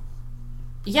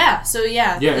 Yeah, so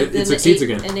yeah. Yeah, it succeeds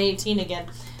again. And 18 again.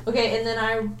 Okay, and then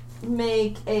I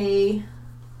make a...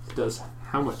 It does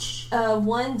how much?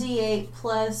 1d8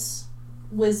 plus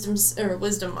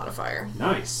wisdom modifier.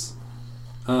 Nice.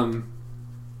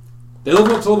 They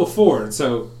level up to level 4, and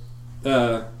so...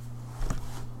 an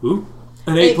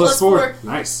 8 plus 4.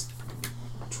 Nice.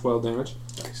 12 damage.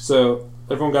 Nice. So...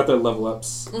 Everyone got their level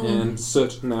ups, and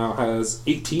Soot now has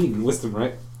 18 in wisdom,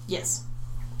 right? Yes.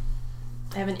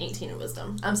 I have an 18 in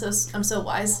wisdom. I'm so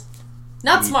wise.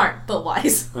 Not smart, but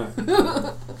wise.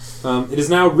 It is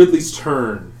now Ridley's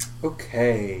turn.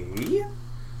 Okay.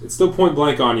 It's still point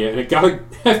blank on you, and it got a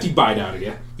hefty bite out of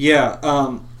you. Yeah,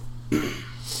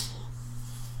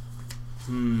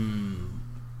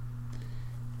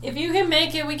 If you can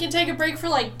make it, we can take a break for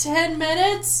like 10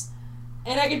 minutes.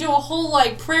 And I can do a whole,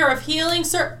 like, prayer of healing,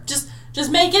 sir. Just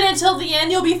make it until the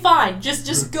end. You'll be fine.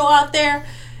 Just go out there.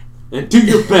 And do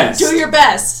your best. Do your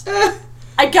best.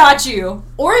 I got you.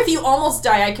 Or if you almost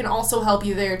die, I can also help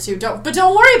you there, too. Don't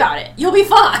worry about it. You'll be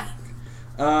fine.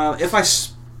 If I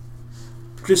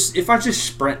just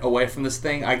sprint away from this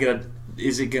thing,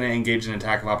 is it going to engage an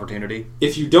attack of opportunity?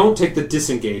 If you don't take the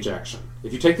disengage action.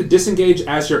 If you take the disengage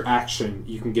as your action,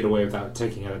 you can get away without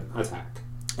taking an attack.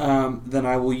 Then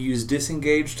I will use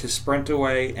disengage to sprint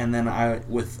away, and then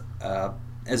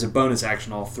as a bonus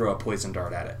action, I'll throw a poison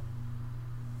dart at it.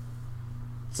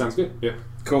 Sounds good. Yeah.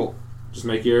 Cool. Just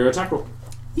make your attack roll.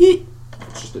 Yeet.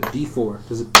 It's just a D4.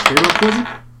 Does it care about poison?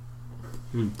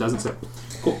 Doesn't say.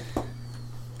 Cool.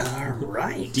 All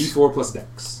right. D4 plus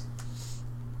Dex.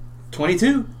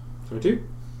 22. 22.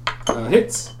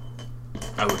 Hits.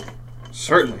 I would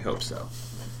certainly hope so.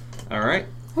 All right.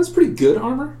 That's pretty good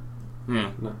armor.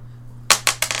 No.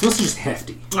 It's mostly just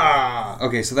hefty.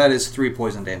 Okay, so that is 3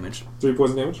 poison damage. 3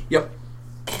 poison damage? Yep.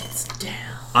 It's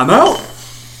down. I'm out!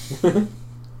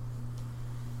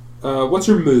 What's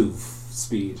your move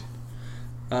speed?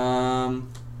 30?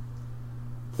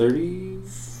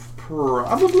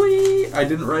 Probably. I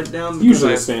didn't write it down because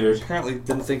Usually I the standard. apparently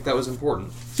didn't think that was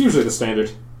important. It's usually the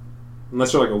standard.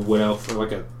 Unless you're like a wood elf or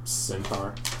like a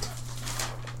centaur.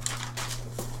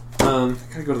 I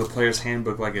gotta go to the player's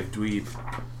handbook like a dweeb.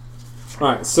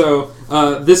 Alright, so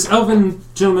this elven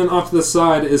gentleman off to the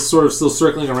side is sort of still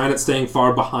circling around it, staying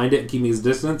far behind it, keeping his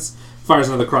distance. Fires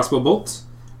another crossbow bolt.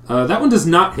 That one does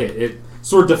not hit. It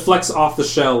sort of deflects off the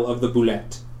shell of the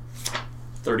boulette.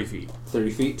 30 feet.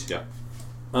 30 feet? Yeah.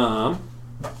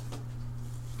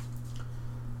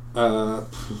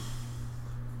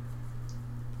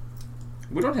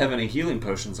 We don't have any healing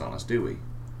potions on us, do we?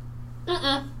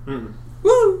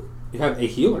 Woo! You have a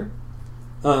healer.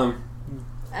 I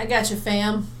got you,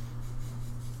 fam.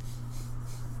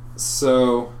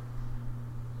 So,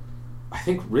 I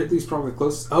think Ridley's probably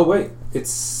close. Oh, wait.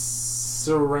 It's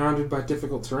surrounded by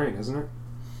difficult terrain, isn't it?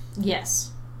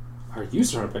 Yes. Are you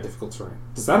surrounded by difficult terrain?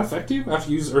 Does that affect you after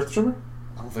you use Earth Tremor?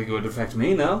 I don't think it would affect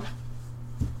me, no.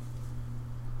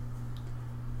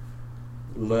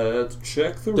 Let's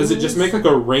check the rules. Does it just make like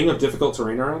a ring of difficult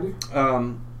terrain around you?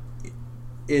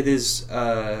 It is,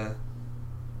 let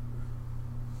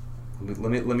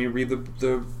me read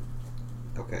the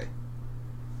okay.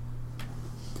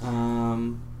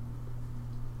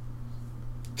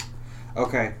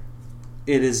 Okay.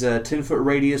 It is a 10-foot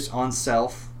radius on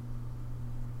self.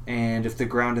 And if the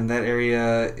ground in that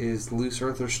area is loose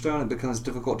earth or stone, it becomes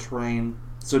difficult terrain.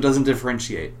 So it doesn't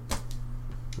differentiate.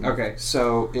 Okay,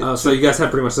 so... So you guys have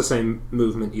pretty much the same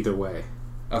movement either way.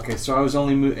 Okay, so I was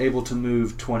only able to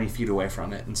move 20 feet away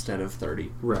from it instead of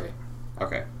 30. Right.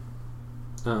 Okay.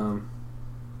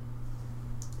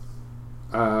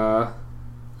 I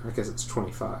guess it's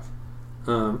 25.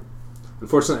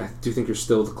 Unfortunately, I do think you're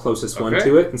still the closest one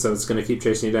to it, and so it's going to keep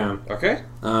chasing you down. Okay.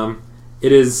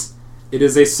 It is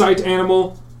a sight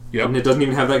animal, Yep. and it doesn't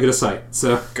even have that good a sight.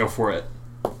 So Go for it.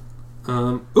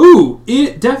 ooh,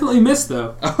 it definitely missed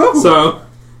though. Oh. So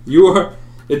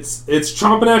it's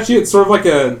chomping at you. It's sort of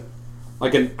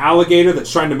like an alligator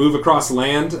that's trying to move across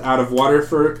land out of water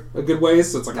for a good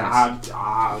ways. So it's like Nice.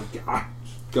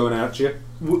 going at you.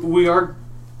 We are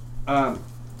going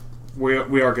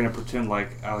to pretend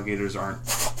like alligators aren't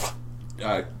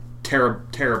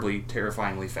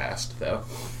terrifyingly fast, though.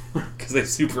 Because they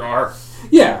super are.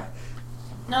 Yeah.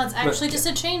 No, it's actually just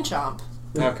a chain chomp.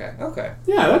 Okay.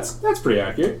 Yeah, that's pretty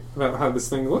accurate about how this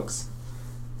thing looks.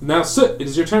 Now, Soot, it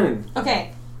is your turn.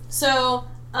 Okay, so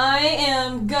I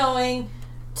am going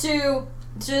to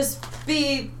just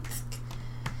be...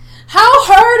 How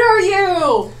hurt are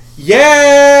you?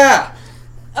 Yeah!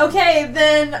 Okay,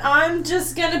 then I'm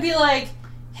just gonna be like,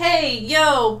 hey,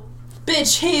 yo,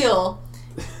 bitch, heal.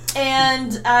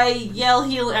 And I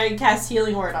I cast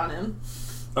Healing Word on him.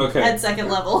 Okay. At second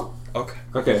level.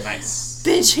 Okay. Nice.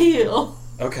 Bitch, heal.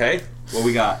 Okay. What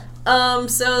we got?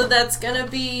 So that's gonna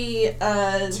be,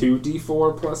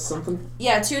 2d4 plus something?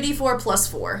 yeah, 2d4 plus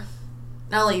 4.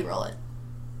 I'll let you roll it.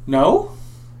 No?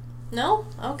 No?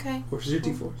 Okay. Where's your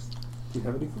d4s? Do you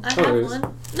have a d4? I there have it is. one.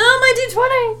 No, my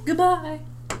d20! Goodbye.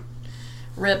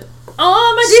 Rip.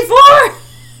 Oh,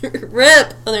 my d4!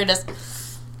 Rip. Oh, there it is.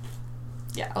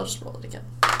 Yeah, I'll just roll it again.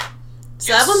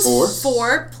 So that one's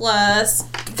 4 plus...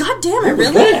 God damn it,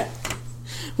 really?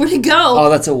 Where'd it go? Oh,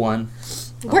 that's a 1.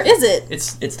 Where is it?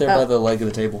 It's there by the leg of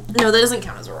the table. No, that doesn't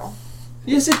count as a roll.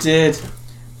 Yes, it did.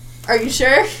 Are you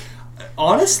sure?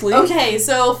 Honestly? Okay,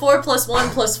 so 4 plus 1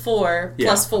 plus 4 Yeah.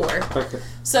 plus 4. Okay.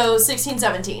 So 16,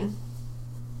 17.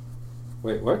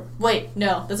 Wait, what? Wait,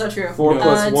 no, that's not true. 4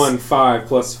 plus it's- 1, 5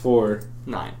 plus 4,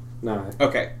 9. 9.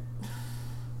 Okay.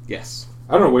 Yes.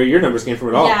 I don't know where your numbers came from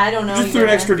at all. Yeah, I don't know. Just threw an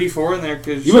either. extra d4 in there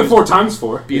because You went 4 times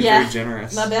 4. being Yeah. very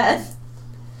generous. My bad.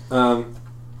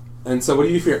 And so what do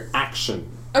you do for your action?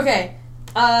 Okay.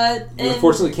 You And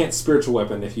unfortunately can't spiritual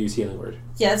weapon if you use Healing Word.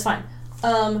 yeah, that's fine.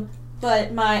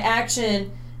 But my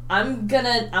action, I'm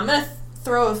gonna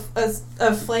throw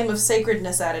a flame of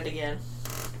sacredness at it again.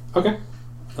 Okay.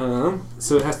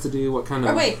 So it has to do what kind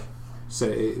of Or wait,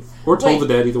 save? Or Toll the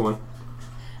Dead, either one.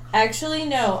 actually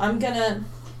no, I'm gonna.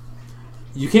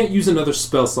 You can't use another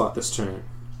spell slot this turn.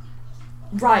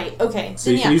 Right. Okay. So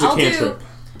Then you can use a I'll cantrip.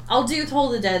 I'll do Toll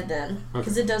the Dead then,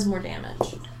 because it does more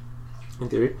damage. In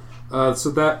theory.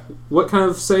 What kind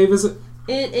of save is it?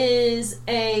 It is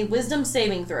a Wisdom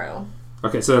saving throw.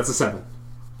 Okay, so that's a 7.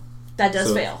 That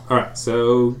does fail. Alright,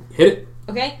 so hit it.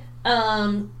 Okay.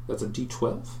 That's a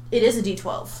d12. It is a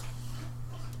D12.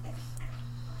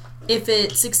 If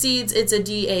it succeeds, it's a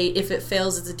D8. If it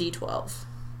fails, it's a D12.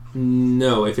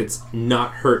 No, if it's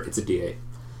not hurt, it's a d8.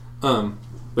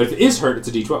 But if it is hurt, it's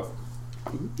a d12.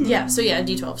 Yeah, so yeah, a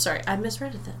D12. Sorry, I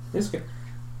misread it then. It's okay.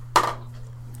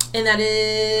 And that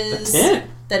is... A 10.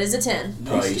 That is a 10.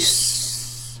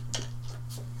 Nice.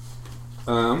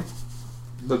 The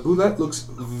Boulette looks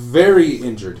very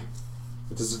injured.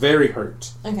 It is very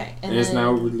hurt. Okay, And it is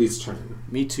now Ridley's turn.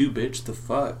 Me too, bitch. The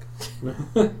fuck?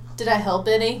 Did I help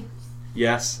any?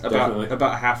 Yes. Definitely.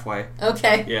 About halfway.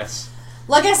 Okay. Yes.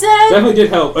 Like I said, Definitely did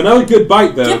help. Another good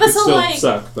bite, though, Give could us a still like.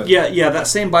 suck. But Yeah, that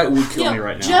same bite would kill you me know,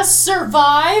 right now. just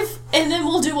survive, and then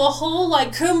we'll do a whole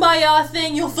like kumbaya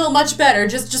thing. You'll feel much better.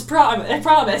 Just promise. I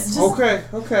promise. Just,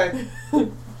 Okay.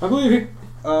 I believe you.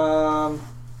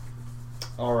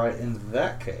 Alright, in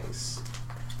that case...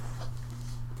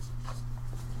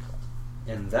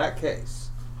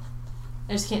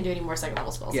 I just can't do any more second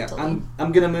level spells. Yeah, until then.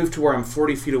 I'm gonna move to where I'm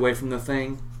 40 feet away from the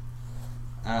thing.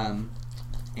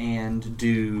 And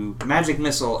do magic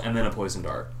missile and then a poison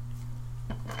dart.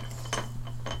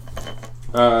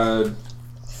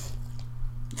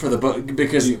 For the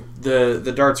because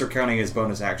the darts are counting as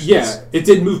bonus actions. Yeah, it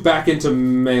did move back into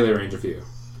melee range of you.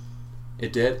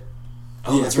 It did?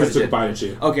 Oh, Yeah, that's so right. it took a bite at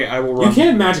you. Okay, I will run. You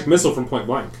can magic missile from point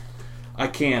blank. I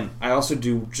can. I also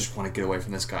do just want to get away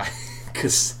from this guy.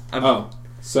 Because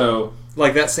So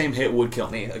like that same hit would kill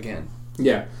me again.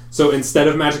 yeah. So instead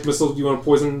of magic missile, do you want to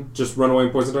poison? Just run away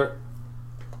and poison dart,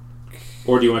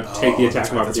 or do you want to take the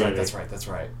attack of opportunity? That's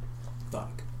right.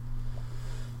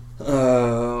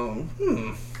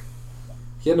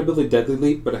 He had an ability Deadly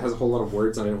Leap, but it has a whole lot of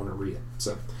words and I didn't want to read it.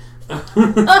 So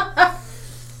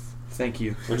Thank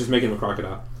you. I'm just making him a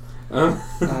crocodile.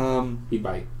 He'd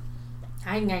bite.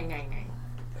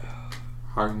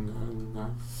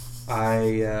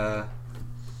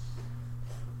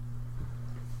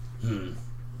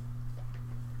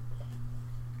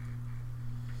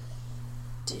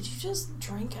 Did you just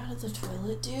drink out of the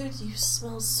toilet, dude? You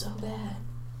smell so bad.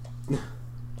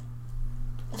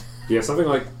 Yeah, something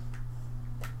like,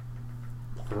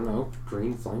 I don't know,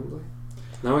 green flame blade?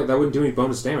 No, wait, that wouldn't do any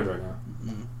bonus damage right now.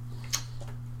 Mm-hmm.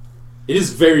 It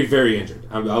is very, very injured.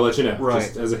 I'll let you know, Right.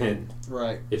 just as a hint.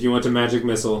 Right. If you want to magic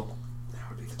missile, now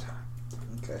would be the time.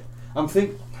 Okay.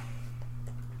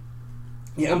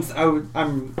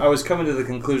 I was coming to the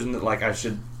conclusion that like I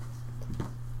should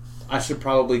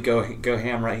probably go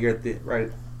ham right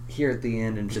here at the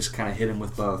end and just kind of hit him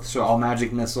with both. So I'll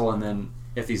magic missile, and then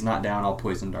if he's not down, I'll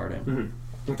poison dart him.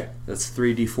 Mm-hmm. Okay. That's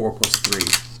 3d4 plus 3.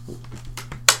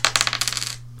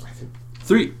 I think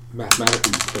 3.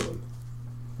 mathematically you kill him.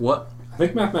 What? I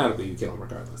think mathematically you kill him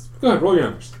regardless. Go ahead, roll your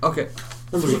numbers. Okay.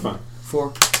 Numbers are fine.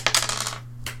 4,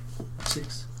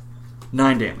 6,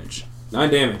 9 damage. 9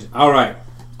 damage. Alright.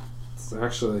 So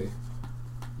actually,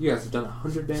 you guys have done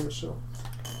 100 damage still.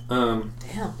 Damn.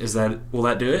 Will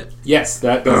that do it? Yes,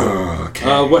 that does it.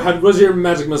 Okay. What does your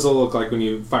magic missile look like when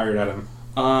you fire it at him?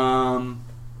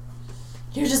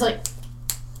 You're just like...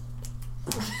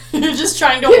 You're just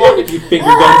trying to walk... You finger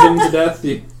guns him to death?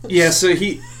 Yeah, so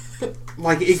he...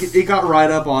 Like, it got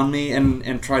right up on me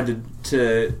and tried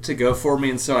to go for me,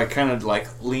 and so I kind of, like,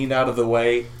 leaned out of the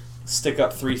way, stick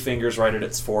up 3 fingers right at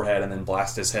its forehead, and then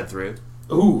blast his head through.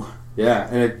 Ooh. Yeah,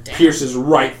 and it pierces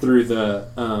right through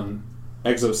the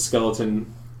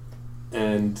exoskeleton,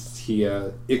 and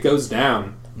it goes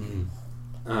down.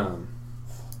 Mm.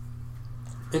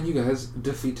 And you guys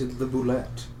defeated the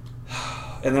Boulette.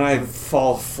 And then I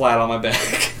fall flat on my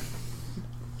back.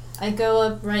 I go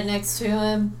up right next to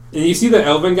him. And you see the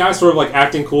elven guy sort of like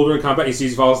acting cool during combat. He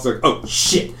sees you fall, he's like, "Oh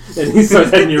shit!" And he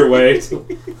starts heading your way.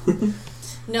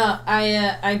 No,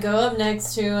 I go up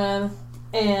next to him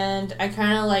and I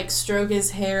kind of like stroke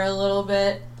his hair a little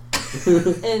bit,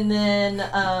 and then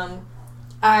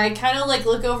I kind of like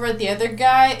look over at the other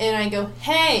guy and I go,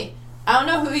 "Hey, I don't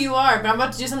know who you are, but I'm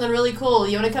about to do something really cool.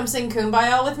 You want to come sing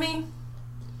Kumbaya with me?"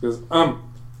 He goes,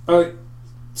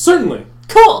 certainly.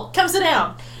 Cool, come sit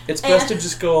down. It's best to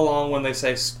just go along when they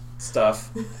say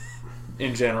stuff,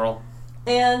 in general.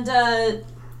 And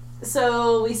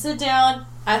so we sit down,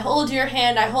 I hold your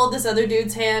hand, I hold this other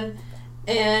dude's hand,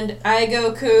 and I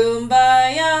go,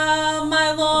 "Kumbaya,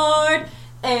 my lord,"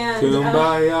 and...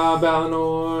 Kumbaya,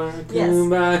 Balinor,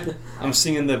 Kumbaya. Yes. I'm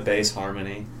singing the bass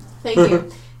harmony. Thank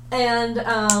you.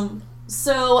 And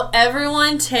so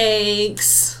everyone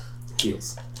takes...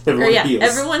 Heals.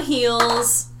 Everyone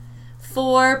heals.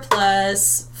 4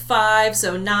 plus 5,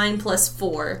 so 9 plus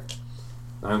 4.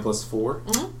 9 plus 4?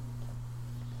 Mm-hmm.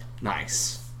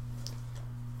 Nice.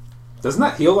 Doesn't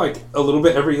that heal like a little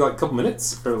bit every like couple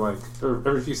minutes? Or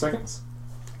every few seconds?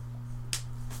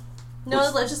 No,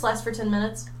 it just lasts for 10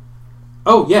 minutes.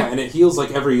 Oh yeah, and it heals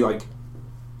like every like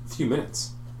few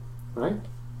minutes. Right?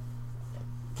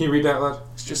 Can you read that out loud?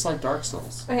 It's just like Dark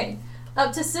Souls. Okay.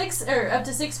 Up to six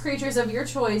creatures of your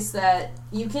choice that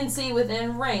you can see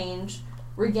within range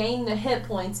regain the hit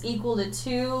points equal to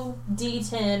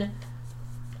 2d10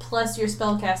 plus your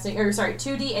spellcasting,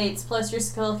 2d8s plus your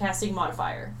spellcasting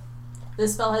modifier.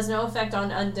 This spell has no effect on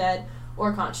undead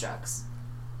or constructs.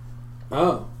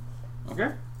 Oh.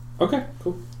 Okay. Okay,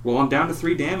 cool. Well, I'm down to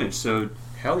 3 damage, so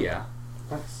hell yeah.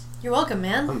 Nice. You're welcome,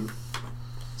 man.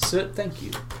 Soot, thank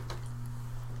you.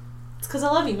 It's because I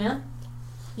love you, man.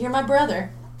 You're my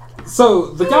brother. So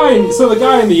the guy in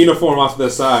the uniform off to the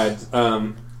side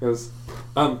goes,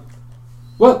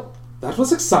 well, that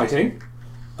was exciting.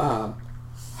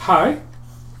 Hi.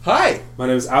 Hi. My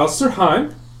name is Alistair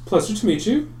Heim. Pleasure to meet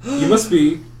you. You must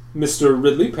be Mr.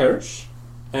 Ridley Parrish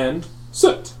and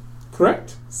Soot,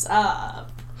 correct?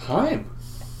 Sup? Hi.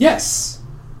 Yes.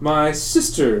 My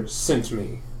sister sent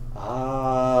me.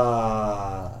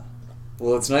 Ah.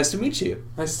 Well, it's nice to meet you.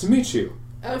 Nice to meet you.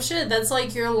 Oh shit, that's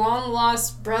like your long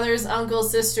lost brother's uncle,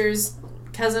 sister's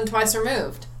cousin twice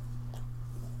removed.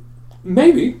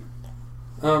 Maybe.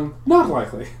 Not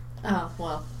likely. Oh,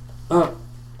 well.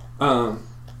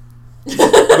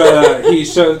 But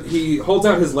he holds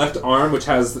out his left arm, which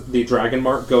has the dragon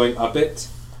mark going up it.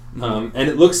 And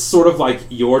it looks sort of like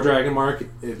your dragon mark.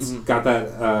 It's got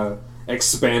that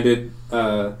expanded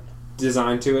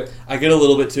design to it. I get a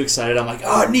little bit too excited. I'm like,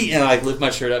 oh, neat. And I lift my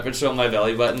shirt up and show my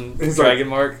belly button. Dragon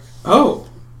mark. Oh,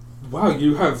 wow,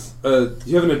 you have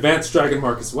an advanced dragon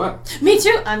mark as well. Me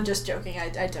too. I'm just joking.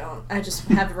 I don't. I just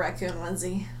have a raccoon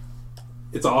onesie.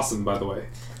 It's awesome, by the way.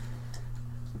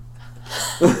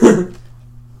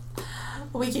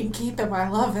 We can keep him. I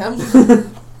love him.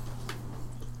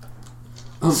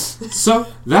 So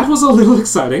that was a little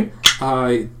exciting.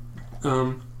 I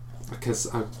guess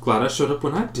I'm glad I showed up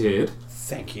when I did.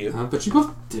 Thank you. But you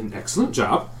both did an excellent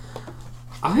job.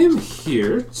 I am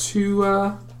here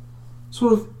to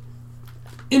sort of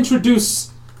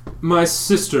introduce my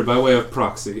sister by way of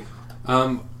proxy.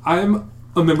 I am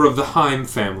a member of the Heim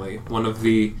family, one of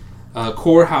the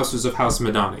core houses of House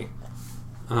Medani.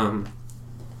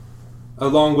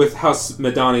 Along with House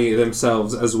Medani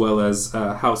themselves, as well as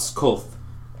House Kolth,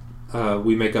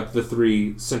 we make up the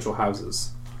 3 central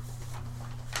houses.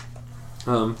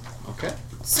 Okay.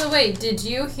 So wait, did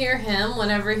you hear him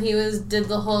whenever he did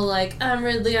the whole like, I'm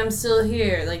Ridley, I'm still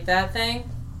here, like that thing?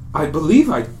 I believe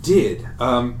I did.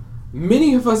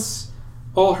 Many of us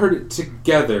all heard it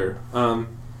together.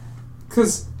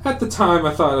 Because at the time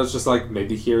I thought I was just like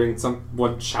maybe hearing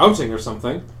someone shouting or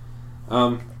something.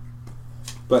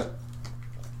 But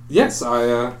yes,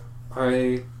 I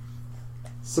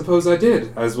suppose I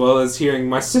did, as well as hearing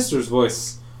my sister's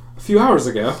voice a few hours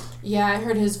ago. Yeah, I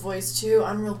heard his voice too.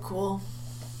 I'm real cool.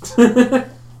 I'm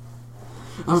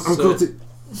cool too.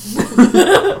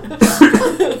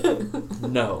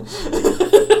 No.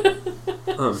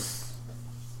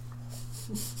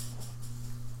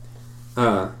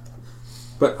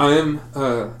 But I am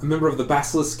a member of the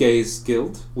Basilisk Gaze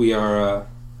Guild. We are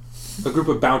a group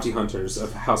of bounty hunters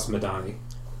of House Medani.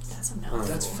 That's a mouthful.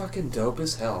 That's fucking dope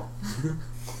as hell.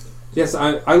 Yes,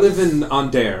 I live in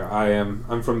Aundair.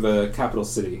 I'm from the capital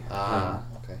city.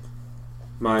 Okay.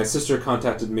 My sister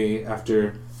contacted me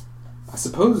after, I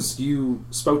suppose you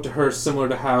spoke to her similar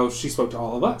to how she spoke to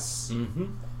all of us. Mm-hmm.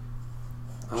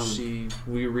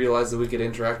 We realized that we could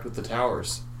interact with the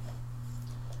towers.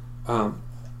 I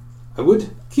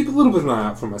would keep a little bit of an eye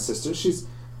out for my sister. She's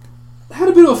had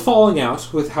a bit of a falling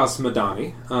out with House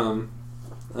Medani,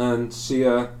 and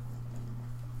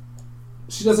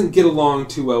she doesn't get along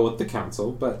too well with the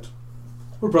council, but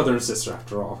we're brother and sister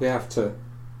after all. We have to...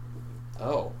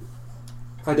 Oh.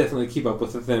 I definitely keep up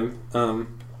with them.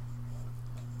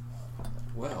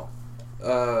 Well.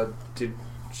 Did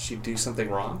she do something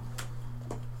wrong?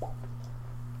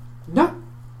 Not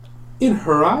in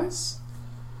her eyes.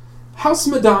 House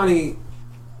Medani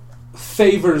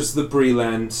favors the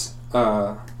Breland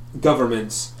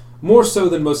government more so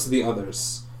than most of the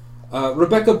others.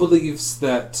 Rebecca believes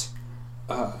that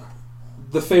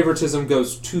the favoritism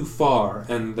goes too far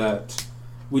and that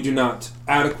we do not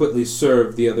adequately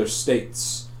serve the other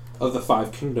states of the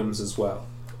 5 kingdoms as well.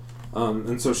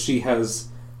 And so she has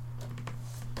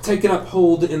taken up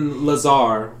hold in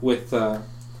Lazar with her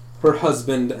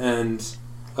husband and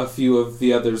a few of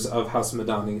the others of House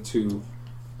Medani to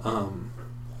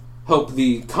help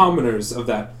the commoners of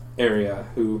that area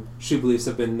who she believes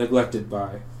have been neglected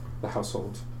by the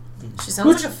household. She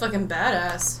sounds like a fucking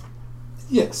badass.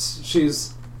 Yes,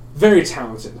 she's very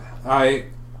talented. I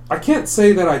can't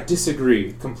say that I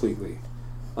disagree completely.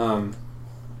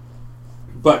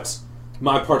 But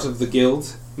my part of the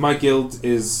guild, my guild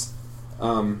is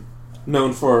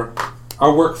known for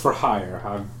our work for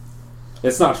hire.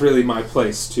 It's not really my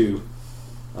place to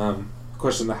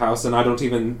question the house, and I don't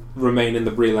even remain in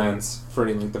the Brelands for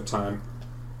any length of time.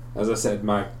 As I said,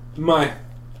 my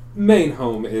main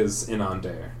home is in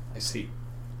Aundair. I see.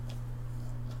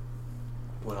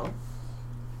 Well,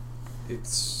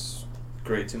 it's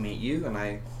great to meet you, and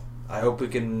I hope we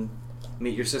can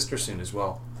meet your sister soon as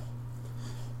well.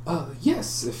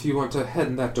 Yes, if you want to head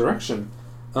in that direction.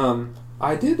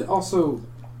 I did also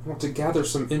want to gather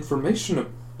some information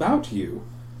about you.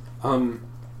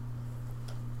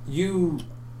 You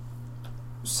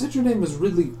said your name was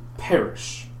Ridley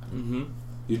Parrish. Mm-hmm.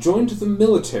 You joined the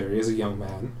military as a young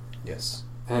man. Yes.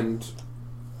 And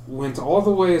went all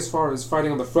the way as far as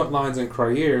fighting on the front lines in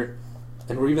Crayer,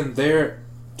 and were even there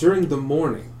during the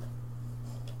morning.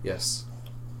 Yes.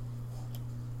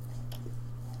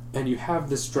 And you have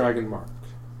this dragon mark.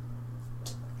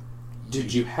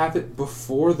 Did you have it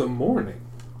before the morning?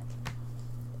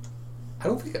 I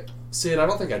don't think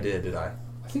I did I?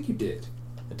 I think you did.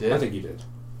 I did? I think you did.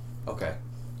 Okay.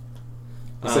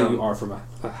 I say you are from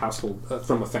a household,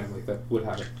 from a family that would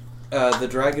have it. The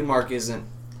dragon mark isn't...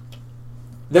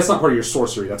 That's not part of your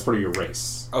sorcery, that's part of your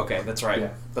race. Okay, that's right.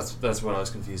 Yeah. That's what I was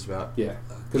confused about. Yeah.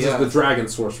 Because it's the dragon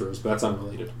sorcerers, but that's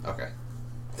unrelated. Okay.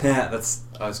 Yeah,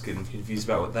 I was getting confused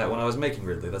about that when I was making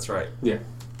Ridley, that's right. Yeah.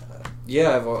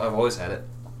 Yeah, I've always had it.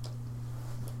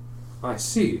 I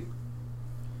see.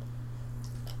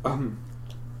 I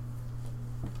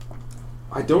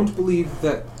don't believe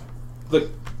that the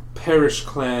Parish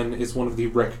clan is one of the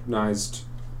recognized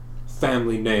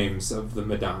family names of the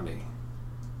Madani.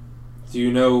 Do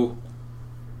you know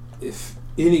if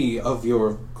any of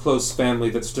your close family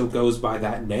that still goes by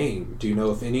that name, do you know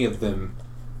if any of them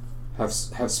have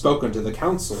spoken to the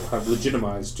council, have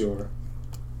legitimized your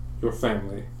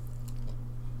family?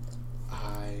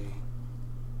 I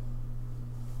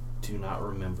do not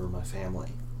remember my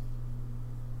family.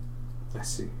 I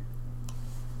see.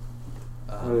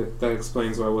 That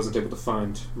explains why I wasn't able to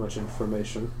find much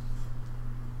information.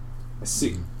 I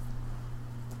see.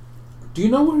 Do you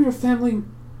know where your family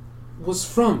was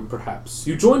from, perhaps?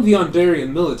 You joined the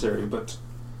Ondarian military, but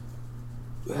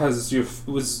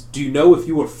do you know if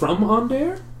you were from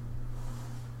Ondare?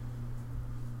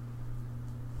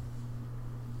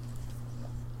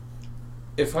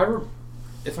 If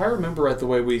I remember right, the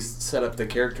way we set up the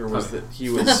character was that he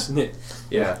was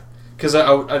yeah. Because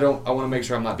I want to make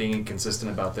sure I'm not being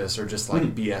inconsistent about this or just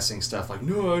like BSing stuff like,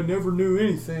 no, I never knew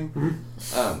anything.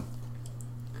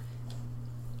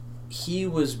 He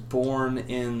was born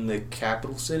in the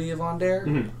capital city of Ondare.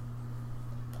 Mm-hmm.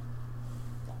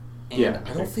 And Yeah,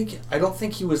 I don't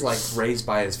think he was like raised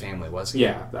by his family, was he?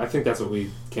 Yeah, I think that's what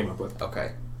we came up with.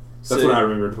 Okay. That's what I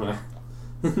remembered when I...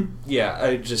 Yeah,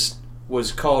 I just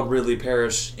was called Ridley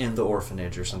Parish in the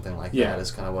orphanage or something like Yeah. that is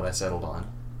kind of what I settled on.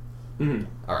 Mm-hmm.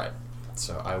 All right.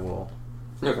 So I will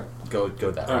Okay. go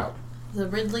that All right. route. The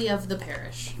Ridley of the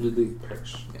Parish. Ridley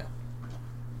Parish. Yeah.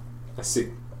 I see.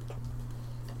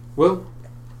 Well,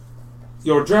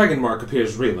 your dragon mark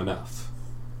appears real enough.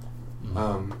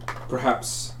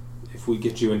 Perhaps if we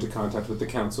get you into contact with the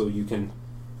council, you can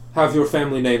have your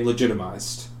family name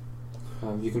legitimized.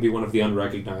 You can be one of the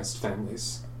unrecognized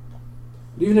families.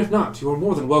 But even if not, you are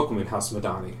more than welcome in House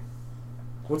Madani.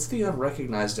 What's the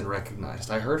unrecognized and recognized?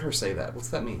 I heard her say that. What's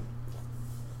that mean?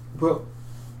 Well,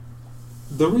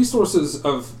 the resources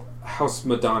of House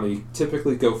Madani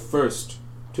typically go first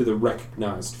to the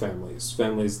recognized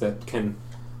families that can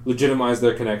legitimize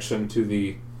their connection to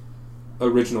the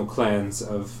original clans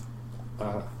of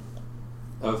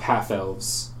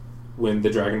half-elves when the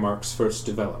dragon marks first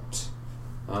developed.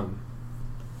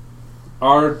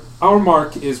 Our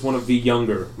mark is one of the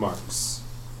younger marks.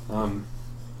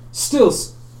 Still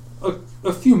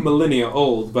a few millennia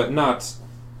old, but not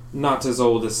as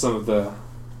old as some of the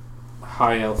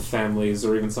high elf families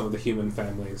or even some of the human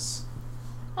families.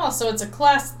 Oh, so it's a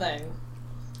class thing.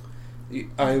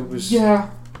 Yeah.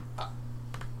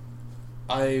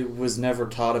 I was never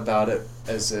taught about it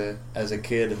as a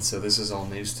kid, and so this is all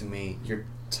news to me. You're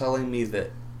telling me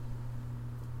that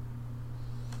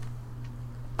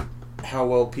how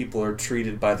well people are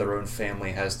treated by their own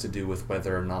family has to do with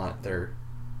whether or not their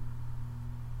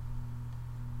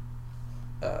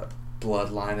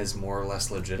bloodline is more or less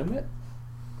legitimate?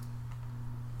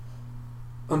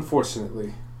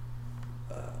 Unfortunately.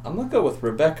 I'm gonna go with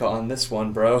Rebecca on this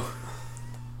one, bro.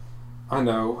 I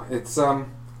know. It's,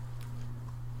 I'm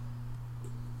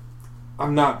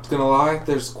not gonna lie,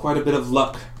 there's quite a bit of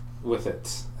luck with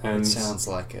it. And It sounds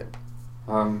like it.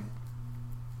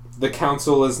 the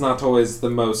council is not always the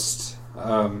most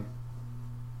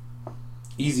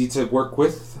easy to work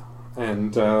with,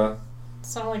 and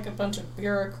Sound like a bunch of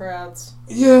bureaucrats.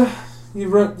 yeah,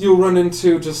 you'll run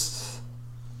into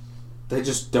they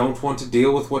just don't want to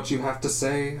deal with what you have to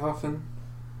say often.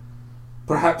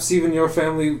 Perhaps even your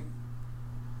family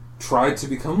tried to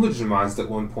become legitimized at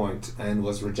one point and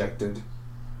was rejected.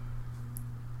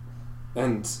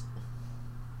 And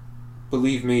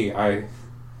believe me,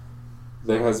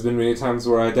 there has been many times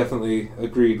where I definitely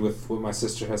agreed with what my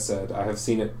sister has said. I have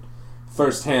seen it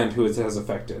firsthand who it has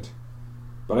affected.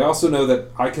 But I also know that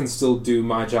I can still do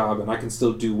my job and I can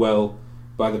still do well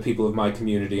by the people of my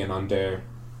community in Ondare.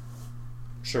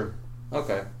 Sure.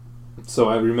 Okay. So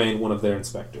I remain one of their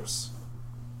inspectors.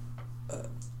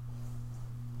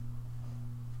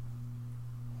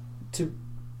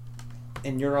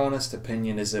 In your honest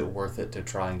opinion, is it worth it to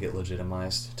try and get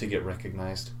legitimized, to get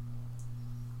recognized?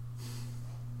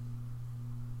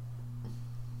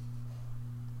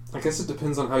 I guess it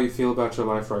depends on how you feel about your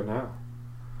life right now.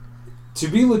 To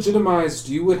be legitimized,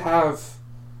 you would have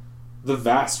the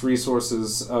vast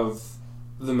resources of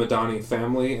the Madani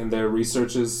family and their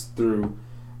researches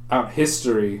throughout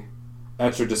history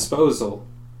at your disposal.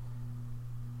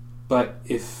 But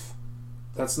if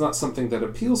that's not something that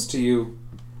appeals to you,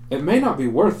 it may not be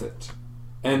worth it.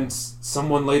 And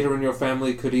someone later in your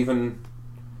family could even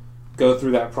go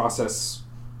through that process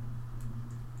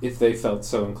if they felt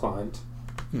so inclined.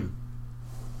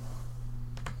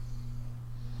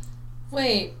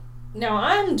 Wait, now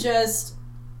I'm just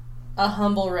a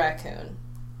humble raccoon.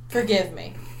 Forgive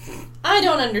me. I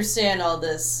don't understand all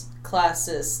this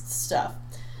classist stuff.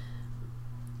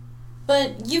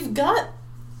 But you've got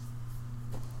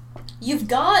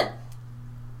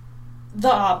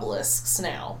the obelisks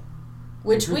now,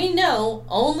 which we know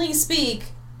only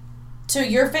speak to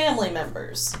your family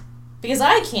members. Because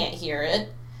I can't hear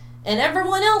it, and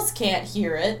everyone else can't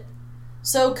hear it.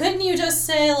 So couldn't you just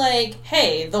say, like,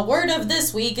 hey, the word of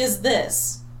this week is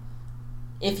this.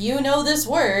 If you know this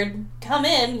word, come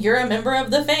in, you're a member of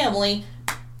the family,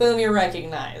 boom, you're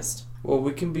recognized. Well,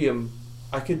 we can be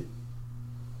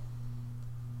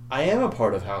I am a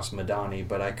part of House Madani,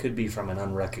 but I could be from an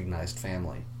unrecognized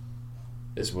family,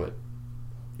 is what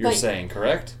you're saying,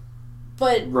 correct?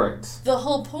 But Right. the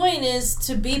whole point is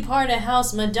to be part of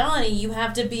House Madani, you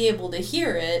have to be able to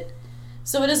hear it.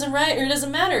 So it doesn't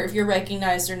matter if you're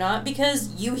recognized or not,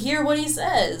 because you hear what he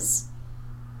says.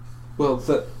 Well,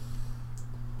 the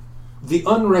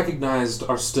unrecognized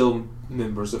are still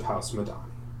members of House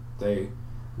Madani.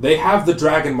 They have the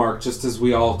dragon mark just as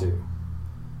we all do.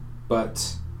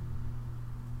 But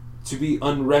to be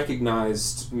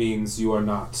unrecognized means you're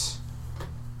more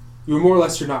or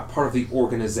less you're not part of the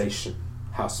organization,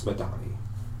 House Madani.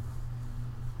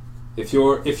 If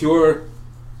your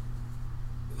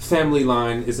family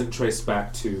line isn't traced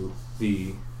back to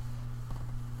the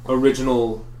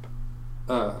original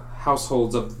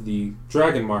households of the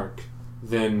dragon mark,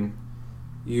 then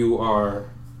you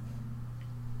are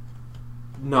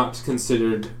not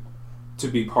considered to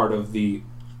be part of the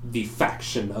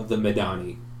faction of the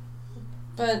Madani.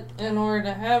 But in order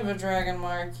to have a dragon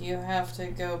mark, you have to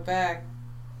go back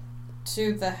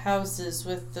to the houses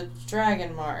with the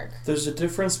dragon mark. There's a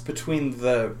difference between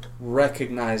the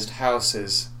recognized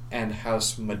houses and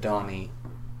House Madani,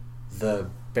 the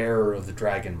bearer of the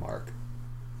dragon mark.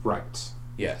 Right.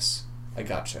 Yes, I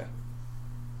gotcha.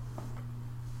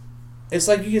 It's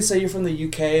like you could say you're from the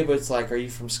UK, but it's like, are you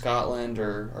from Scotland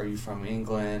or are you from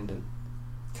England? And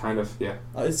Kind of, yeah.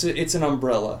 it's an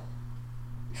umbrella.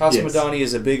 House Yes. Madani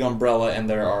is a big umbrella, and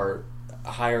there are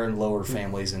higher and lower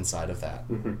families inside of that.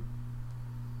 Mm-hmm.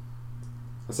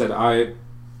 I said I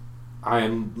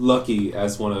am lucky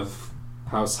as one of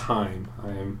House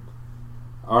Heim.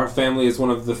 Our family is one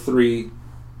of the 3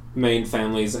 main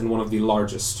families and one of the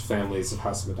largest families of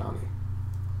House Madani.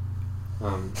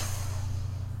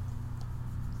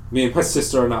 Me and my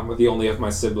sister are not the only of my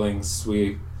siblings.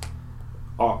 We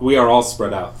are all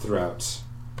spread out throughout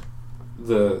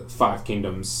the 5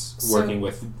 kingdoms, working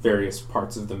with various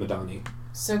parts of the Madani.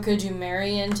 So could you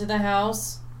marry into the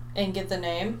house and get the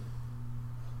name?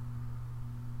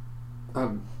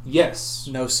 Yes.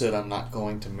 No, Sid, I'm not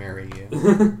going to marry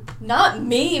you. Not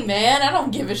me, man. I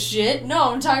don't give a shit.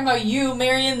 No, I'm talking about you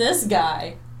marrying this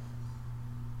guy.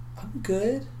 I'm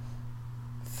good.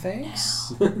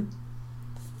 Thanks. For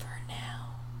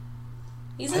now.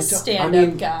 He's a I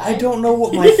stand-up guy. I don't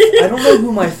know I don't know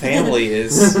who my family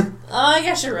is. Oh, I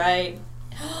guess you're right.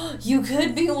 You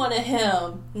could be one of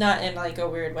him. Not in, like, a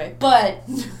weird way, but...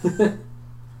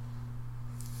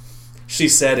 She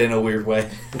said in a weird way.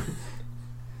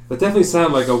 That definitely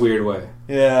sounded like a weird way.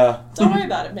 Yeah. Don't worry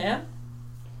about it, man.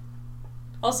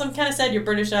 Also, I'm kind of sad your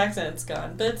British accent's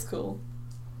gone, but it's cool.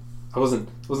 I wasn't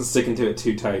sticking to it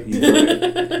too tight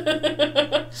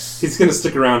either. He's gonna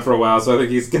stick around for a while, so I think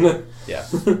he's gonna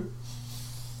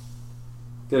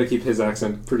gotta keep his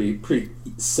accent pretty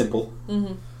simple.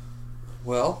 Mm-hmm.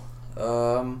 Well,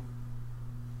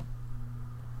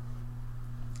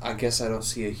 I guess I don't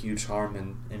see a huge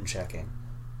harm in checking.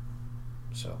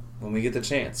 So, when we get the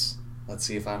chance, let's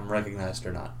see if I'm recognized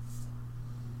or not.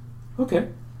 Okay.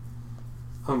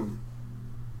 And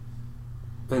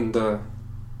I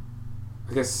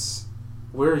guess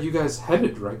where are you guys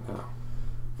headed right now?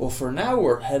 Well, for now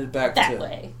we're headed back That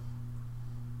way.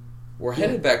 We're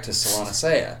headed back to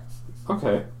Solanacea.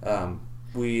 Okay.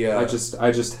 We I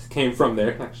just came from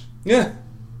there. Actually. Yeah.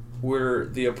 We're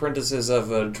the apprentices of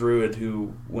a druid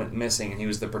who went missing, and he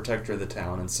was the protector of the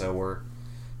town, and so we're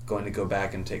going to go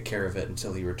back and take care of it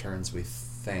until he returns, we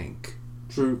think.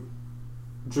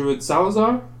 Druid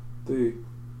Salazar?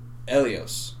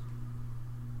 Elios.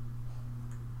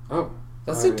 Oh.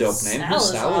 That's a dope name.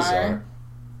 Who's Salazar?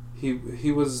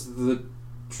 He was the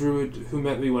druid who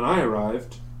met me when I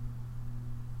arrived.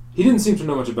 He didn't seem to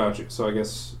know much about you, so I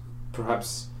guess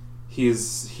perhaps he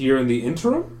is here in the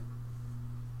interim?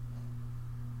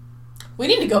 We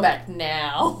need to go back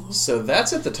now. So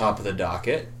that's at the top of the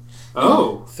docket.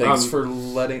 Oh. Thanks for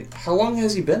letting... How long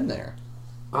has he been there?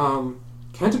 Can't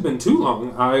have been too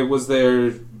long. I was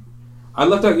there I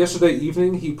left out yesterday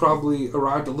evening. He probably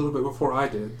arrived a little bit before I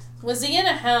did. Was he in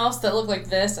a house that looked like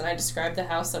this, and I described the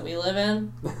house that we live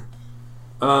in?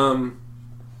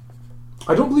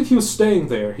 I don't believe he was staying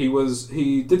there.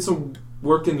 He did some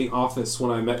work in the office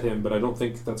when I met him, but I don't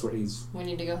think that's where he's We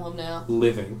need to go home now.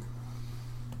 living.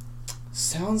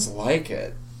 Sounds like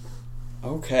it.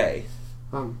 Okay.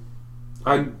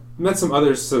 I met some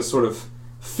others to sort of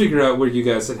figure out where you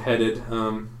guys had headed.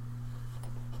 A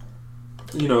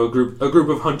group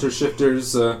of hunter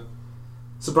shifters,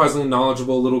 surprisingly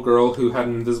knowledgeable little girl who had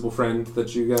an invisible friend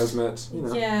that you guys met.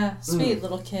 Yeah, sweet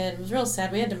little kid. It was real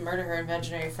sad. We had to murder her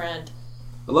imaginary friend.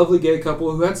 A lovely gay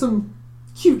couple who had some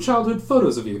cute childhood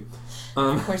photos of you.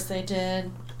 Of course they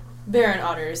did. Baron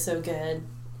Otter is so good.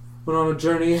 Went on a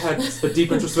journey, had a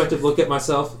deep introspective look at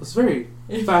myself. It was very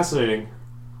fascinating.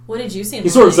 What did you see in He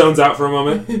the sort of lake? zones out for a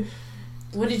moment.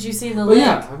 What did you see in the But lake?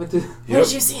 yeah, I went to... What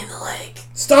did you see in the lake?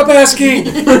 Stop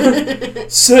asking!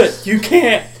 Sit, you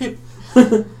can't!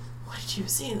 What did you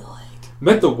see in the lake?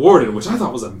 Met the warden, which I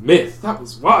thought was a myth. That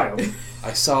was wild.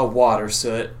 I saw water,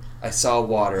 Soot. I saw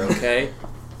water, okay?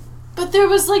 But there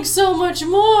was like so much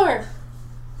more.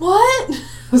 What?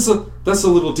 That's a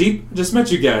little deep. I just met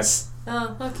you guys.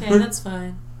 Oh, okay, that's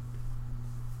fine.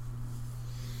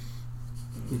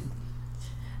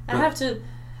 I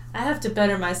have to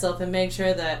better myself and make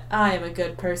sure that I am a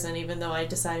good person, even though I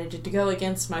decided to go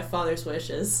against my father's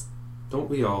wishes. Don't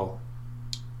we all?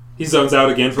 He zones out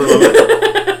again for a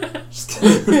moment. Just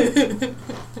kidding.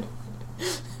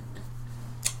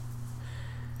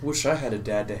 Wish I had a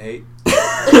dad to hate.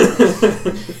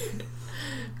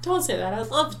 Don't say that. I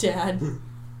love Dad.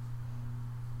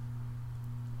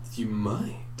 You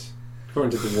might.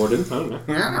 According to the warden. I don't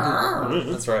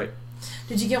know. That's right.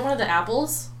 Did you get one of the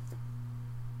apples?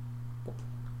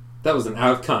 That was an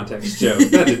out of context joke.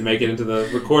 That didn't make it into the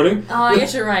recording. Oh, I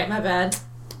guess you're right. My bad.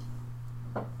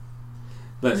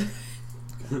 But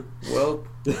Well,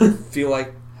 feel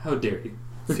like how dare you?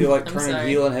 I'm turning sorry.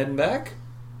 heel and heading back?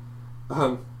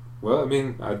 Well, I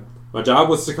mean, my job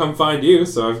was to come find you,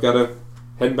 so I've got to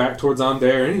head back towards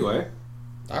Andere anyway.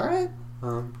 Alright.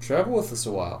 Travel with us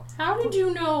a while. How did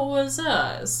you know it was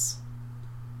us?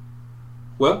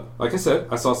 Well, like I said,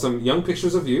 I saw some young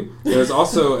pictures of you. There's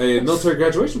also a military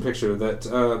graduation picture that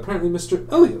apparently Mr.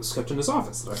 Elios kept in his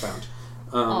office that I found.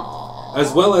 Aww.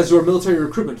 As well as your military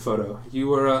recruitment photo. You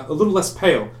were a little less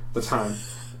pale at the time.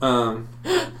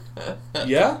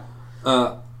 Yeah?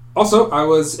 Also, I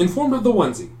was informed of the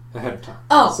onesie ahead of time.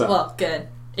 Oh, So- well, good.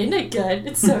 Isn't it good?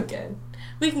 It's so good.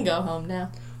 We can go home now.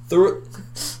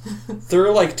 There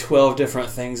are like 12 different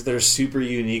things that are super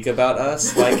unique about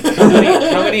us. Like,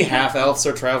 how many half-elves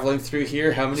are traveling through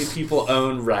here? How many people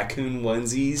own raccoon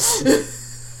onesies?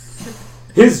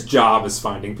 His job is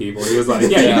finding people. He was like, yeah,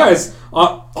 you Yeah. guys,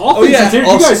 all Oh, things yeah, considered,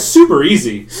 you also- guys super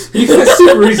easy. You guys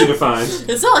super easy to find.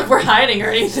 It's not like we're hiding or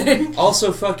anything.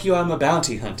 Also, fuck you, I'm a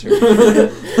bounty hunter.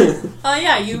 Oh,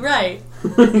 yeah, you're right.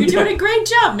 You're doing a great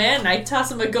job, man. And I toss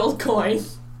him a gold coin.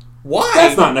 Why?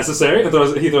 That's not necessary.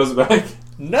 He throws it back.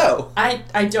 No.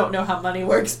 I don't know how money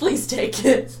works. Please take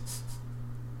it.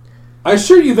 I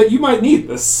assure you that you might need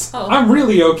this. Oh. I'm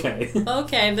really okay.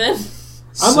 Okay, then.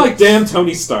 I'm like damn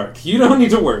Tony Stark. You don't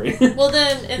need to worry. Well,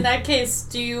 then, in that case,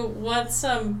 do you want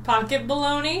some pocket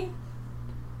bologna?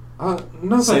 No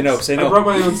Say thanks. no, I brought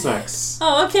my own snacks.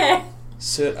 Oh, okay.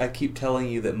 Soot, I keep telling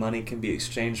you that money can be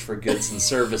exchanged for goods and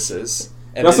services.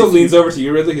 And He also if you- leans over to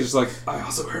you, Ridley. He's just like, I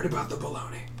also heard about the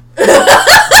baloney.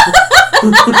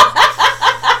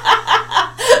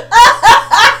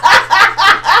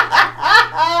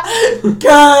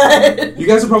 Good. You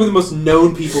guys are probably the most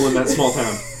known people in that small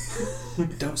town.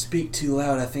 Don't speak too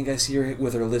loud. I think I see her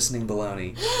with her listening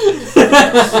baloney.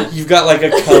 You've got like a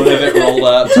cone of it rolled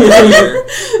up.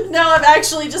 No, I've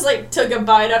actually just like took a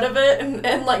bite out of it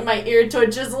and like my ear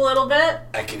twitches a little bit.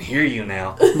 I can hear you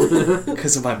now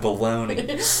because of my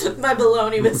baloney. My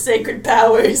baloney with sacred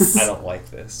powers. I don't like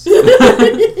this.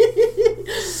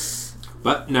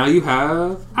 But now you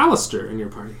have Alistair in your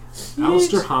party.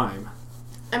 Alistair Heim.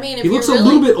 I mean, if He looks you're a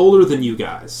really... little bit older than you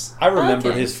guys. I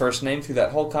remembered Okay. his first name through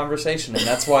that whole conversation, and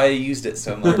that's why I used it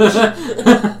so much.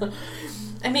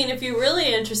 I mean, if you're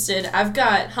really interested, I've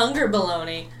got Hunger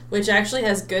Baloney, which actually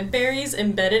has good berries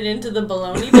embedded into the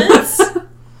baloney bits.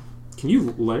 Can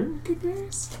you learn good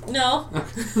berries? No.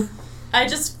 I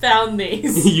just found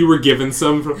these. You were given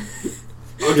some from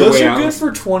on your Those way are out. good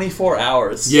for 24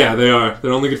 hours. Yeah, they are.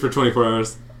 They're only good for 24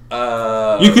 hours.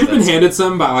 You could have been that's- handed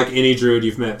some by like any druid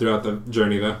you've met throughout the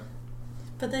journey, though.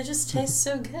 But they just taste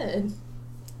so good.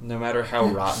 No matter how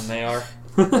rotten they are.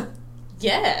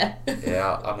 Yeah.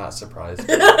 Yeah, I'm not surprised.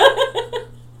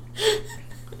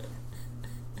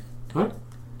 Alright.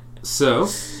 So,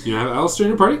 you have Alistair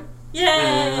in your party. Yay!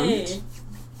 And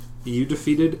you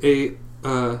defeated a,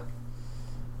 I've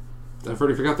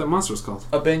already forgot that monster was called.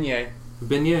 A beignet.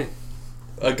 Beignet.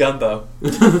 A gumbo.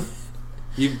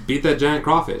 You beat that giant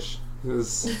crawfish. It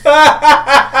was...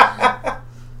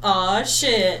 Aw,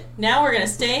 shit. Now we're gonna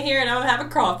stay here and I'm gonna have a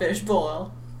crawfish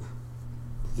boil.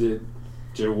 Did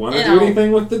you want to And do I'll-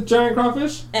 anything with the giant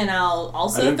crawfish? And I'll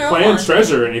also I didn't throw plan laundry.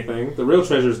 treasure or anything. The real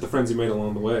treasure is the friends you made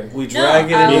along the way. We No, drag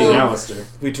Me it and into Alistair.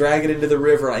 we drag it into the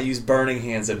river. And I use burning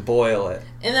hands and boil it.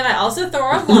 And then I also throw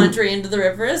our laundry into the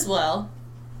river as well.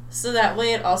 So that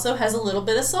way it also has a little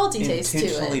bit of salty taste to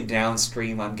Intentionally it.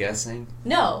 downstream, I'm guessing.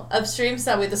 No, upstream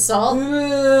so that way the salt.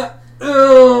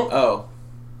 Oh.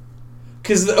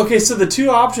 Okay, so the two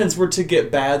options were to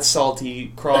get bad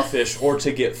salty crawfish or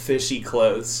to get fishy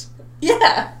clothes.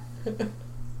 Yeah.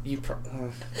 You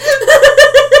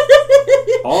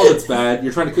All of it's bad.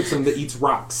 You're trying to cook something that eats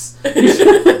rocks.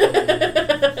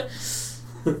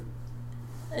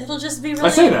 It'll just be really, I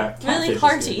say that. really Catfish is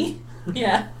hearty.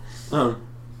 Yeah.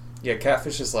 Yeah,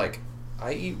 catfish is like,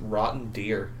 I eat rotten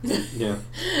deer Yeah.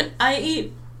 I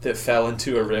eat. that fell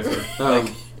into a river.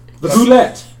 The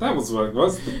boulette. That was what it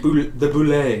was. The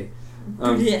boulet.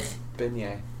 Blech.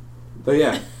 Beignet. But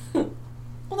yeah,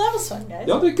 Well, that was fun, guys.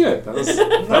 y'all did good.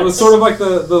 That was sort of like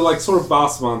the like sort of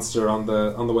boss monster on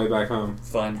the way back home.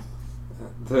 Fun.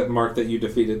 The mark that you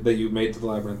defeated, that you made to the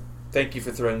labyrinth. Thank you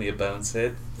for throwing me a bone,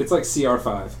 Sid. It's like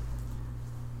CR5.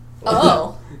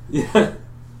 Oh. Yeah.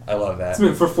 I love that. It's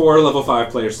meant for 4 level 5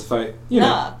 players to fight. You know,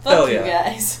 Nah, fuck Hell you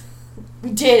yeah. guys.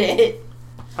 We did it.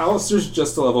 Alistair's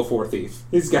just a level 4 thief.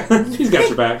 He's got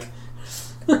your back.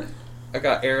 I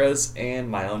got arrows and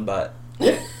my own butt.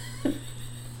 Yep.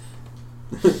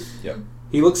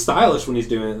 He looks stylish when he's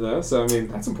doing it, though, so, I mean,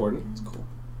 that's important. It's cool.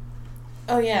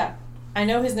 Oh, yeah. I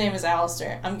know his name is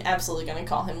Alistair. I'm absolutely going to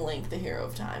call him Link, the hero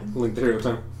of time. Link the Hero of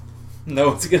Time. No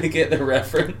one's gonna get the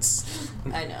reference.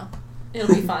 I know.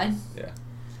 It'll be fine. Yeah.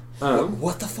 Um,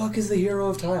 What the fuck is the hero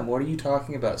of time? What are you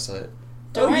talking about, Sid?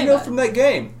 Don't worry you know about from that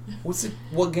game.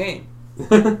 What game? oh,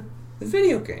 The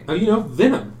video game. you know,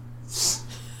 Venom.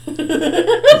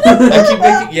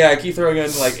 I keep throwing in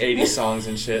like 80 songs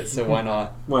and shit, so why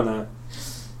not? Why not?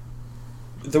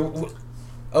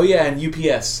 Oh yeah, and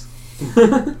UPS.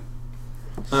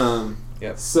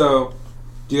 Yep. So,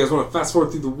 do you guys want to fast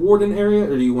forward through the warden area,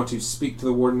 or do you want to speak to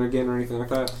the warden again or anything like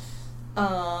that?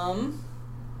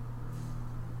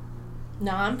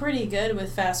 No, I'm pretty good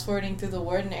with fast forwarding through the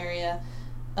warden area.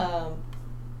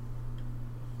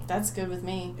 That's good with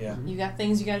me. Yeah. You got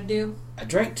things you gotta do? I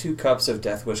drank 2 cups of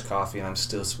Death Wish coffee and I'm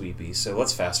still sleepy, so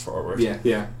let's fast forward.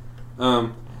 Yeah.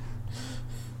 I'm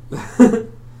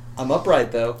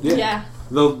upright though. Yeah.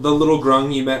 The little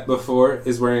grung you met before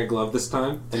is wearing a glove this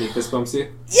time, and he fist bumps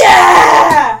you.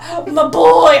 Yeah! My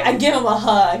boy! I give him a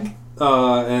hug.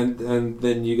 And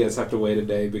then you guys have to wait a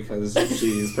day because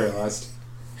she is paralyzed.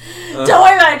 Don't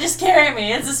worry about it, just carry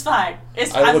me. It's just fine.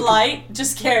 I'm look- light,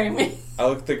 just carry me. I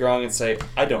look at the grong and say,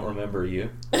 I don't remember you.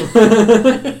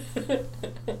 And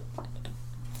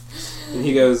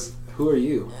he goes, "Who are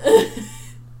you?"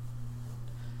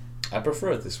 I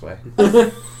prefer it this way.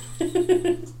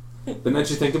 The night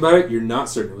you think about it, you're not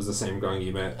certain it was the same grung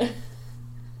you met. And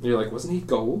you're like, wasn't he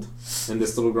gold? And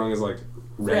this little grung is like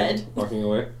red. Walking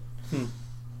away.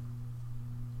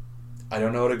 I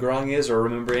don't know what a grong is or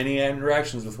remember any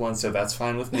interactions with one, so that's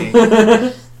fine with me.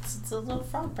 It's a little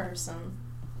frog person.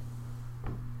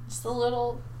 Just a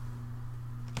little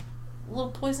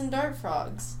poison dart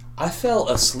frogs. I fell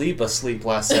asleep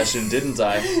last session, didn't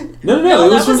I? No, No,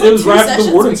 it was that was it like was 2 right after the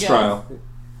sessions warden's ago. trial.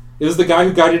 It was the guy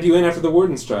who guided you in after the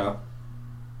warden's trial.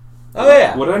 Oh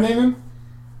yeah. What did I name him?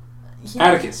 Yeah.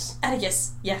 Atticus.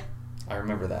 Atticus, yeah. I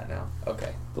remember that now.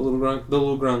 Okay. The little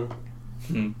grung.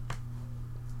 Hmm.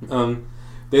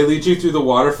 They lead you through the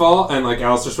waterfall, and like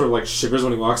Alistair sort of like shivers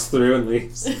when he walks through and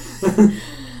leaves.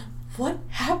 What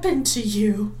happened to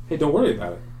you? Hey, don't worry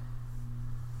about it.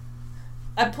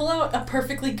 I pull out a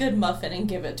perfectly good muffin and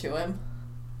give it to him.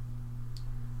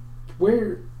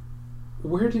 Where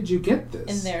did you get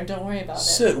this? In there, don't worry about it.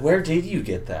 So, where did you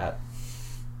get that?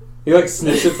 He like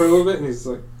sniffs it for a little bit, and he's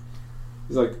like,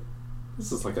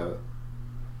 this is like a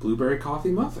blueberry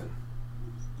coffee muffin.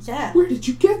 Yeah. Where did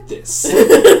you get this?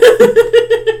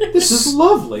 This is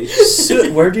lovely.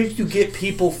 So, where did you get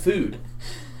people food?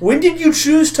 When did you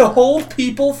choose to hold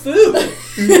people food?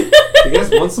 You guys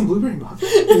want some blueberry muffins?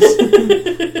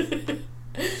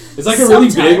 It's like a really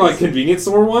big Sometimes. like convenience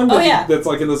store one. Oh, yeah. That's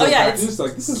like in those Oh, like yeah, packages.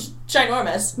 Like this is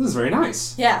Ginormous. very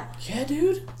nice. Yeah. Yeah,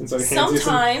 dude. And so he hands you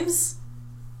some.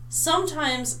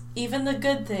 Sometimes even the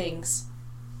good things,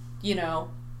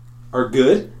 Are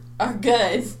good. are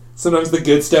good. Sometimes the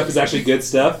good stuff is actually good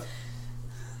stuff.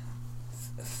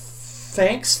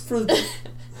 Thanks.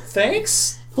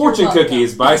 Fortune You're welcome.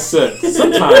 cookies by Soot.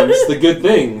 Sometimes the good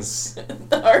things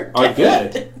Are are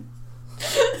good.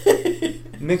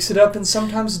 Mix it up and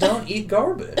sometimes don't eat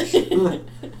garbage.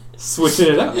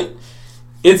 Switching it up.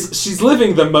 She's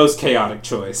living the most chaotic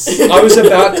choice. I was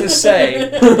about to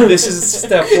say, this is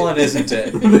step one, isn't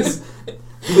it?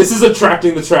 This is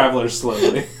attracting the travelers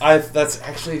slowly. That's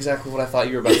actually exactly what I thought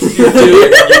you were about to do. You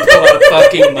pull out a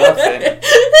fucking muffin.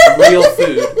 Real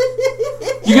food.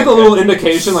 You get the little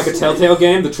indication, like a Telltale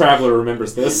game, the traveler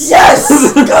remembers this. Yes!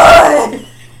 Good!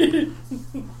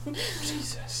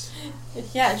 Jesus.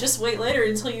 Yeah, just wait later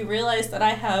until you realize that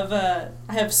I have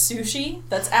sushi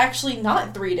that's actually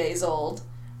not 3 days old.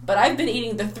 But I've been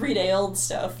eating the 3-day-old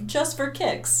stuff just for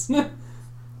kicks.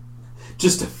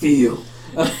 Just to feel.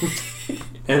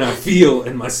 And I feel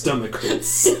and my stomach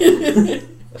hurts.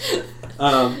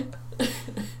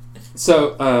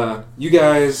 So, you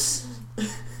guys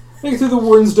make it through the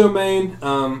Warden's Domain.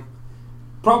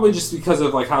 Probably just because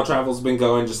of like how travel's been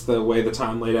going, just the way the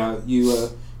time laid out. You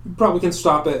probably can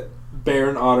stop at Bear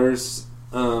and Otter's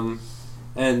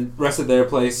and rest at their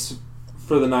place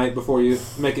for the night before you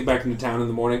make it back into town in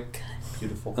the morning.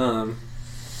 Beautiful.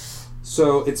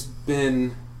 So it's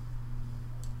been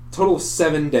a total of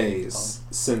 7 days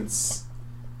since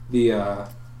the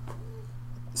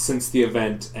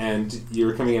event, and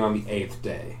you're coming in on the 8th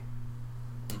day.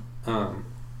 And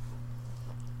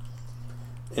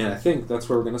I think that's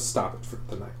where we're going to stop it for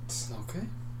the night. Okay.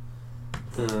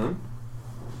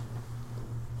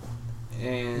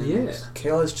 And Yeah.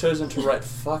 Kayla has chosen to write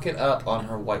 "fuck it up" on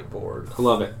her whiteboard I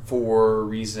love it. for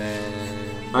reason.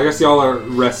 I guess y'all are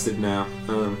rested now.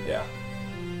 Yeah.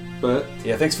 But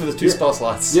Yeah. Thanks for the 2 spell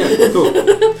slots. yeah, cool.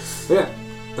 Yeah.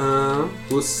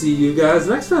 We'll see you guys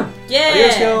next time. Yeah!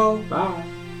 Adios, y'all. Bye.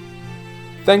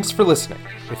 Thanks for listening.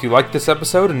 If you liked this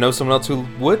episode and know someone else who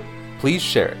would, please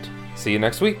share it. See you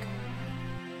next week.